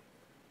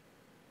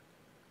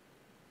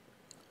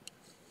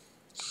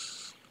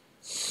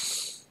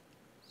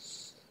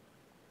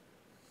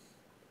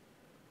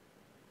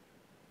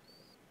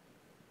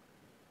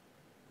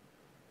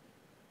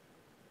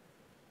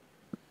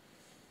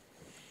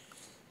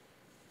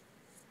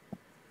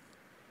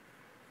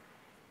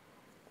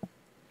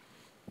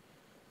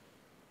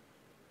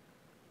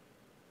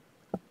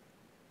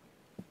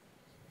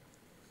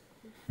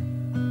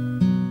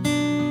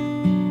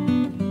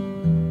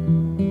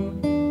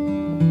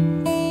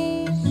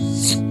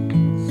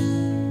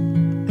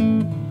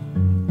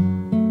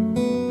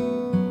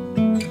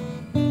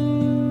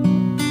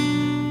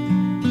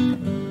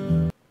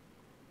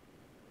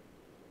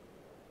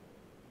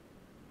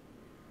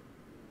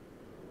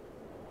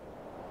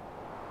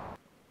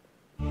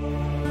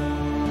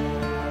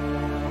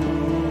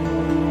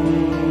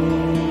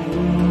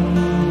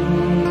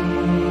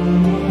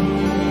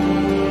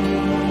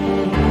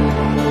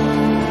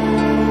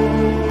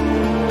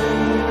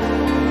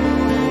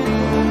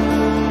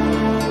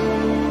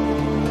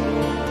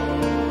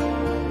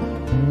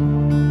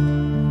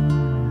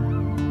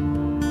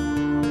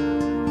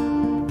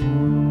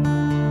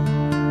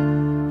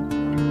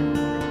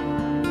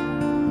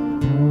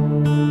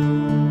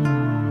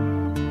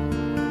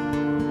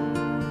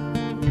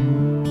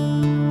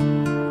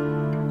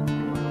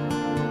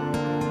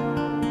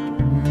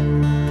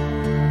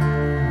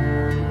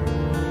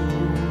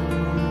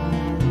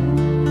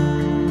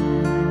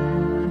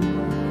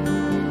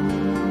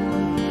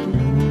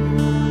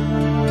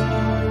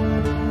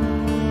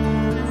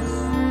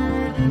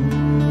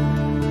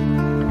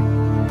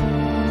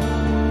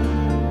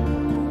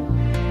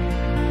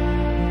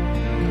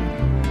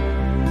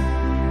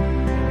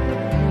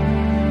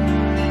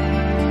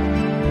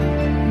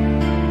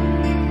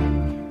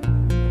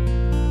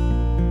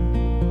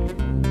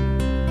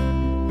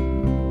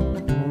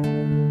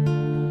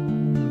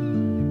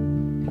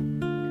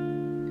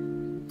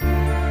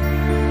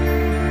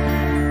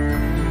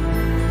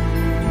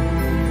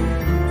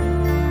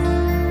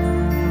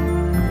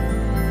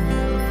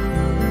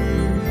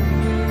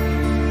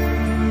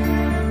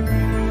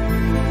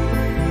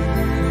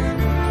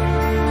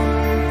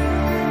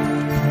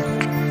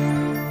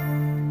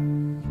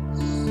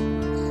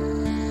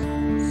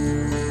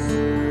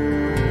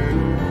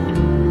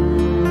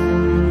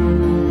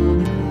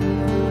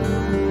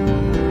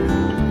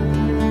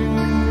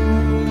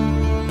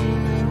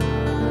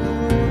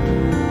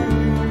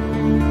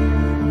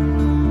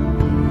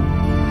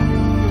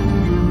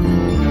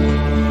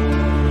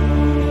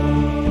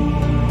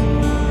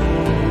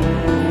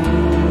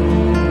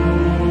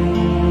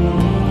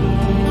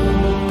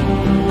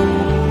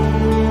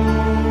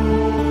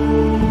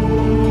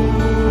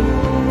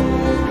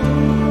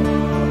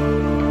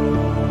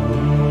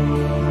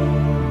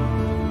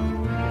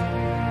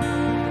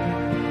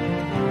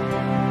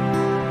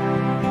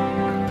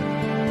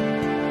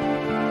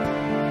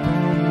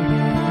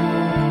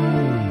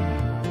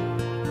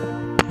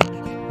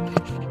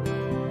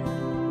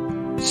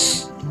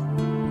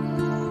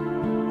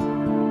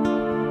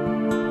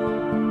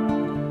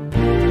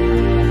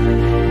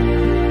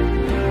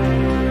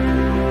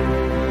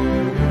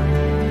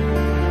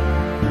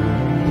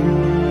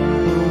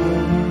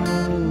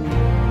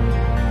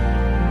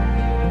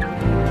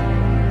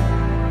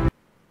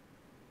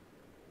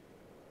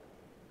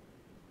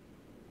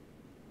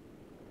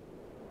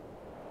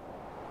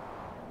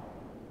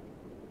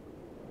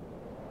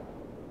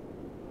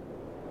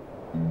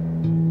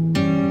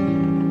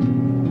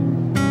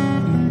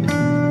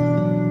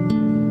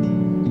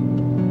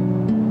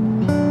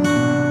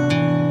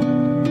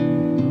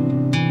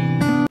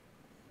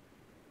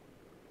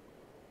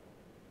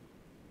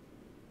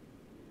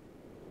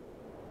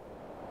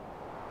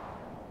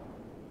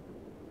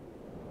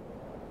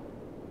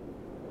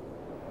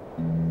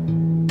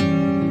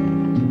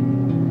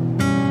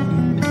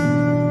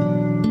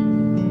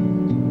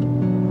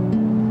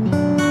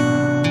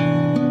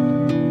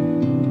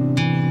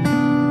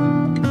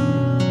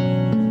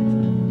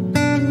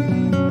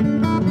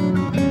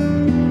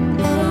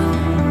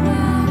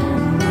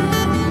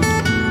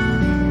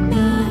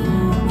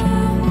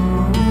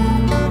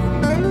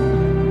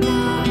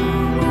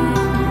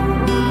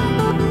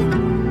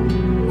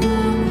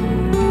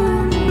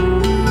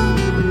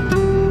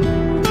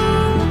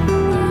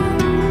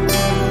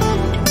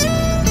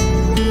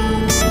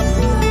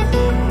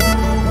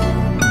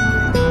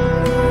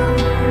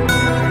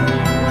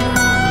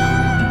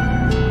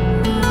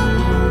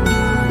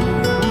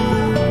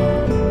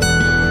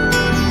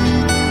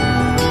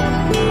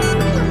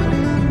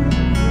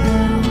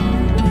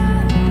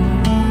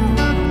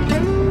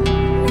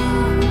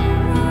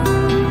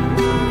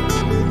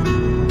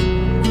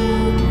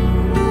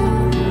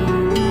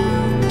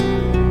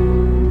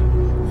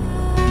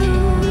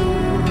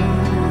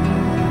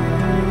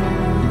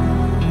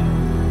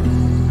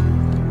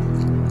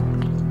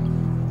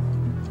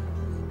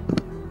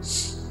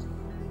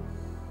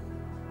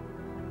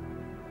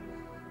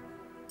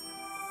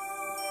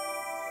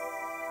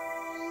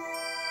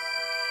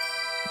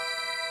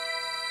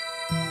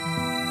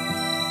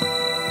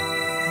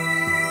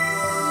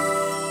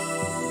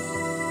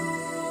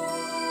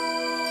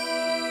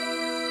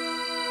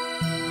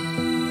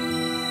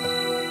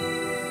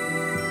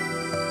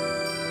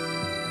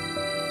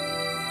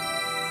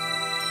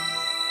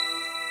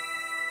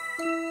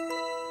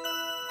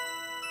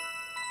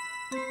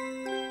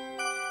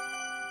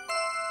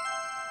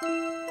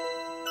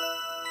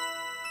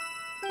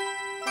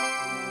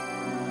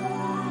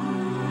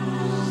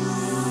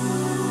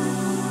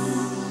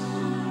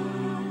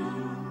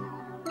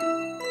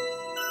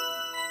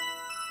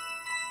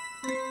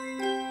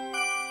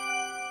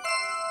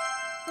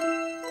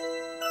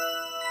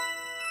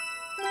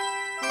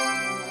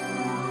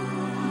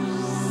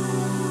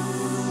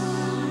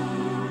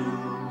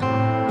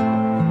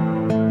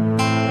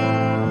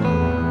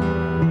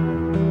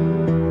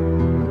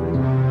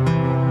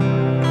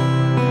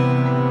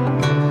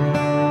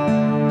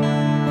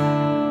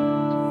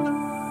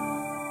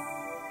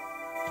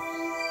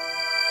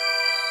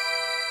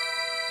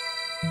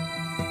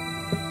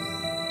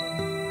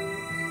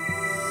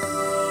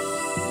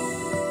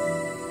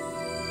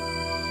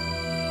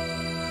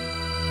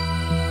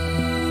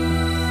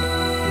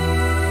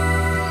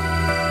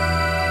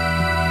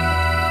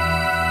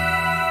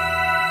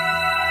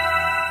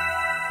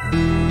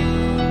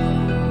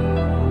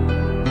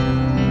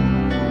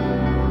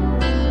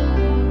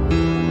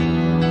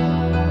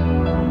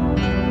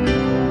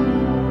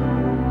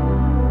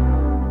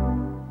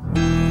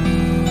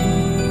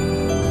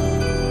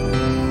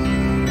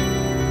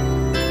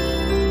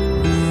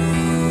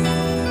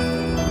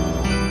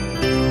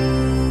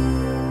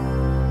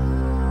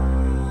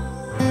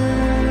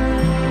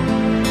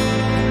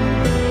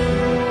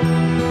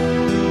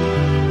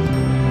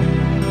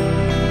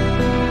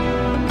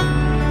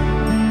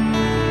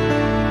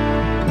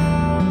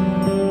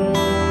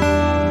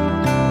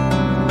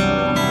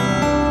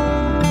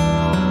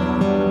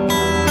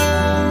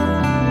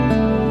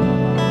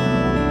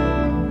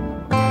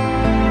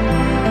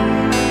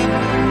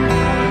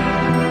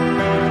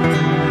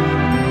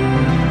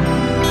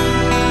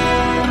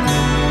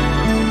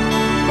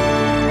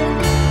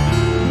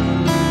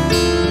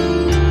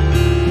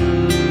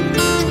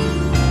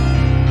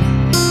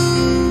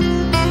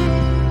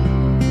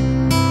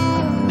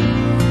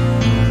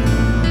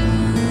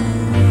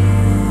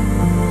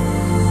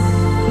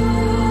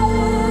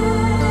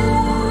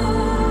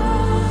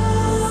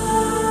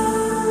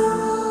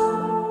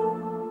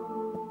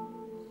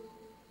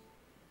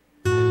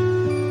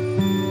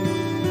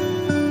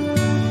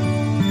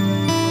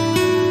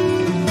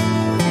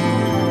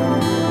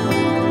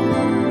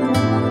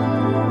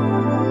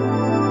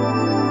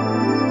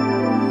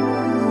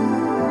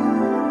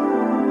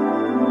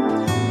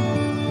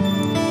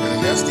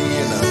 That's the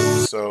end of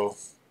it. So,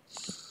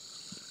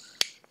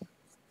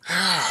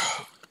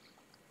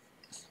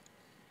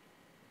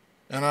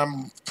 and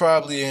I'm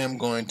probably am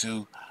going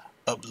to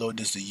upload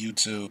this to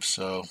YouTube.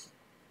 So,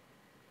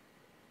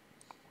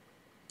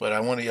 but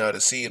I wanted y'all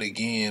to see it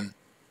again.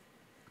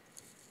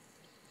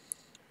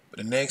 But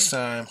the next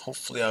time,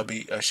 hopefully,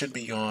 I should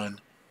be on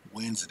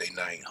Wednesday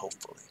night.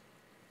 Hopefully.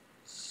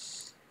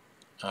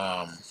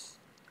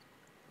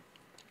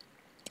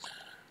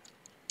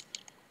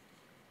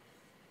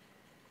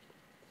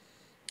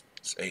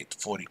 It's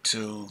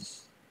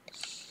 8:42.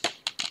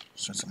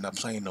 Since I'm not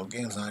playing no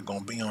games, I'm not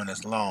gonna be on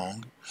as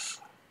long.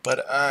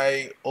 But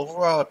I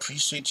overall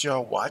appreciate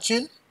y'all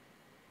watching.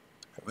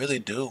 I really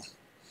do.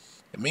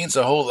 It means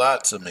a whole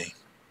lot to me.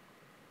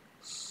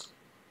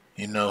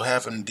 You know,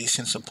 having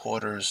decent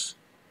supporters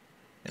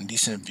and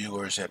decent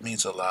viewers, that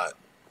means a lot.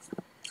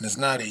 And it's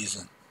not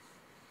easy.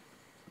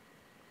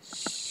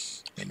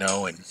 You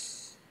know, and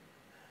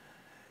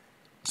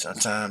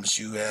sometimes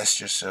you ask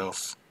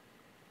yourself,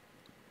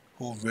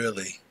 who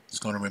really is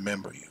going to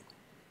remember you?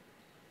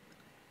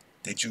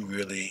 Did you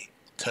really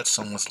touch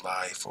someone's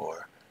life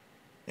or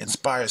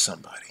inspire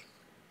somebody?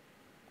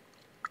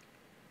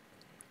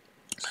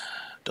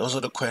 Those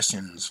are the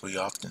questions we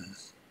often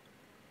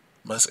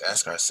must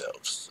ask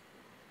ourselves.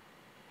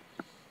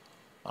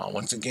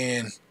 Once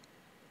again,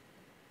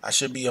 I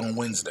should be on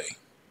Wednesday.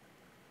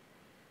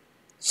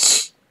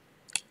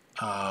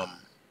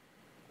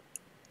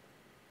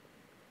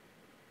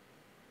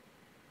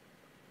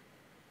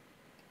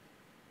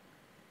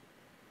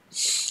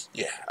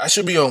 Yeah, I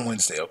should be on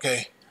Wednesday,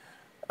 okay?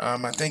 I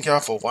thank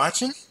y'all for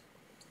watching.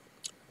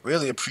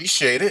 Really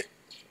appreciate it.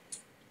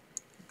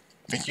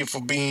 Thank you for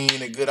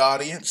being a good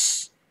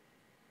audience.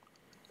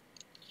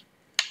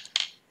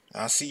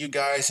 I'll see you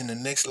guys in the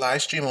next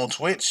live stream on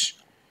Twitch.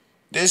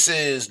 This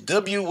is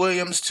W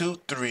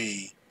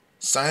Williams23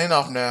 signing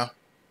off now.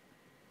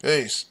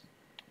 Peace.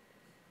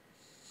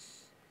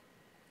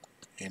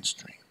 End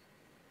stream.